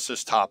to address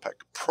this topic.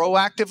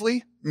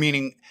 Proactively,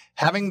 meaning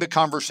having the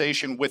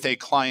conversation with a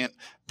client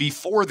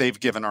before they've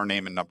given our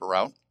name and number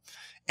out,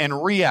 and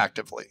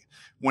reactively,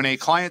 when a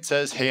client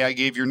says, hey, I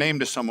gave your name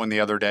to someone the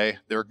other day,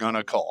 they're going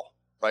to call,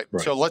 right?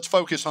 So let's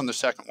focus on the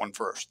second one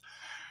first.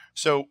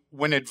 So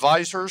when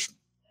advisors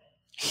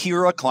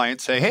hear a client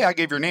say, hey, I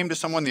gave your name to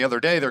someone the other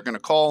day, they're going to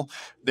call.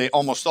 They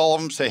almost all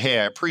of them say, hey,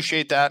 I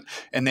appreciate that.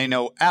 And they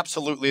know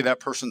absolutely that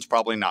person's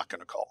probably not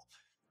going to call.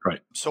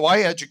 Right. So I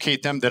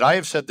educate them that I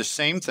have said the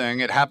same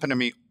thing. It happened to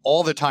me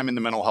all the time in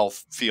the mental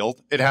health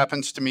field. It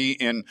happens to me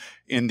in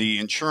the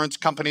insurance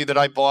company that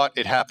I bought.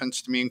 It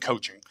happens to me in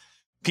coaching.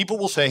 People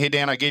will say, hey,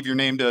 Dan, I gave your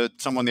name to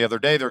someone the other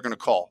day. They're going to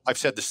call. I've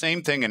said the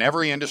same thing in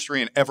every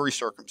industry, in every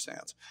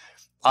circumstance.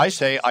 I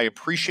say, I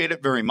appreciate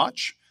it very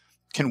much.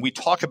 Can we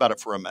talk about it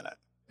for a minute?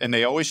 And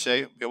they always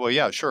say, well,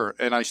 yeah, sure.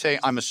 And I say,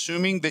 I'm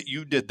assuming that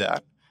you did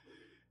that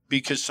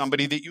because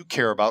somebody that you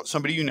care about,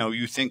 somebody you know,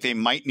 you think they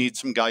might need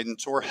some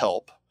guidance or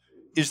help.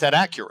 Is that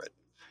accurate?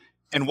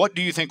 And what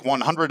do you think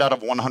 100 out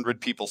of 100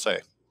 people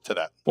say to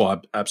that?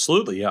 Well,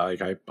 absolutely. Yeah.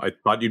 I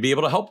thought you'd be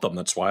able to help them.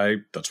 That's why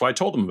I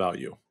told them about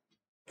you.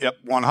 Yep.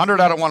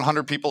 100 out of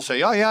 100 people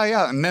say, oh,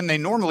 yeah. And then they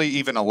normally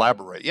even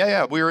elaborate.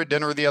 Yeah. We were at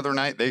dinner the other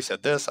night. They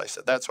said this. I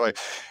said that's why.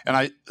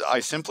 And I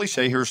simply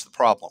say, here's the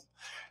problem.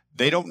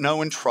 They don't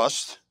know and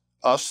trust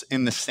us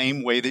in the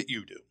same way that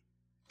you do.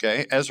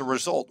 Okay. As a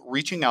result,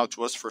 reaching out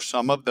to us for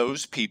some of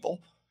those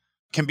people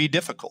can be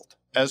difficult.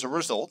 As a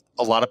result,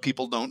 a lot of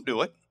people don't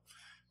do it.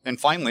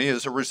 And finally,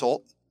 as a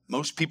result,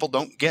 most people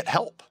don't get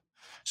help.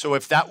 So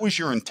if that was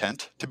your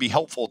intent to be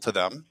helpful to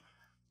them,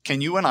 can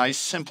you and I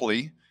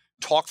simply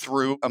talk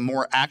through a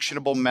more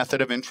actionable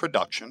method of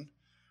introduction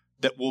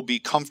that will be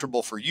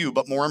comfortable for you,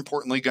 but more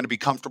importantly, going to be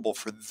comfortable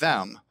for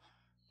them,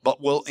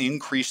 but will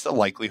increase the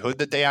likelihood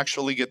that they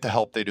actually get the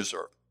help they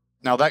deserve.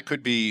 Now, that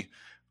could be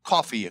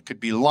coffee. It could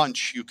be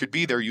lunch. You could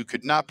be there. You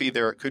could not be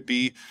there. It could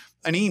be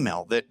an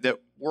email that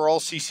we're all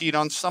CC'd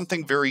on,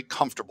 something very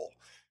comfortable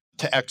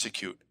to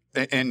execute.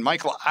 And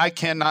Michael, I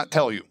cannot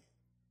tell you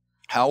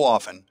how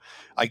often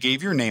I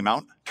gave your name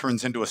out,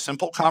 turns into a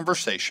simple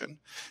conversation,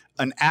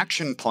 an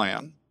action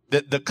plan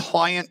that the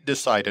client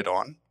decided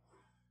on,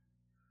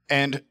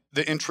 and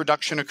the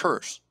introduction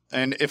occurs.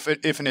 And if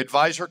an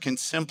advisor can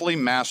simply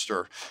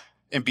master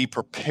and be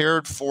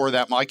prepared for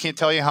that, I can't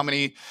tell you how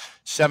many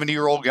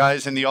 70-year-old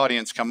guys in the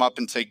audience come up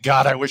and say,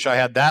 God, I wish I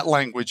had that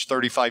language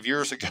 35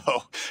 years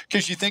ago.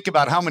 Because you think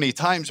about how many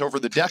times over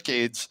the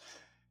decades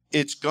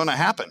it's going to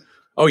happen.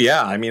 Oh,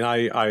 yeah. I mean,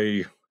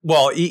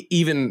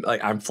 even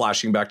like I'm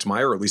flashing back to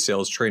my early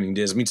sales training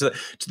days. I mean, to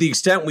the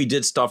extent we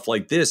did stuff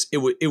like this,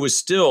 it was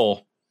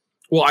still,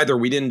 well, either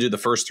we didn't do the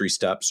first three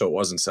steps, so it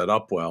wasn't set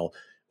up well,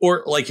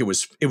 or like it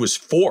was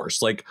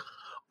forced. Like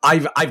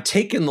I've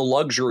taken the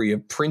luxury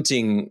of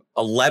printing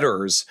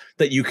letters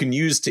that you can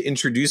use to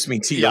introduce me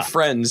to your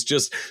friends.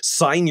 Just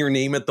sign your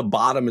name at the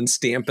bottom and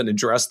stamp and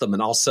address them,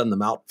 and I'll send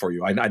them out for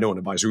you. I know an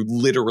advisor who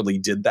literally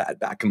did that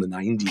back in the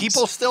 90s.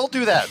 People still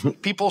do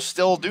that. People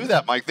still do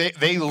that, Mike.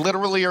 They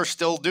literally are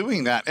still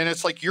doing that. And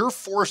it's like you're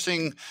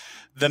forcing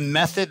the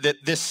method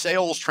that this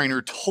sales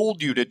trainer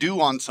told you to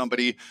do on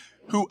somebody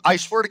who, I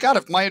swear to God,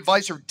 if my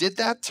advisor did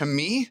that to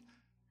me,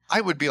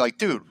 I would be like,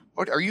 dude,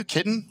 what, are you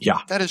kidding?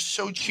 Yeah. That is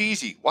so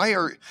cheesy.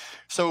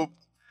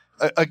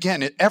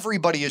 Again,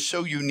 everybody is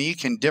so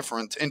unique and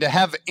different. And to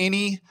have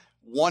any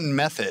one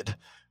method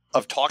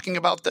of talking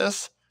about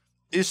this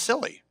is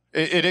silly.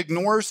 It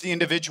ignores the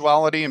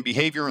individuality and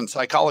behavior and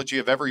psychology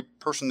of every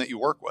person that you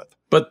work with.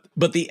 But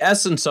the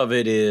essence of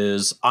it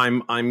is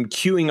I'm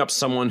queuing up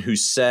someone who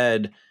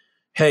said,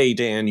 hey,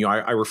 Dan,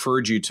 I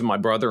referred you to my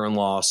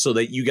brother-in-law, so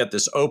that you get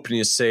this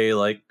opening to say,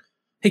 like,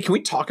 hey, can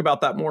we talk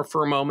about that more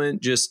for a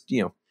moment? Just,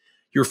 you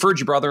referred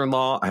your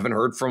brother-in-law. I haven't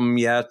heard from him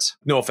yet.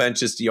 No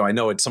offense, just, I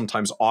know it's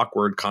sometimes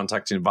awkward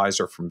contacting an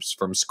advisor from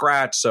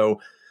scratch. So,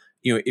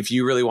 if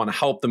you really want to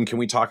help them, can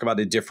we talk about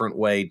a different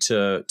way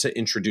to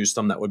introduce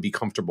them that would be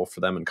comfortable for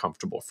them and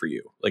comfortable for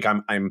you? Like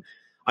I'm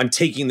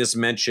taking this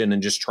mention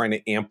and just trying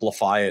to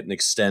amplify it and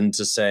extend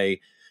to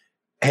say,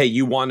 hey,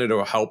 you wanted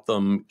to help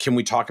them. Can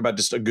we talk about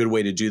just a good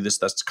way to do this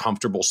that's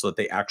comfortable so that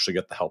they actually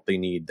get the help they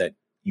need that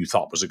you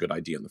thought was a good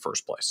idea in the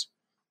first place?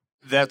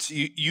 That's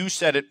you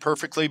said it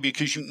perfectly,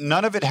 because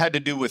none of it had to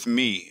do with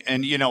me.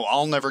 And,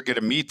 I'll never get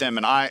to meet them.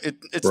 And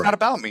it's Right. not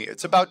about me.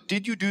 It's about,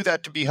 did you do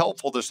that to be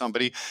helpful to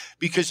somebody?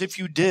 Because if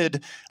you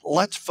did,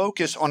 let's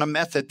focus on a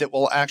method that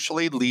will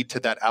actually lead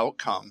to that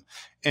outcome.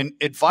 And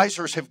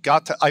advisors have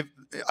got to,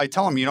 I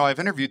tell them, I've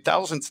interviewed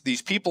thousands of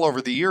these people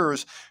over the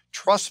years.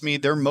 Trust me,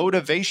 their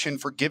motivation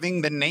for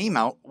giving the name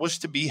out was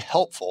to be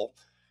helpful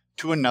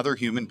to another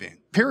human being,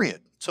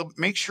 period. So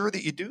make sure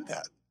that you do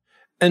that.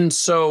 And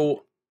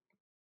so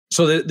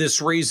this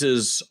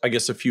raises, I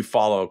guess, a few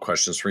follow-up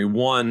questions for me.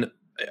 One,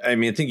 I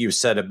think you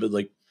said it, but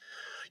like,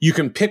 you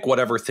can pick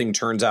whatever thing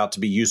turns out to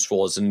be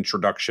useful as an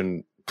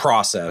introduction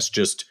process.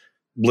 Just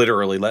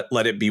literally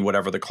let it be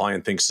whatever the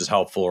client thinks is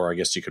helpful. Or I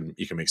guess you can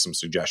make some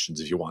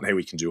suggestions if you want. Hey,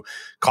 we can do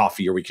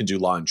coffee, or we can do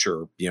lunch,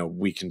 or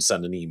we can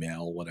send an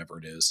email, whatever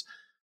it is.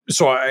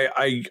 So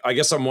I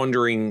guess I'm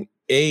wondering,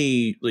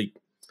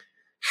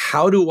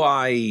 how do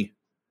I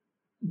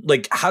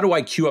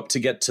queue up to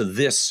get to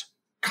this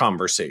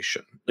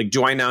conversation? Like,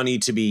 do I now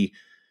need to be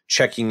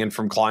checking in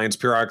from clients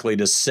periodically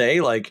to say,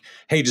 like,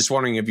 hey, just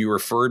wondering if you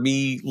referred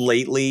me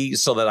lately,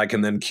 so that I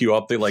can then queue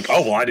up? They're like,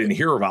 oh, well, I didn't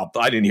hear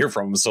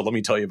from him, so let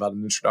me tell you about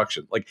an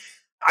introduction. Like,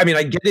 I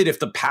get it if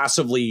the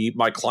passively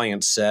my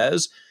client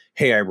says,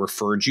 hey, I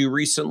referred you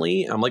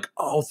recently. I'm like,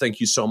 oh, thank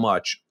you so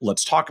much.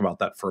 Let's talk about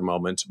that for a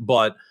moment.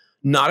 But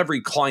not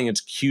every client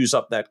queues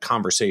up that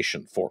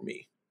conversation for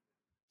me.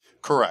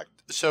 Correct.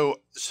 So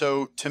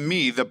to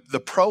me, the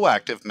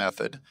proactive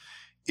method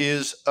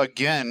is,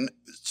 again,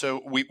 so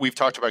we've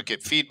talked about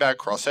get feedback,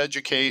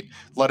 cross-educate,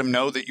 let them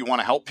know that you want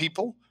to help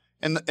people.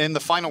 And the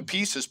final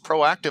piece is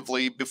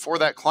proactively, before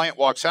that client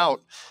walks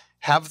out,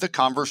 have the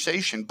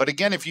conversation. But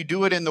again, if you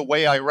do it in the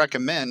way I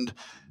recommend,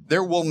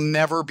 there will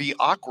never be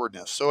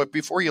awkwardness. So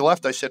before you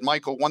left, I said,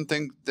 Michael, one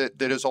thing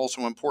that is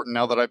also important,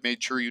 now that I've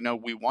made sure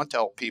we want to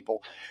help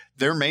people,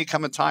 there may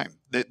come a time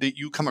that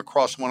you come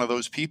across one of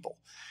those people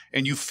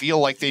and you feel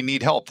like they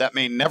need help. That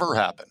may never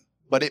happen,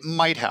 but it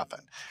might happen.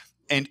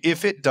 And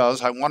if it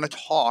does, I want to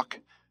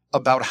talk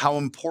about how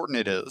important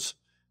it is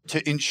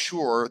to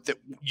ensure that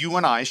you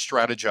and I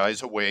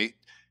strategize a way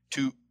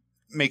to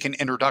make an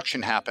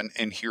introduction happen,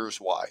 and here's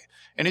why.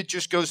 And it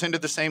just goes into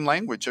the same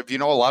language of, a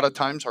lot of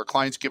times our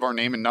clients give our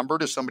name and number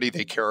to somebody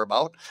they care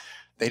about.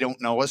 They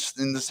don't know us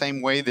in the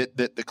same way that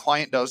the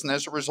client does. And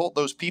as a result,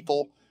 those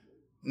people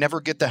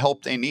never get the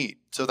help they need.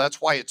 So that's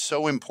why it's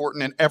so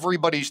important. And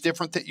everybody's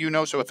different that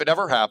So if it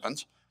ever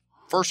happens,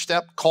 first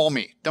step, call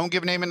me. Don't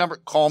give a name and number,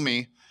 call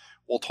me.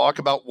 We'll talk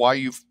about why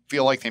you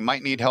feel like they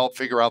might need help,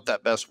 figure out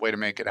that best way to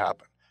make it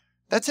happen.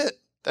 That's it.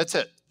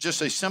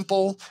 Just a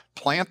simple,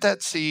 plant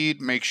that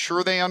seed, make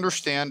sure they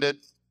understand it.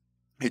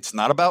 It's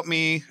not about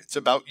me. It's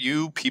about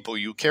you, people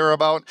you care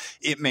about.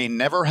 It may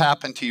never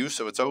happen to you,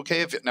 so it's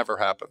okay if it never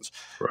happens.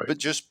 Right. But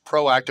just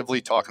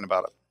proactively talking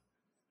about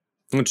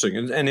it.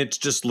 Interesting. And it's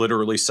just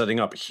literally setting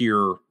up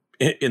here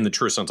in the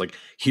true sense, like,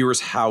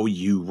 here's how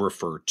you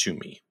refer to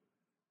me.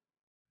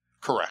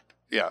 Correct.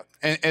 Yeah.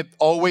 And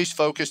always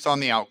focused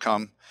on the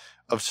outcome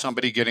of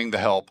somebody getting the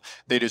help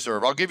they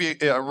deserve. I'll give you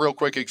a real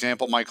quick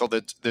example, Michael,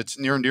 that's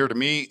near and dear to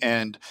me.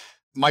 And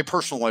my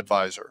personal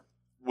advisor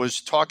was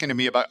talking to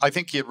me about, I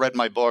think he had read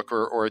my book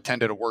or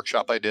attended a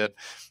workshop I did.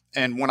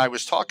 And when I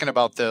was talking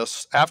about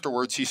this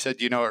afterwards, he said,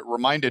 it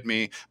reminded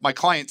me, my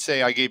clients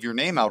say I gave your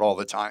name out all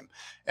the time.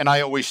 And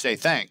I always say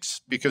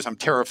thanks, because I'm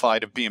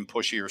terrified of being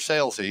pushy or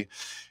salesy.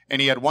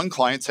 And he had one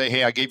client say,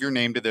 hey, I gave your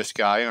name to this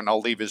guy, and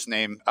I'll leave his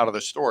name out of the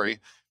story.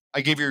 I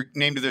gave your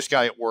name to this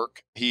guy at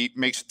work. He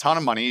makes a ton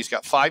of money. He's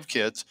got 5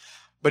 kids,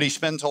 but he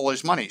spends all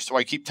his money. So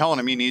I keep telling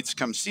him he needs to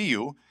come see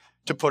you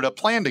to put a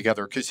plan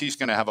together, because he's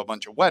going to have a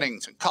bunch of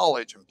weddings and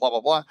college and blah,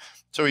 blah, blah.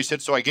 So he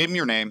said, so I gave him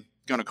your name,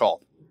 going to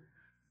call.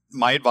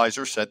 My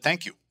advisor said,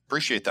 thank you.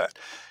 Appreciate that.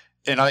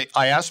 And I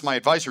asked my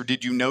advisor,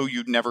 did you know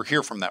you'd never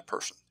hear from that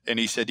person? And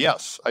he said,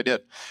 yes, I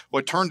did. Well,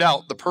 it turned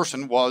out the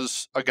person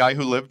was a guy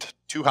who lived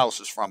 2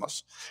 houses from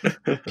us.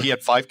 He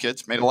had 5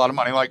 kids, made a lot of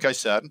money, like I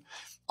said.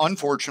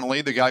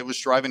 Unfortunately, the guy was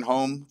driving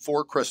home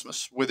for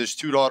Christmas with his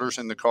 2 daughters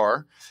in the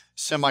car.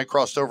 Semi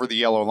crossed over the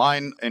yellow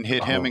line and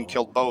hit him and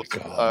killed both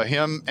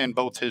him and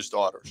both his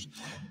daughters.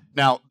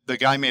 Now, the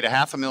guy made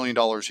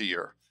 $500,000 a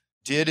year,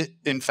 did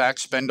in fact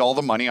spend all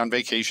the money on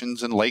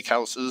vacations and lake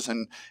houses,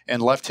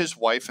 and left his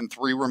wife and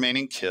 3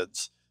 remaining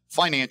kids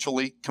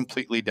financially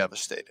completely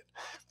devastated.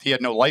 He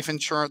had no life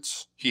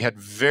insurance. He had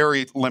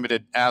very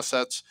limited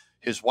assets.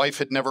 His wife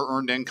had never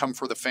earned income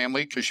for the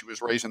family because she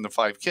was raising the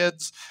 5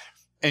 kids.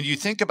 And you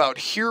think about,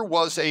 here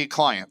was a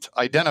client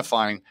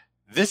identifying,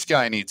 this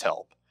guy needs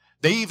help.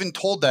 They even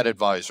told that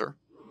advisor,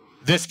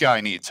 this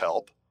guy needs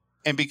help.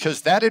 And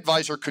because that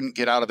advisor couldn't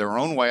get out of their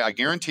own way, I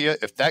guarantee you,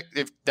 if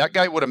that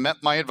guy would have met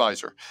my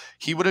advisor,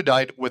 he would have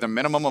died with a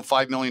minimum of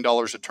 $5 million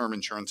of term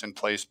insurance in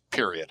place,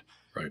 period.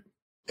 Right.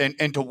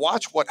 And to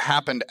watch what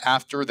happened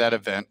after that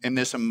event and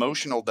this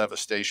emotional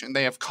devastation,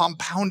 they have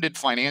compounded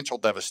financial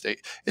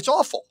devastation. It's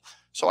awful.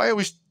 So I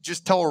always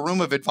just tell a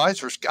room of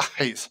advisors,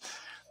 guys,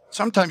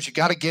 sometimes you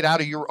got to get out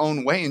of your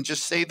own way and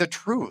just say the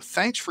truth.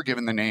 Thanks for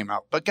giving the name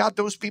out. But God,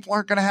 those people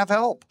aren't going to have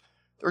help.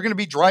 They're going to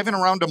be driving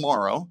around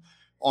tomorrow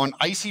on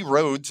icy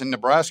roads in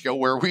Nebraska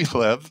where we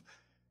live,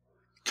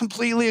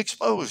 completely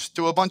exposed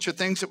to a bunch of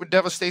things that would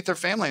devastate their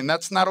family. And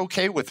that's not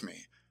okay with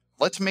me.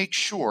 Let's make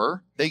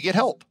sure they get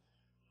help.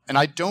 And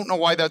I don't know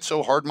why that's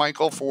so hard,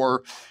 Michael,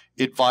 for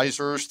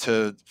advisors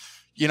to,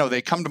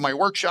 they come to my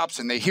workshops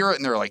and they hear it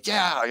and they're like,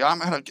 yeah, I'm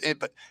going to,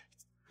 but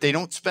they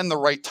don't spend the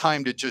right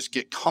time to just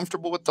get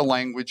comfortable with the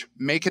language,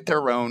 make it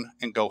their own,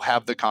 and go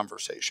have the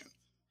conversation.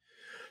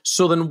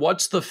 So then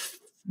what's the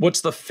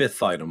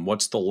fifth item?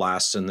 What's the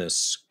last in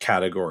this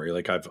category?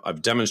 Like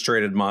I've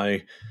demonstrated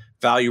my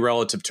value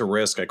relative to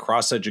risk. I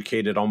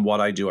cross-educated on what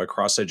I do. I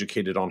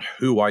cross-educated on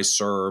who I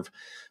serve.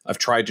 I've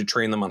tried to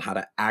train them on how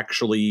to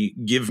actually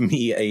give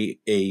me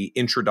a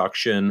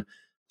introduction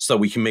so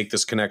we can make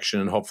this connection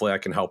and hopefully I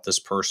can help this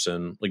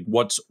person. Like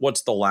what's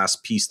the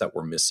last piece that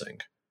we're missing?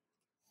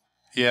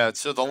 Yeah,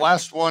 so the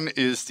last one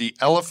is the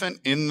elephant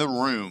in the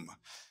room.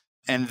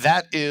 And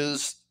that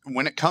is,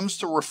 when it comes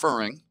to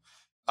referring,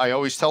 I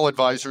always tell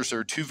advisors there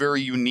are 2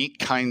 very unique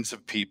kinds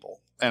of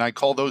people. And I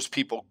call those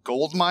people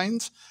gold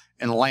mines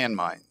and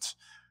landmines.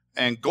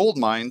 And gold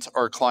mines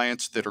are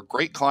clients that are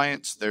great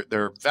clients.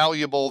 They're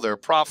valuable, they're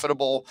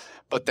profitable,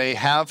 but they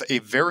have a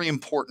very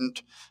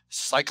important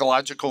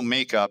psychological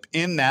makeup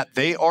in that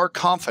they are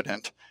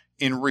confident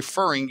in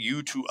referring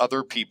you to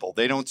other people.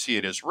 They don't see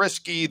it as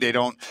risky. They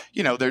don't,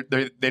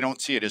 they don't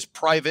see it as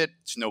private.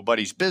 It's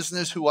nobody's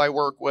business who I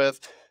work with.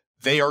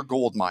 They are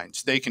gold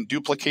mines. They can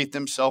duplicate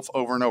themselves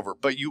over and over.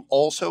 But you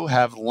also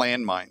have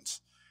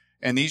landmines.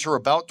 And these are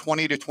about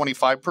 20 to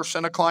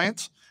 25% of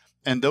clients.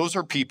 And those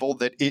are people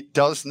that it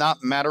does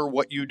not matter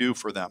what you do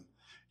for them.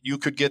 You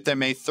could get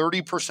them a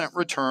 30%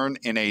 return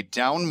in a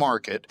down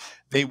market.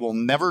 They will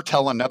never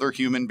tell another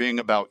human being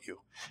about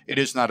you. It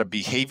is not a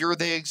behavior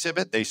they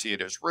exhibit. They see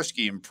it as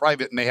risky and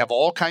private, and they have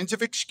all kinds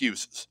of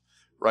excuses,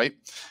 right?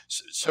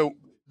 So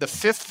the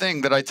fifth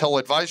thing that I tell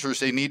advisors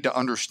they need to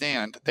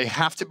understand, they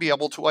have to be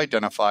able to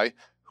identify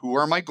who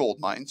are my gold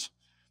mines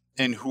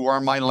and who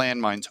are my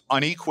landmines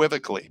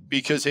unequivocally.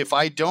 Because if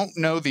I don't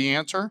know the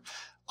answer,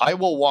 I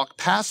will walk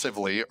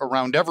passively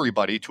around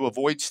everybody to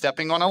avoid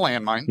stepping on a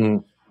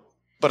landmine,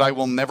 but I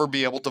will never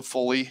be able to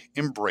fully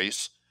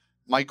embrace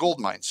my gold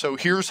mine. So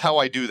here's how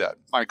I do that,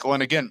 Michael.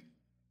 And again,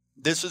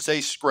 this is a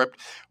script.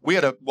 We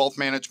had a wealth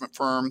management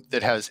firm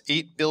that has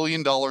 $8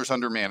 billion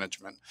under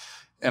management,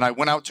 and I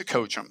went out to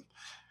coach them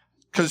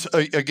because,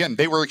 again,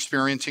 they were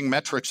experiencing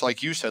metrics,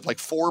 like you said, like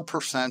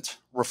 4%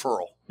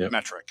 referral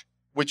metric,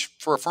 which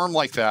for a firm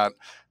like that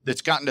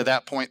that's gotten to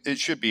that point, it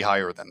should be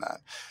higher than that.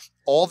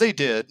 All they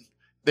did,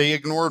 they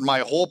ignored my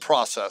whole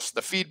process,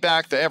 the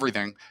feedback, the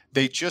everything.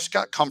 They just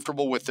got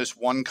comfortable with this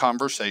one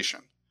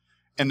conversation.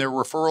 And their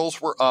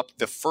referrals were up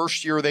the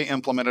first year they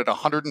implemented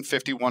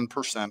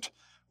 151%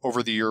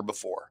 over the year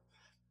before,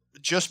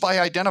 just by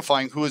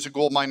identifying who is a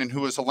gold mine and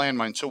who is a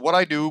landmine. So what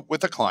I do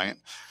with a client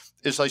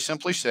is I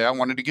simply say, I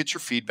wanted to get your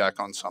feedback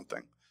on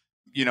something.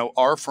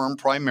 Our firm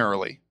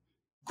primarily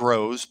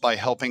grows by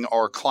helping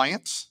our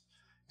clients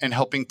and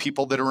helping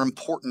people that are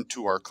important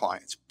to our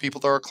clients,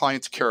 people that our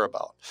clients care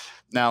about.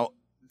 Now,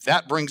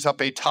 that brings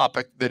up a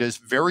topic that is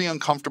very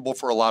uncomfortable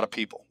for a lot of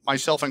people,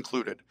 myself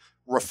included,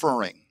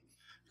 referring.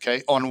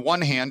 Okay. On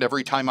one hand,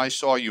 every time I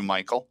saw you,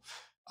 Michael,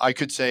 I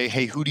could say,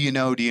 hey, who do you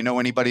know? Do you know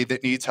anybody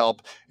that needs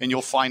help? And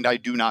you'll find I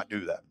do not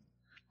do that.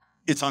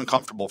 It's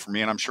uncomfortable for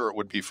me, and I'm sure it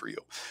would be for you.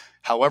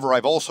 However,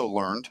 I've also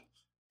learned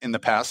in the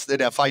past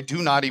that if I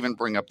do not even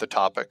bring up the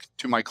topic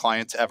to my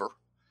clients ever,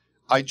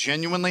 I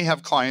genuinely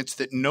have clients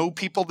that know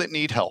people that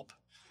need help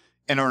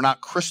and are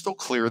not crystal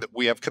clear that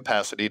we have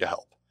capacity to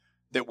help,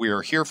 that we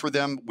are here for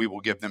them, we will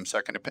give them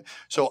second opinion.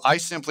 So I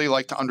simply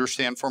like to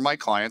understand for my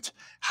clients,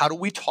 how do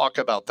we talk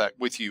about that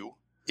with you,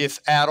 if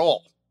at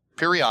all,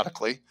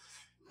 periodically,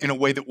 in a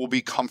way that will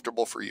be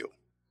comfortable for you?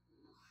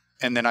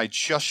 And then I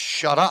just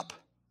shut up.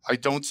 I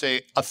don't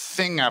say a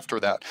thing after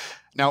that.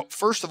 Now,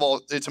 first of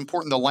all, it's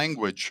important, the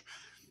language.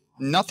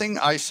 Nothing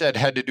I said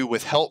had to do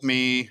with help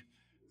me,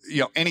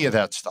 any of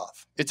that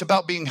stuff. It's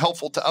about being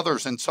helpful to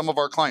others and some of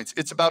our clients.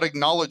 It's about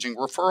acknowledging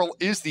referral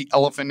is the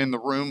elephant in the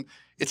room.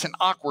 It's an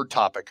awkward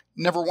topic.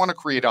 Never want to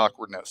create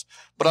awkwardness.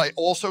 But I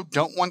also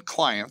don't want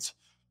clients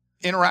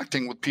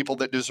interacting with people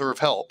that deserve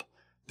help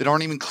that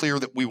aren't even clear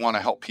that we want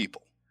to help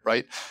people,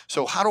 right?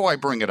 So how do I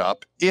bring it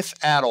up, if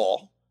at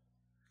all?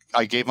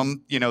 I gave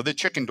them, the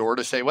chicken door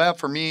to say, well,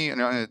 for me, in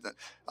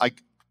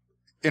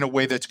a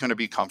way that's going to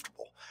be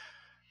comfortable.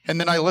 And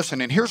then I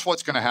listen, and here's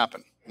what's going to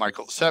happen,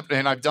 Michael.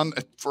 And I've done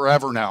it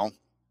forever now.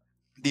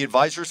 The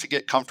advisors to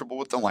get comfortable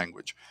with the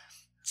language,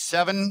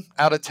 7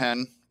 out of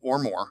 10 or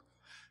more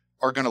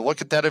are going to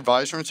look at that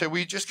advisor and say, well,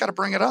 you just got to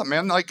bring it up,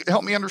 man. Like,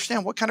 help me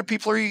understand, what kind of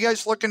people are you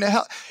guys looking to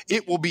help?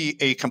 It will be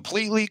a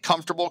completely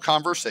comfortable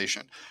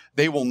conversation.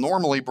 They will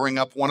normally bring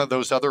up one of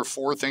those other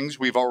 4 things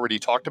we've already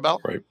talked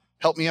about. Right.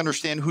 Help me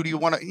understand, who do you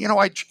want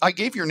to, I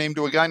gave your name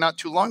to a guy not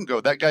too long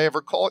ago. That guy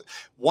ever called?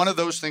 One of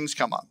those things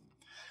come up.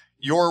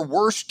 Your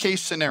worst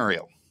case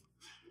scenario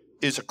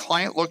is a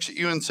client looks at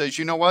you and says,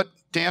 you know what,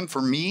 Dan,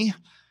 for me,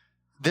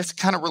 this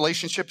kind of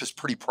relationship is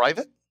pretty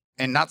private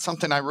and not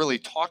something I really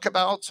talk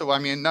about. So,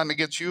 nothing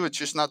against you. It's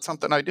just not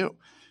something I do.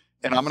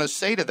 And I'm going to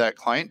say to that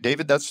client,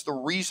 David, that's the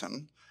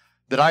reason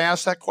that I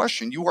asked that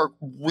question. You are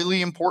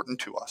really important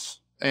to us.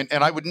 And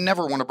I would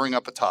never want to bring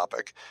up a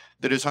topic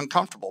that is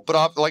uncomfortable.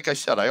 But like I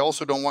said, I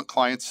also don't want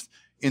clients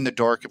in the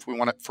dark. If we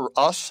want it for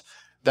us,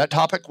 that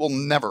topic will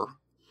never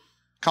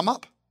come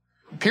up.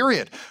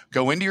 Period.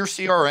 Go into your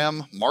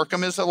CRM, mark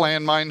them as a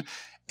landmine,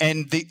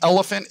 and the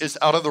elephant is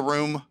out of the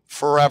room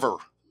forever.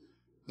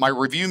 My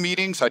review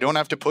meetings, I don't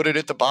have to put it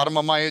at the bottom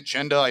of my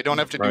agenda. I don't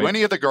have to do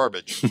any of the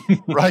garbage,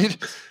 right?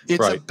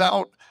 It's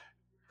about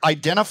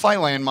identify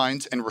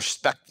landmines and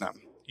respect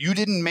them. You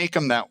didn't make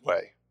them that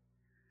way.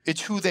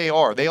 It's who they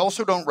are. They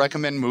also don't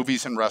recommend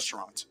movies and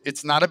restaurants.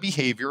 It's not a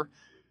behavior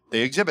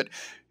they exhibit.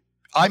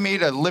 I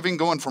made a living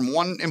going from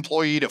 1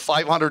 employee to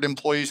 500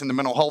 employees in the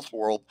mental health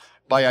world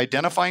by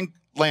identifying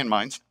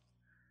landmines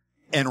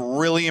and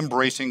really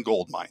embracing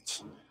gold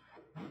mines.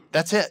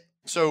 That's it.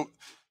 So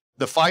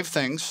the 5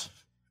 things,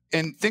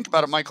 and think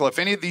about it, Michael, if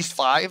any of these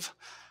 5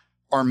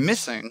 are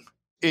missing,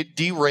 it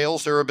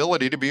derails their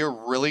ability to be a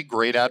really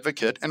great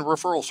advocate and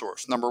referral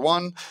source. Number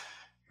 1,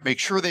 make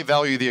sure they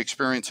value the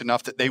experience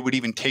enough that they would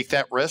even take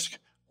that risk.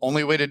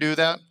 Only way to do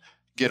that,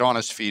 get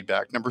honest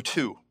feedback. Number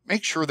 2,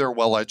 make sure they're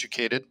well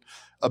educated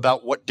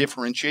about what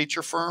differentiates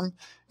your firm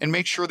and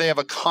make sure they have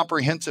a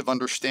comprehensive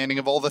understanding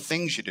of all the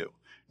things you do.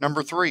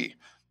 Number 3,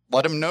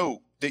 let them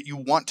know that you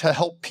want to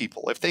help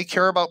people. If they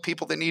care about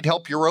people that need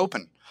help, you're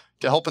open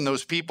to helping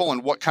those people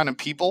and what kind of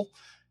people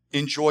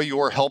enjoy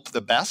your help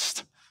the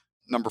best.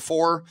 Number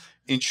 4,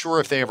 ensure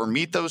if they ever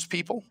meet those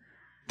people,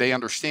 they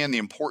understand the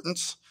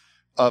importance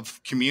of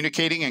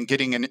communicating and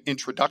getting an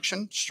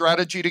introduction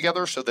strategy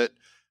together so that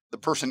the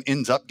person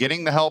ends up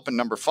getting the help. And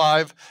number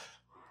 5,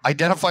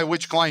 identify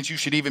which clients you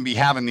should even be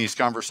having these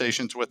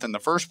conversations with in the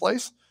first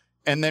place.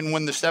 And then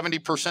when the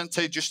 70%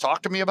 say, just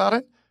talk to me about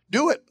it,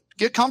 do it.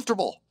 Get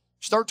comfortable.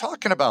 Start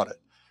talking about it.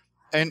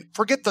 And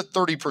forget the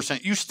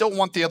 30%. You still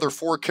want the other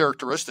 4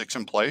 characteristics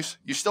in place.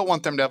 You still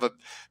want them to have a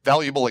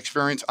valuable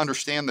experience,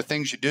 understand the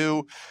things you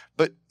do.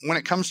 But when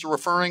it comes to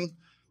referring,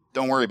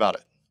 don't worry about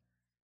it.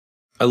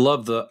 I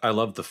love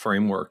the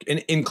framework,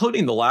 and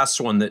including the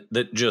last one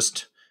that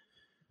just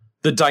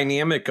the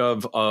dynamic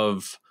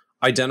of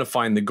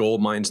identifying the gold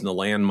mines and the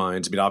land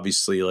mines.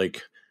 Obviously,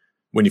 like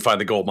when you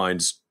find the gold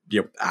mines,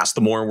 ask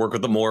them more and work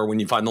with them more. When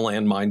you find the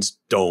land mines,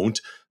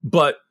 don't.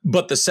 But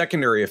the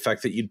secondary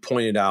effect that you'd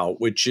pointed out,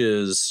 which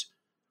is,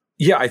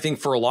 I think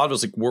for a lot of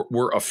us, like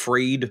we're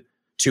afraid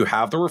to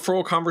have the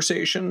referral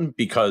conversation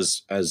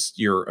because, as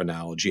your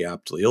analogy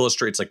aptly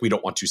illustrates, like we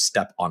don't want to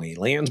step on a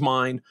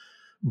landmine.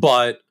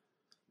 But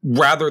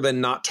rather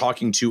than not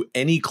talking to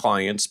any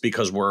clients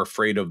because we're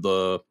afraid of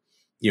the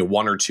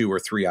 1 or 2 or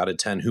 3 out of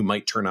 10 who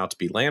might turn out to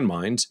be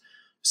landmines,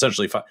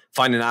 essentially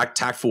find an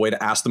tactful way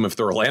to ask them if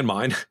they're a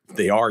landmine. If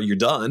they are, you're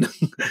done.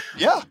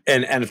 Yeah.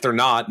 And if they're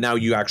not, now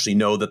you actually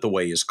know that the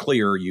way is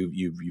clear.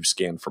 You've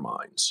scanned for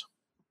mines.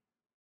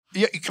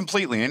 Yeah,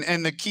 completely.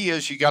 And the key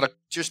is you got to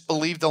just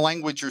believe the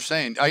language you're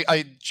saying.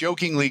 I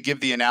jokingly give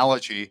the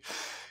analogy.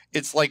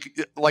 It's like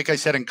I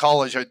said in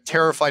college, I'm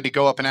terrified to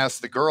go up and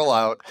ask the girl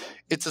out.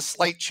 It's a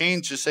slight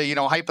change to say,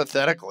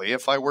 hypothetically,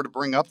 if I were to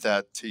bring up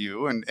that to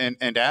you and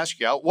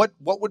ask you out, what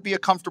would be a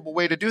comfortable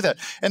way to do that?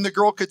 And the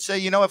girl could say,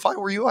 if I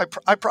were you,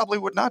 I probably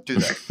would not do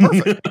that.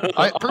 Perfect.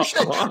 I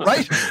appreciate it,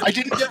 right? I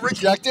didn't get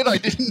rejected.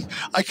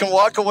 I can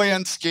walk away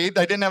unscathed.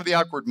 I didn't have the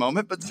awkward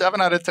moment, but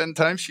 7 out of 10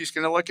 times she's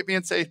going to look at me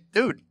and say,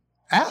 dude,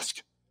 ask.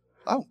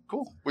 Oh,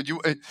 cool. Would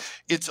you?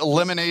 It's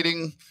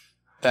eliminating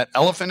that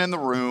elephant in the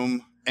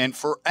room. And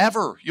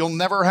forever, you'll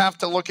never have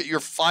to look at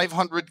your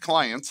 500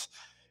 clients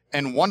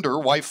and wonder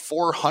why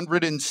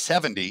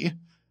 470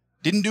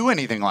 didn't do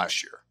anything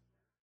last year.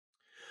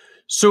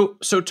 So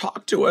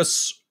talk to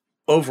us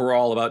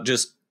overall about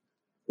just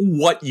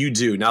what you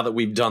do now that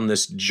we've done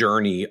this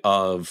journey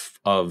of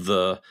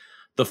the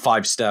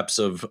 5 steps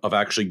of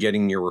actually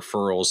getting your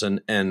referrals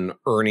and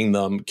earning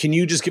them. Can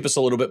you just give us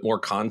a little bit more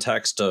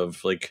context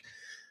of like,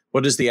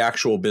 what is the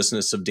actual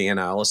business of Dan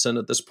Allison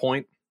at this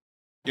point?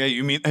 Yeah,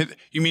 you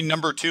mean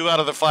number 2 out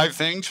of the 5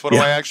 things? What do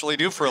I actually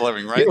do for a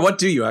living, right? Yeah, what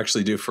do you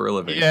actually do for a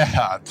living?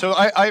 Yeah, so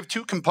I have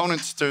 2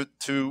 components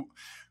to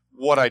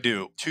what I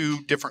do,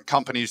 2 different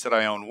companies that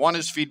I own. One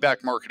is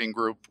Feedback Marketing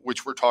Group,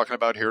 which we're talking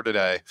about here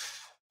today.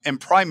 And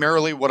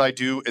primarily what I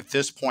do at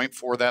this point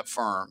for that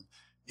firm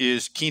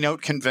is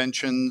keynote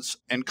conventions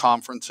and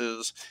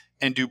conferences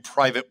and do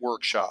private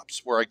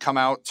workshops where I come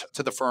out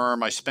to the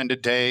firm, I spend a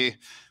day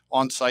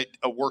on site,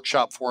 a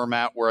workshop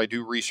format where I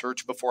do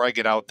research before I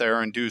get out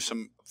there and do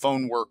some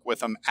phone work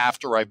with them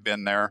after I've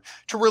been there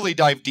to really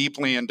dive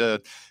deeply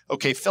into,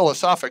 okay,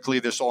 philosophically,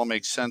 this all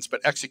makes sense,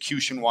 but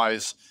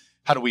execution-wise,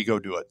 how do we go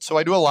do it? So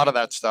I do a lot of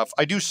that stuff.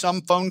 I do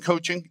some phone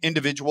coaching,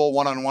 individual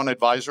one-on-one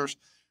advisors.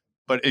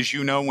 But as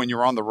you know, when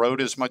you're on the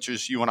road as much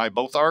as you and I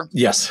both are,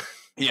 yes.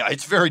 Yeah,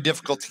 it's very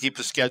difficult to keep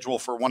a schedule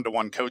for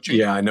one-to-one coaching.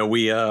 Yeah, I know.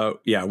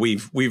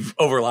 We've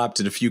overlapped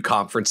at a few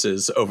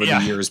conferences over the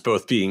years,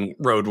 both being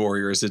road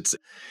warriors.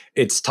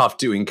 It's tough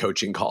doing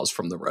coaching calls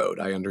from the road.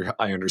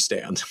 I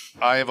understand.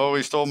 I have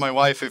always told my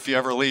wife, if you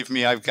ever leave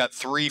me, I've got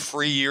 3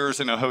 free years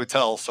in a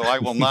hotel, so I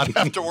will not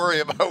have to worry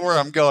about where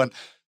I'm going.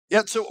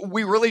 Yeah, so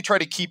we really try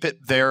to keep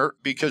it there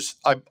because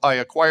I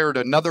acquired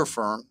another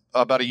firm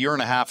about a year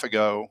and a half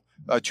ago,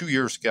 2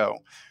 years ago,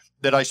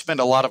 that I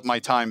spend a lot of my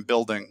time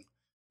building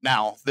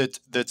now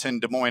that's in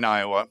Des Moines,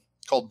 Iowa,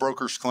 called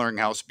Brokers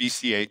Clearinghouse,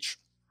 BCH.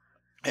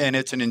 And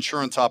it's an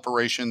insurance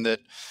operation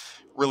that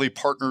really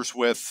partners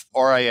with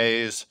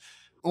RIAs.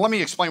 Let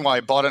me explain why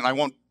I bought it, and I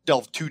won't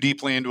delve too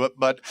deeply into it.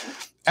 But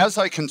as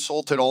I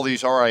consulted all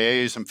these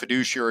RIAs and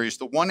fiduciaries,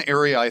 the one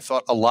area I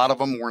thought a lot of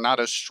them were not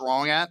as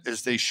strong at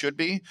as they should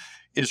be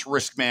is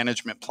risk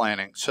management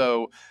planning.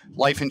 So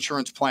life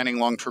insurance planning,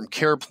 long-term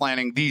care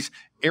planning, these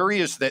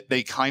areas that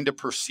they kind of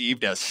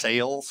perceived as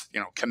sales,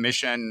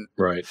 commission.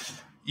 Right.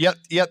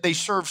 Yet they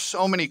serve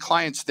so many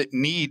clients that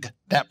need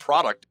that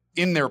product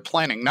in their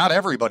planning. Not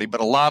everybody, but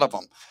a lot of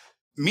them.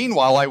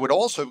 Meanwhile, I would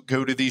also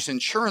go to these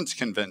insurance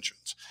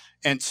conventions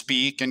and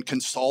speak and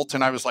consult.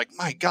 And I was like,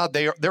 my God,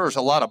 there is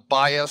a lot of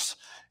bias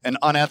and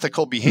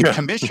unethical behavior.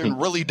 Commission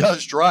really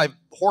does drive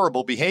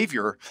horrible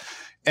behavior.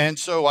 And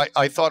so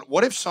I thought,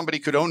 what if somebody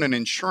could own an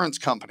insurance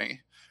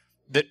company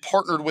that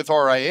partnered with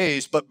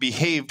RIAs but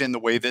behaved in the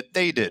way that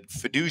they did?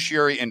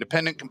 Fiduciary,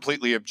 independent,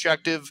 completely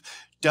objective,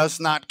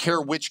 does not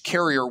care which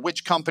carrier,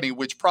 which company,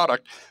 which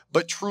product,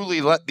 but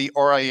truly let the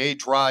RIA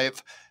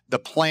drive the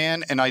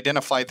plan and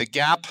identify the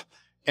gap.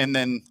 And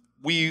then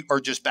we are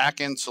just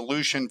back-end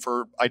solution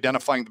for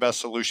identifying the best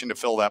solution to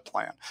fill that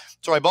plan.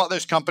 So I bought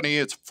this company.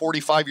 It's a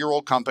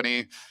 45-year-old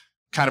company,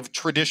 kind of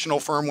traditional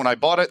firm when I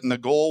bought it. And the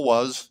goal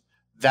was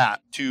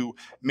to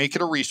make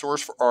it a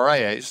resource for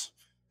RIAs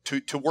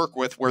to work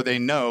with where they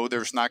know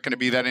there's not going to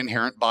be that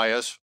inherent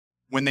bias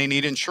when they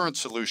need insurance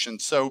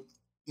solutions. So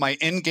my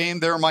end game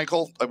there,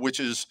 Michael, which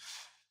is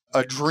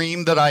a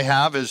dream that I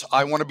have, is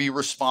I want to be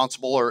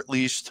responsible, or at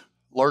least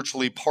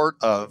largely part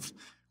of,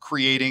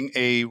 creating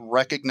a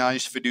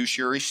recognized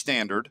fiduciary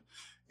standard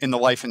in the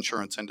life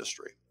insurance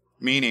industry.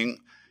 Meaning,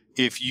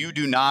 if you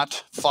do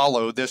not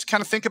follow this,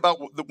 kind of think about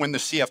when the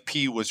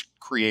CFP was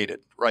created,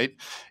 right?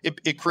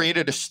 It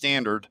created a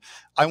standard.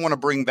 I want to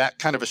bring that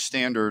kind of a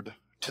standard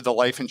to the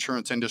life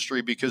insurance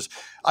industry because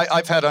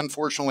I've had,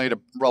 unfortunately, at a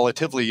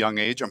relatively young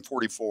age, I'm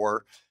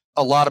 44,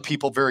 a lot of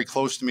people very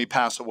close to me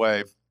pass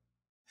away.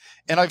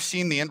 And I've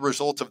seen the end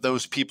result of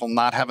those people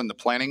not having the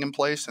planning in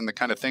place and the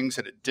kind of things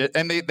that it did.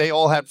 And they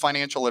all had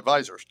financial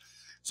advisors.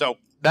 So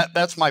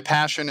that's my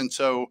passion. And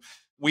so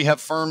we have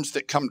firms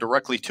that come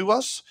directly to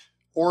us,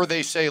 or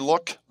they say,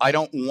 look, I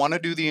don't want to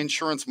do the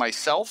insurance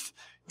myself,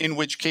 in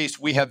which case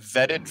we have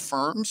vetted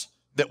firms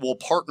that will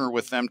partner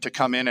with them to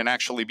come in and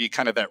actually be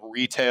kind of that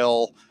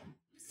retail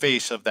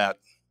face of that.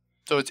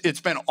 So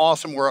it's been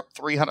awesome. We're up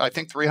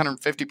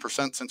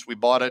 350% since we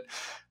bought it,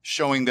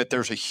 showing that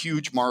there's a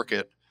huge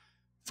market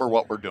for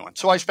what we're doing.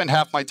 So I spend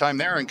half my time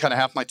there and kind of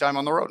half my time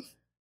on the road.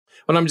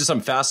 Well, I'm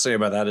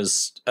fascinated by that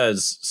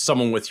as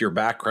someone with your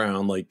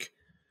background, like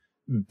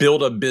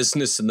build a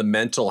business in the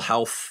mental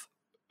health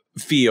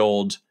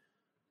field,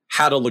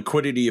 had a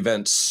liquidity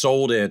event,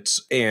 sold it,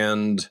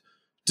 and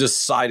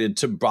decided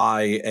to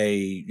buy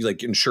a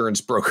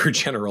insurance broker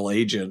general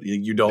agent.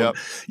 You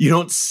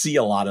don't see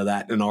a lot of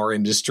that in our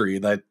industry.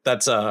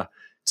 It's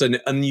an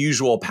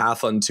unusual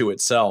path unto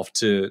itself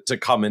to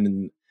come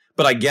in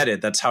but I get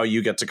it. That's how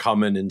you get to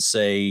come in and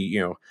say,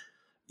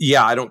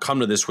 I don't come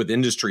to this with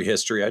industry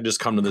history. I just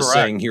come to this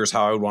saying, here's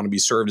how I would want to be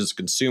served as a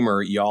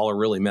consumer. Y'all are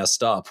really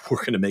messed up. We're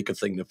going to make a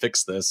thing to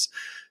fix this.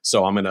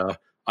 So I'm going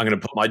to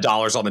put my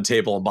dollars on the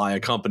table and buy a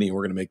company. And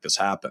we're going to make this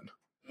happen.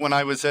 When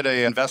I was at an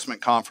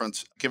investment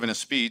conference giving a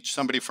speech,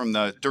 somebody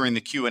during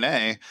the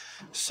Q&A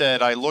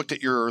said, I looked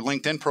at your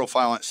LinkedIn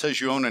profile and it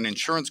says you own an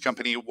insurance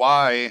company.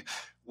 Why,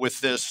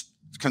 with this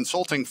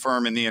consulting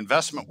firm in the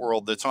investment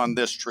world that's on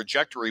this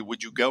trajectory,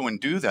 would you go and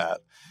do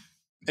that?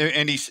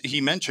 And he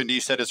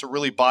said it's a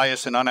really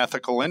biased and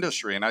unethical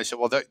industry. And I said,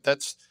 well,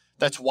 that's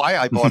why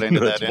I bought into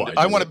that. And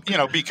I want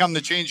to, become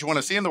the change you want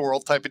to see in the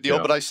world type of deal.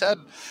 Yeah. But I said,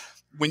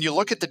 when you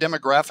look at the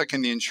demographic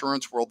in the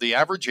insurance world, the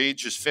average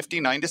age is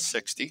 59 to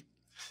 60,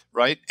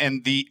 right?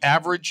 And the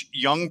average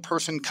young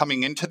person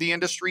coming into the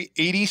industry,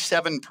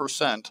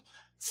 87%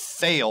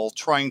 fail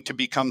trying to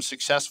become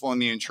successful in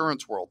the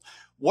insurance world.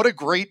 What a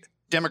great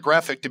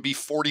demographic to be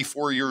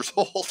 44 years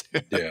old.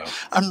 Yeah.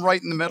 I'm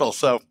right in the middle.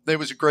 So it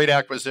was a great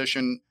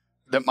acquisition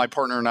that my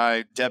partner and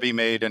I, Debbie,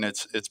 made, and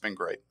it's been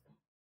great.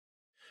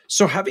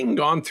 So having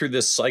gone through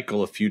this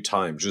cycle a few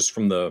times, just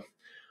from the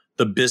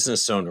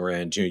business owner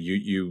end,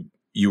 you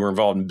were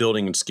involved in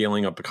building and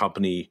scaling up a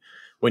company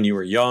when you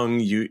were young.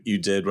 You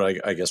did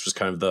what I guess was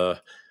kind of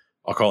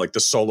I'll call it like the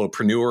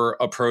solopreneur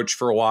approach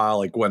for a while,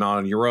 like went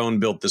on your own,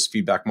 built this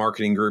feedback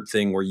marketing group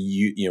thing where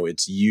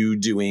it's you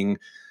doing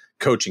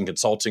coaching,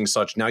 consulting,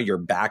 such. Now you're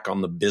back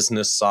on the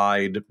business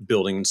side,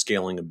 building and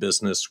scaling a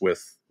business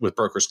with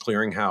Brokers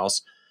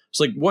Clearinghouse. It's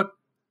like,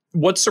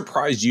 what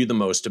surprised you the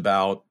most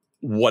about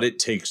what it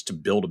takes to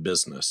build a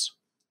business?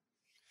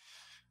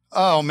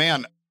 Oh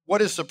man,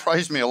 what has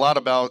surprised me a lot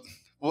about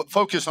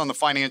focus on the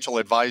financial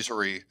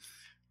advisory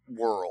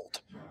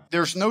world.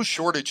 There's no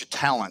shortage of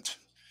talent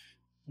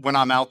when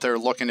I'm out there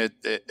looking at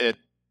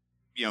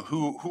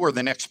who are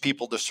the next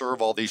people to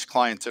serve all these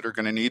clients that are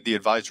going to need the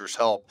advisor's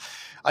help.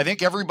 I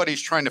think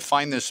everybody's trying to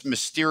find this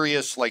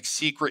mysterious, like,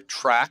 secret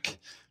track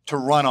to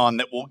run on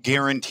that will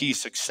guarantee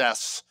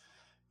success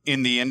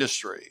in the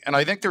industry. And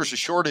I think there's a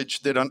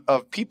shortage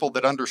of people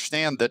that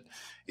understand that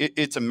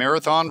it's a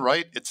marathon,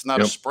 right? It's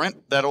not a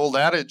sprint. That old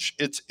adage,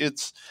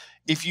 it's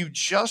if you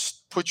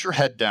just put your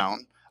head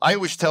down. I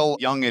always tell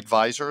young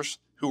advisors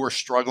who are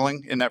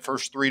struggling in that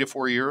first 3 to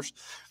 4 years,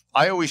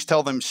 I always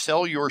tell them,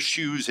 sell your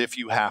shoes if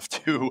you have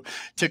to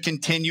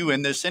continue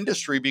in this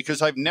industry,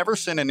 because I've never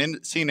seen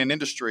an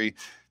industry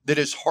that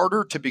is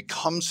harder to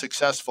become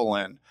successful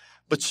in,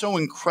 but so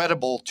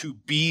incredible to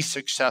be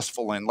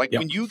successful in. Like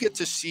when you get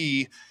to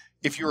see,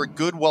 if you're a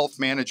good wealth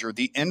manager,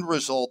 the end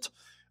result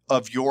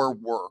of your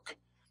work,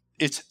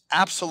 it's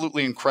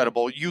absolutely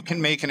incredible. You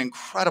can make an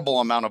incredible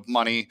amount of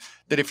money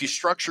that if you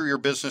structure your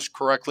business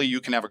correctly,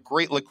 you can have a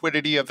great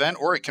liquidity event,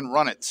 or it can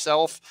run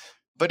itself.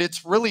 But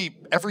it's really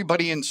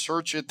everybody in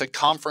search at the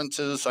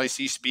conferences. I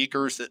see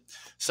speakers that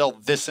sell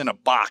this in a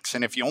box.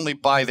 And if you only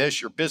buy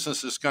this, your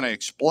business is going to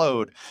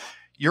explode.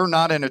 You're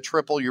not in a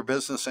triple your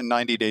business in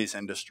 90 days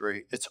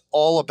industry. It's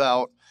all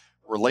about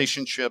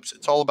relationships.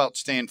 It's all about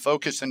staying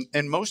focused.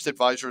 And most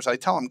advisors, I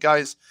tell them,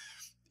 guys,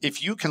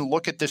 if you can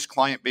look at this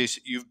client base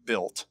that you've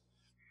built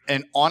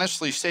and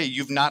honestly say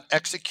you've not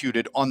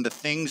executed on the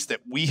things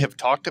that we have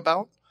talked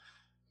about,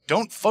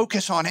 don't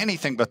focus on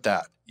anything but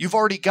that. You've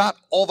already got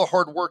all the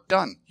hard work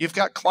done. You've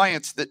got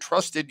clients that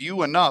trusted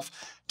you enough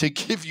to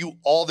give you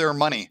all their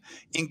money.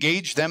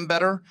 Engage them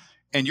better,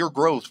 and your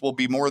growth will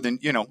be more than,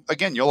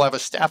 again, you'll have a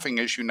staffing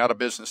issue, not a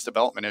business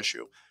development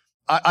issue.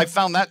 I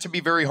found that to be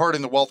very hard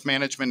in the wealth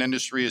management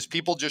industry, is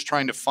people just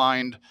trying to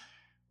find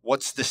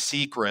what's the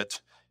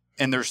secret,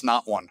 and there's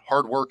not one.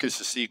 Hard work is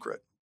the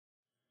secret.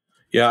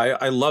 Yeah,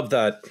 I love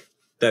that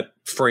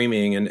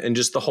framing and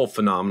just the whole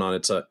phenomenon.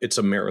 It's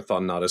a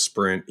marathon, not a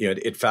sprint.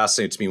 It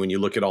fascinates me when you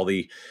look at all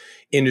the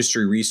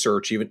industry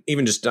research,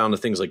 even just down to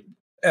things like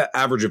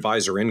average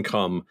advisor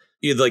income.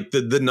 Like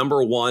the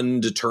number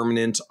one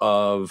determinant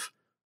of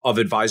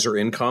advisor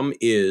income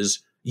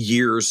is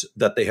years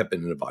that they have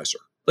been an advisor.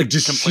 Like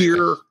just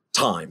sheer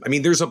time. I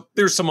mean, there's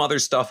some other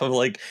stuff of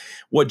like,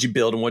 what'd you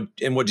build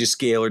and what'd you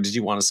scale, or did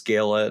you want to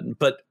scale it?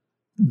 But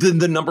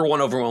the number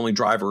one overwhelming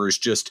driver is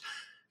just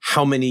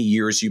how many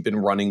years you've been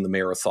running the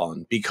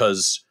marathon,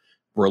 because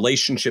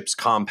relationships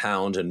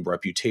compound and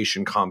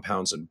reputation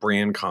compounds and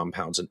brand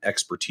compounds and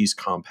expertise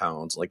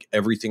compounds. Like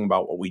everything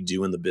about what we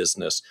do in the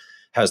business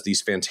has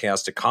these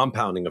fantastic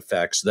compounding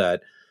effects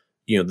that,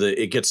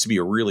 it gets to be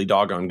a really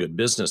doggone good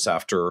business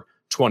after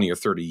 20 or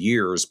 30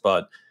 years,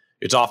 but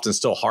it's often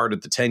still hard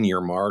at the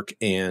 10-year mark.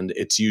 And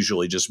it's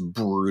usually just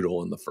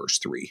brutal in the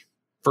first 3.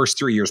 First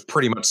 3 years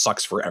pretty much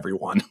sucks for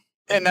everyone.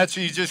 And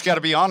you just got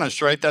to be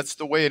honest, right? That's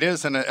the way it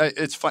is. And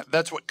it's fun.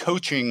 That's what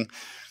coaching,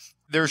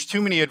 there's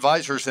too many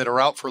advisors that are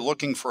out for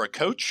looking for a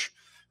coach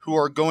who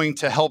are going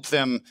to help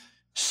them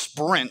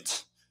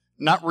sprint,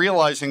 not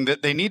realizing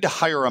that they need to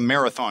hire a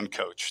marathon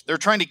coach. They're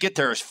trying to get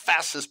there as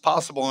fast as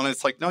possible. And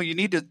it's like, no, you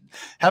need to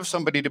have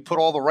somebody to put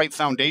all the right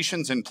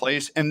foundations in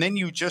place. And then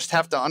you just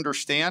have to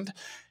understand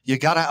you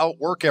got to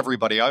outwork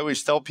everybody. I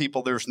always tell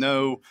people there's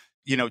no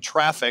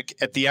traffic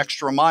at the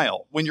extra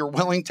mile. When you're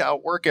willing to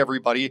outwork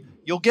everybody,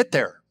 you'll get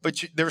there.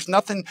 But there's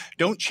nothing.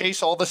 Don't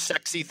chase all the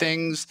sexy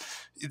things.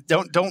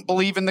 Don't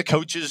believe in the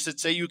coaches that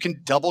say you can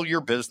double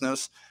your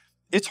business.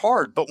 It's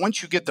hard. But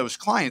once you get those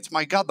clients,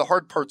 my God, the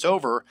hard part's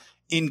over.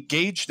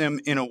 Engage them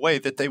in a way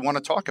that they want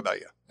to talk about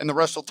you, and the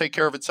rest will take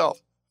care of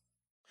itself.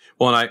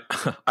 Well, and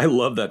I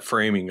love that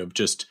framing of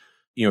just,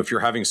 if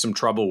you're having some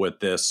trouble with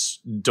this,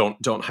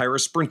 don't hire a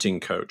sprinting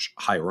coach,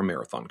 hire a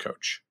marathon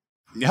coach.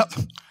 Yep.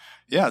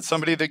 Yeah, it's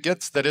somebody that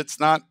gets that it's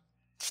not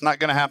going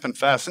to happen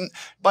fast. And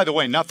by the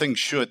way, nothing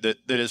should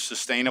that is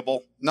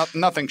sustainable.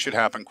 Nothing should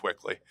happen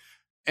quickly.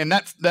 And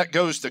that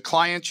goes to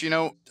clients.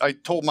 I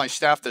told my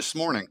staff this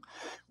morning,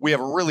 we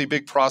have a really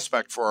big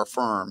prospect for our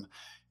firm.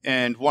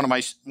 And one of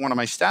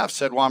my staff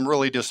said, well, I'm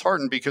really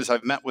disheartened because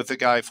I've met with the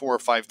guy 4 or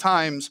 5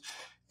 times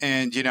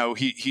And,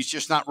 he's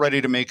just not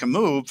ready to make a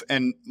move.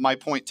 And my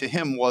point to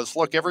him was,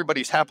 look,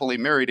 everybody's happily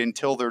married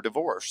until they're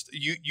divorced.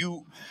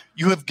 You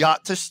have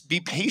got to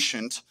be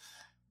patient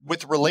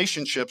with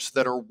relationships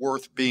that are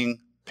worth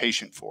being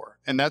patient for.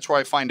 And that's where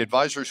I find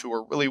advisors who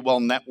are really well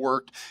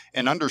networked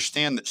and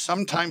understand that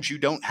sometimes you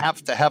don't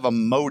have to have a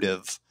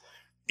motive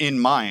in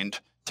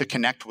mind to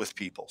connect with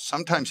people.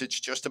 Sometimes it's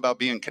just about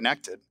being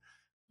connected.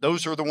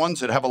 Those are the ones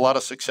that have a lot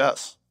of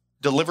success.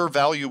 Deliver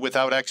value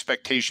without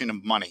expectation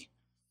of money.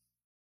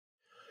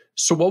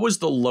 So what was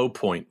the low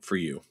point for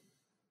you?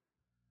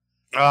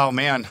 Oh,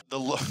 man,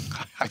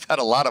 I've had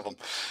a lot of them.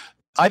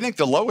 I think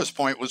the lowest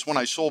point was when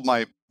I sold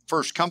my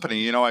first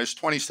company. I was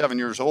 27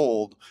 years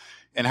old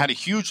and had a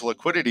huge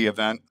liquidity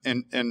event.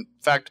 And in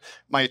fact,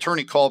 my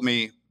attorney called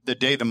me the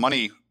day the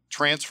money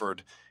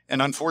transferred.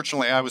 And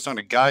unfortunately, I was on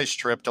a guy's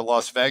trip to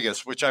Las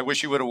Vegas, which I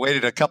wish he would have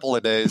waited a couple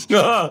of days.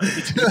 Don't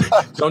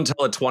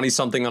tell a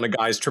 20-something on a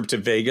guy's trip to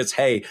Vegas,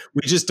 hey,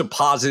 we just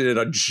deposited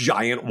a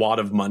giant wad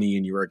of money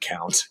in your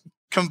account.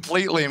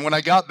 Completely. And when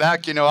I got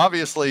back,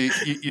 obviously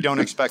you don't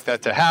expect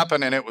that to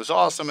happen. And it was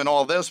awesome and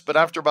all this. But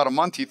after about a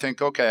month, you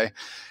think, okay,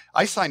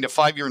 I signed a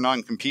 5-year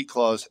non-compete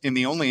clause in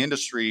the only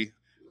industry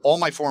all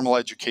my formal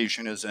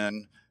education is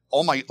in,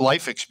 all my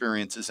life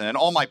experience is in,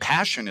 all my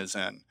passion is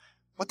in.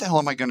 What the hell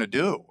am I going to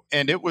do?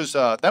 And it was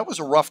that was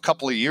a rough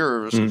couple of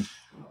years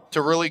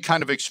to really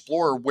kind of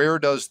explore where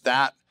does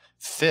that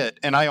fit.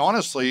 And I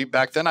honestly,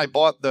 back then I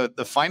bought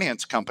the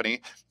finance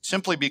company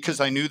simply because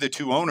I knew the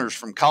two owners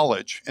from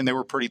college and they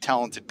were pretty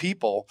talented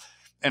people.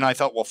 And I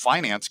thought, well,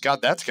 finance,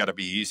 God, that's got to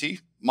be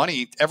easy.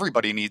 Money,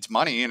 everybody needs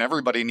money and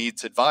everybody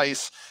needs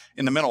advice.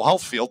 In the mental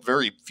health field,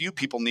 very few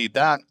people need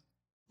that.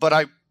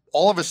 But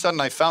all of a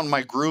sudden I found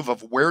my groove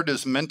of where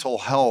does mental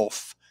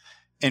health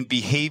and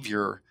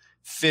behavior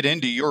fit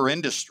into your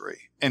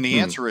industry? And the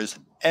answer is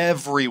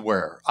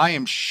everywhere. I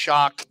am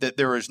shocked that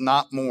there is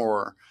not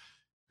more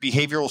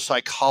behavioral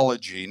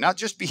psychology, not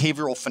just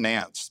behavioral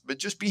finance, but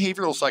just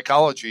behavioral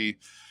psychology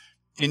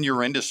in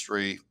your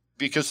industry.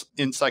 Because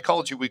in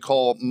psychology, we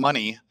call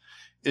money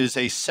is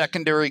a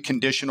secondary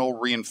conditional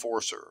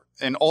reinforcer.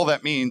 And all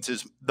that means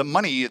is the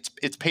money,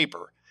 it's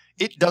paper.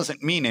 It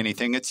doesn't mean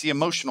anything. It's the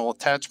emotional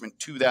attachment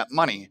to that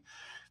money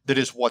that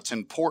is what's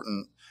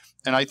important.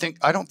 And I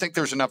don't think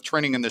there's enough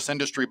training in this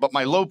industry, but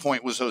my low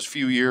point was those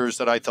few years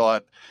that I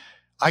thought,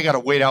 I got to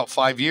wait out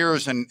 5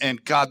 years.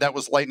 And God, that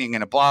was lightning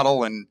in a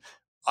bottle. And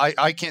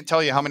I can't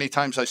tell you how many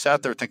times I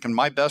sat there thinking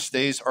my best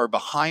days are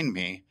behind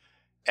me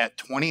at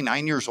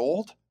 29 years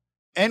old.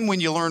 And when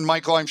you learn,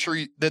 Michael, I'm sure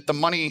that the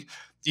money,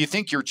 you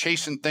think you're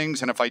chasing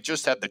things. And if I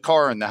just had the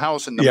car and the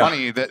house and the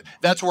money,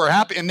 that's where it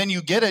happened. And then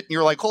you get it and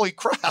you're like, holy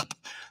crap,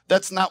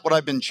 that's not what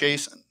I've been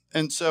chasing.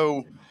 And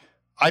so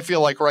I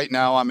feel like right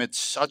now I'm at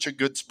such a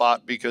good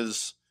spot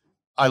because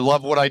I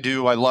love what I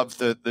do. I love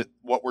the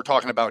what we're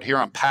talking about here.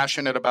 I'm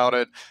passionate about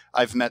it.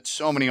 I've met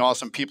so many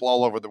awesome people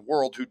all over the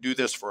world who do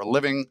this for a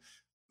living.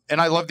 And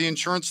I love the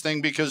insurance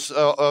thing because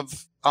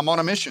I'm on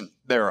a mission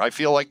there. I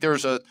feel like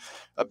there's a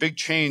big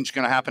change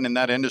going to happen in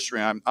that industry.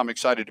 I'm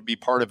excited to be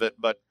part of it,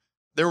 but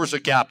there was a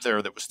gap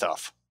there that was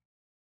tough.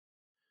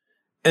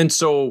 And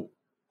so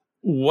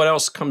what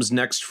else comes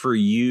next for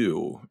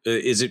you?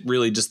 Is it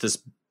really just this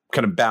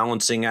kind of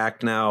balancing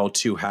act now,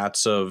 two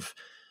hats of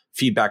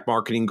feedback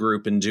marketing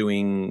group and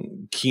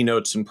doing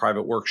keynotes and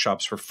private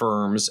workshops for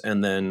firms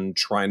and then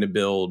trying to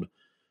build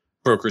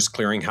Brokers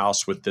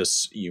Clearinghouse with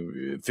this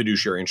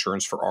fiduciary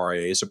insurance for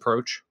RIAs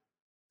approach?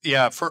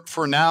 Yeah,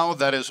 for now,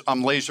 that is,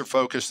 I'm laser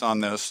focused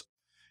on this.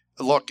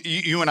 Look,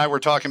 you and I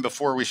were talking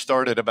before we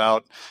started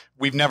about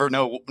we've never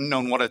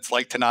known what it's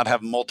like to not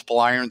have multiple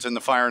irons in the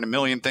fire and a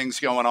million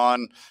things going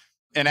on.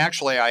 And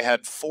actually, I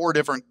had 4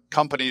 different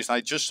companies. And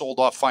I just sold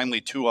off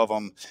finally 2 of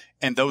them.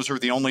 And those are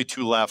the only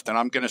 2 left. And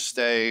I'm going to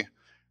stay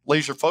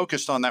laser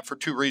focused on that for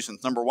 2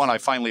 reasons. Number one, I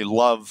finally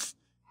love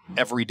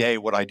every day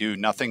what I do.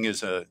 Nothing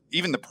is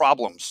even the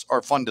problems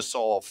are fun to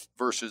solve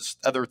versus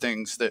other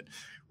things that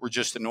were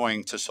just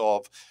annoying to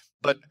solve.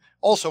 But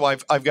also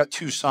I've got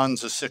 2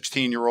 sons, a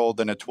 16-year-old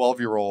and a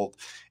 12-year-old.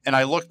 And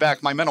I look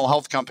back, my mental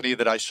health company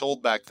that I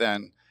sold back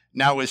then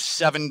now is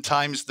 7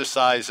 times the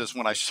size as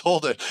when I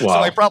sold it. Wow. So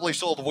I probably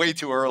sold way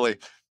too early.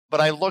 But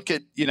I look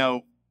at,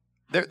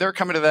 they're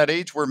coming to that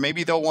age where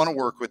maybe they'll want to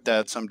work with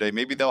dad someday.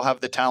 Maybe they'll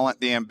have the talent,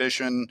 the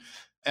ambition.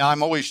 And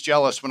I'm always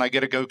jealous when I get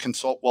to go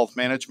consult wealth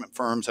management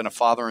firms and a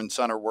father and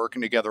son are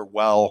working together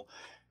well.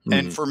 Mm-hmm.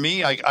 And for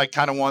me, I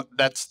kind of want,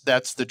 that's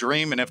the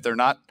dream. And if they're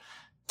not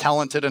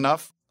talented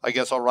enough, I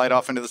guess I'll ride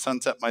off into the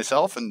sunset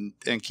myself and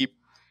keep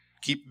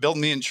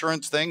building the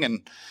insurance thing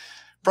and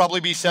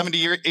probably be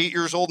 78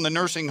 years old in the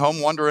nursing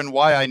home wondering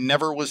why I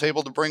never was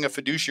able to bring a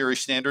fiduciary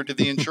standard to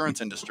the insurance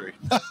industry.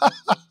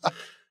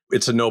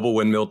 It's a noble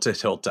windmill to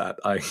tilt at.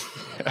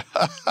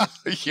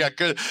 Yeah,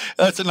 good.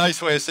 That's a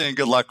nice way of saying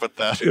good luck with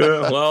that.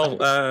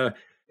 Well,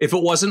 if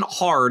it wasn't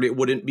hard, it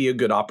wouldn't be a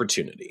good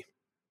opportunity.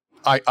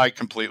 I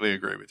completely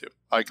agree with you.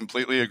 I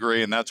completely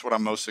agree. And that's what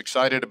I'm most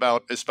excited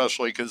about,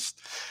 especially because,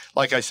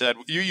 like I said,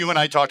 you and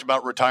I talked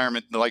about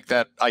retirement, like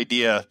that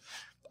idea.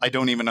 I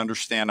don't even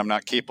understand. I'm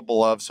not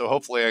capable of. So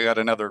hopefully I got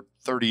another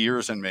 30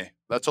 years in me.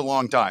 That's a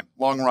long time,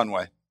 long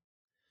runway.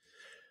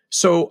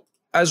 So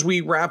as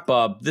we wrap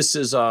up, this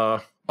is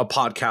a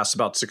podcast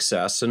about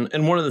success.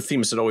 And one of the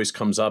themes that always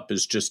comes up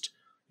is just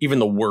even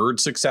the word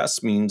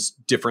success means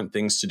different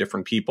things to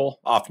different people,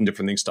 often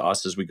different things to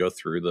us as we go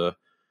through the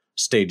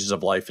stages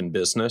of life and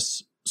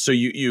business. So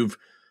you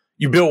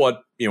built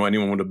what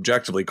anyone would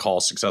objectively call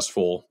a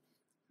successful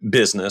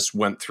business,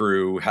 went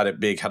through, had it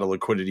big, had a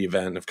liquidity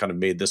event, have kind of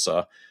made this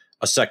a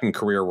second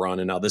career run,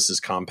 and now this is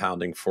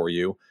compounding for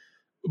you.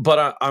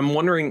 But I'm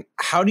wondering,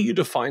 how do you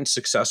define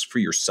success for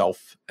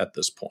yourself at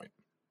this point?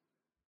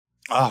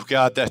 Oh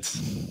God, that's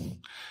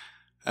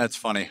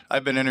funny.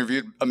 I've been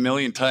interviewed a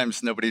million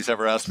times. Nobody's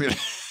ever asked me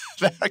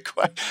that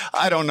question.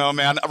 I don't know,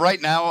 man.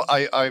 Right now,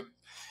 I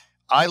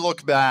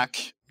look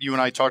back. You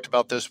and I talked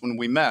about this when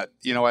we met.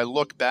 I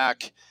look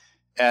back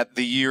at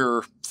the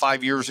year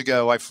 5 years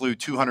ago. I flew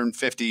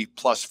 250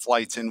 plus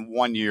flights in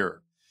 1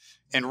 year,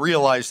 and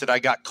realized that I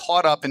got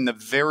caught up in the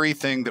very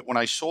thing that when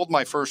I sold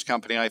my first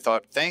company, I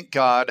thought, thank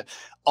God,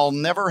 I'll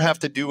never have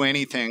to do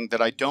anything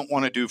that I don't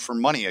want to do for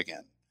money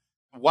again.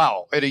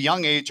 Wow. At a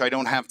young age, I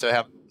don't have to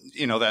have,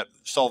 that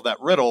solve that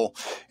riddle.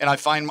 And I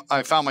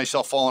found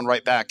myself falling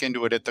right back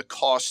into it at the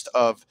cost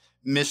of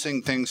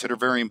missing things that are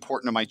very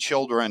important to my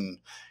children,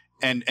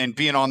 and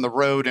being on the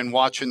road and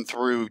watching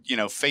through,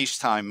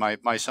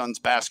 FaceTime, my son's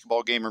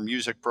basketball game or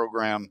music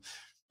program.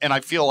 And I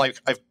feel like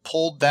I've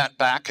pulled that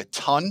back a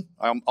ton.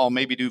 I'll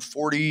maybe do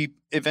 40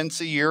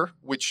 events a year,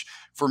 which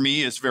for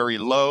me is very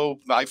low.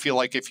 I feel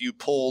like if you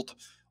pulled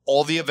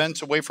all the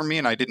events away from me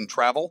and I didn't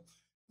travel,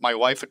 my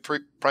wife would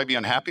probably be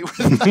unhappy with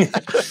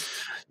that.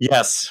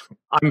 Yes,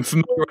 I'm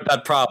familiar with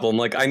that problem.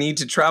 Like, I need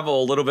to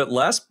travel a little bit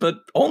less, but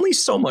only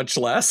so much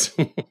less.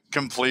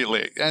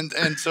 Completely. And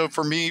so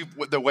for me,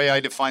 the way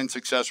I define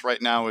success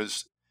right now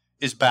is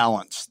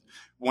balanced.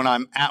 When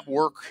I'm at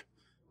work,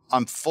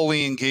 I'm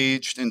fully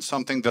engaged in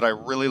something that I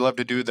really love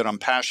to do, that I'm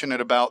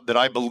passionate about, that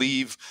I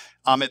believe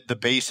I'm at the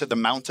base of the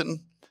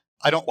mountain.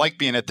 I don't like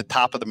being at the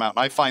top of the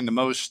mountain. I find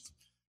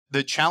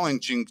the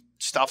challenging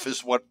stuff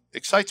is what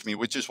excites me,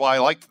 which is why I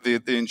like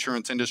the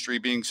insurance industry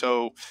being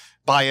so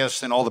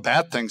biased, and all the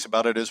bad things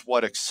about it is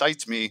what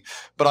excites me.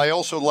 But I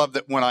also love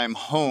that when I'm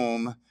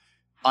home,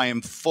 I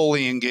am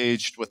fully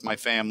engaged with my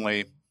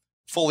family,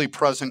 fully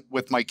present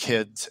with my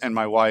kids and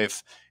my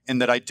wife,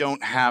 and that I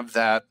don't have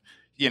that,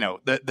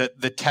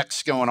 the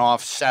text going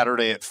off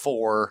Saturday at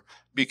 4,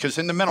 because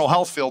in the mental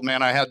health field,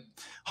 man, I had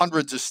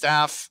hundreds of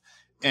staff,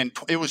 and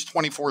it was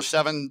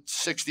 24/7,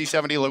 60,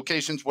 70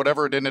 locations,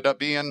 whatever it ended up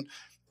being.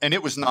 And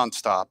it was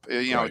nonstop,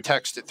 Right.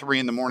 Text at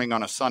 3 a.m.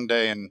 on a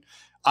Sunday. And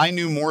I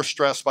knew more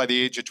stress by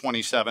the age of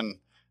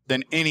 27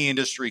 than any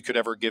industry could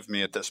ever give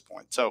me at this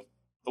point. So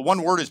the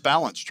one word is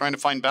balance, trying to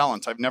find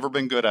balance. I've never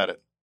been good at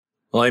it.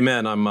 Well,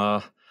 amen.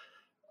 I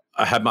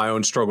had my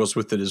own struggles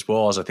with it as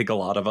well, as I think a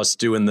lot of us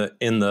do in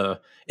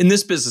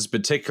this business in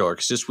particular,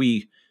 because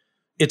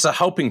it's a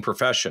helping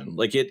profession.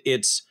 Like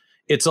it's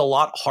a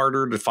lot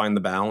harder to find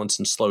the balance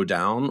and slow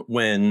down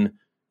when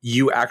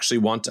you actually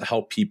want to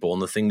help people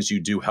and the things you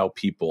do help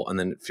people, and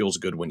then it feels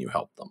good when you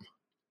help them.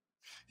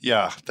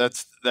 Yeah,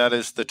 that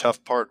is the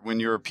tough part. When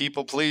you're a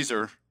people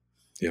pleaser,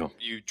 Yeah.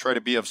 you try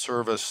to be of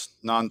service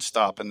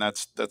nonstop, and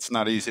that's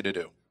not easy to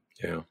do.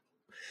 Yeah.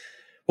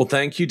 Well,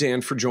 thank you, Dan,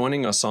 for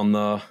joining us on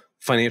the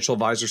Financial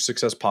Advisor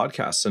Success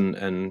Podcast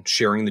and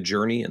sharing the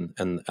journey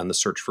and the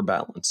search for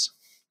balance.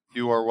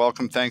 You are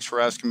welcome. Thanks for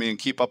asking me, and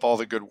keep up all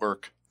the good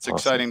work. It's Awesome.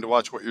 exciting to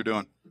watch what you're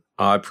doing.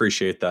 I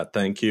appreciate that.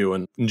 Thank you.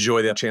 And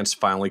enjoy the chance to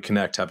finally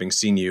connect, having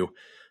seen you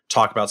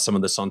talk about some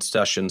of this on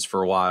sessions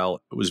for a while.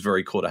 It was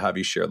very cool to have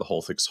you share the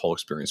whole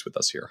experience with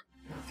us here.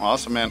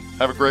 Awesome, man.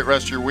 Have a great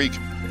rest of your week.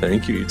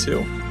 Thank you. You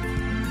too.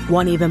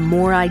 Want even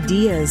more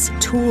ideas,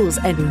 tools,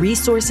 and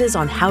resources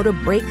on how to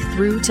break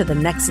through to the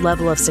next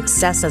level of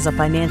success as a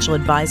financial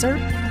advisor?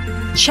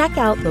 Check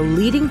out the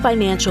leading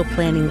financial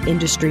planning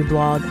industry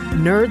blog,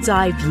 Nerd's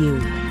Eye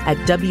View, at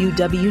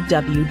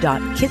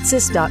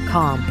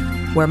www.kitsis.com,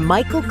 where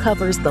Michael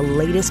covers the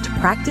latest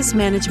practice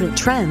management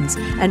trends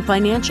and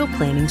financial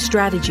planning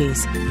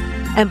strategies.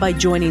 And by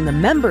joining the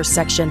members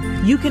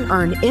section, you can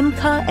earn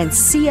IMCA and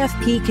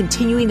CFP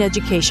continuing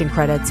education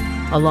credits,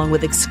 along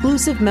with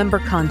exclusive member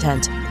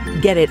content.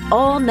 Get it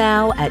all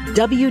now at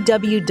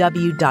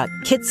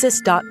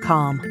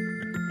www.kitsis.com.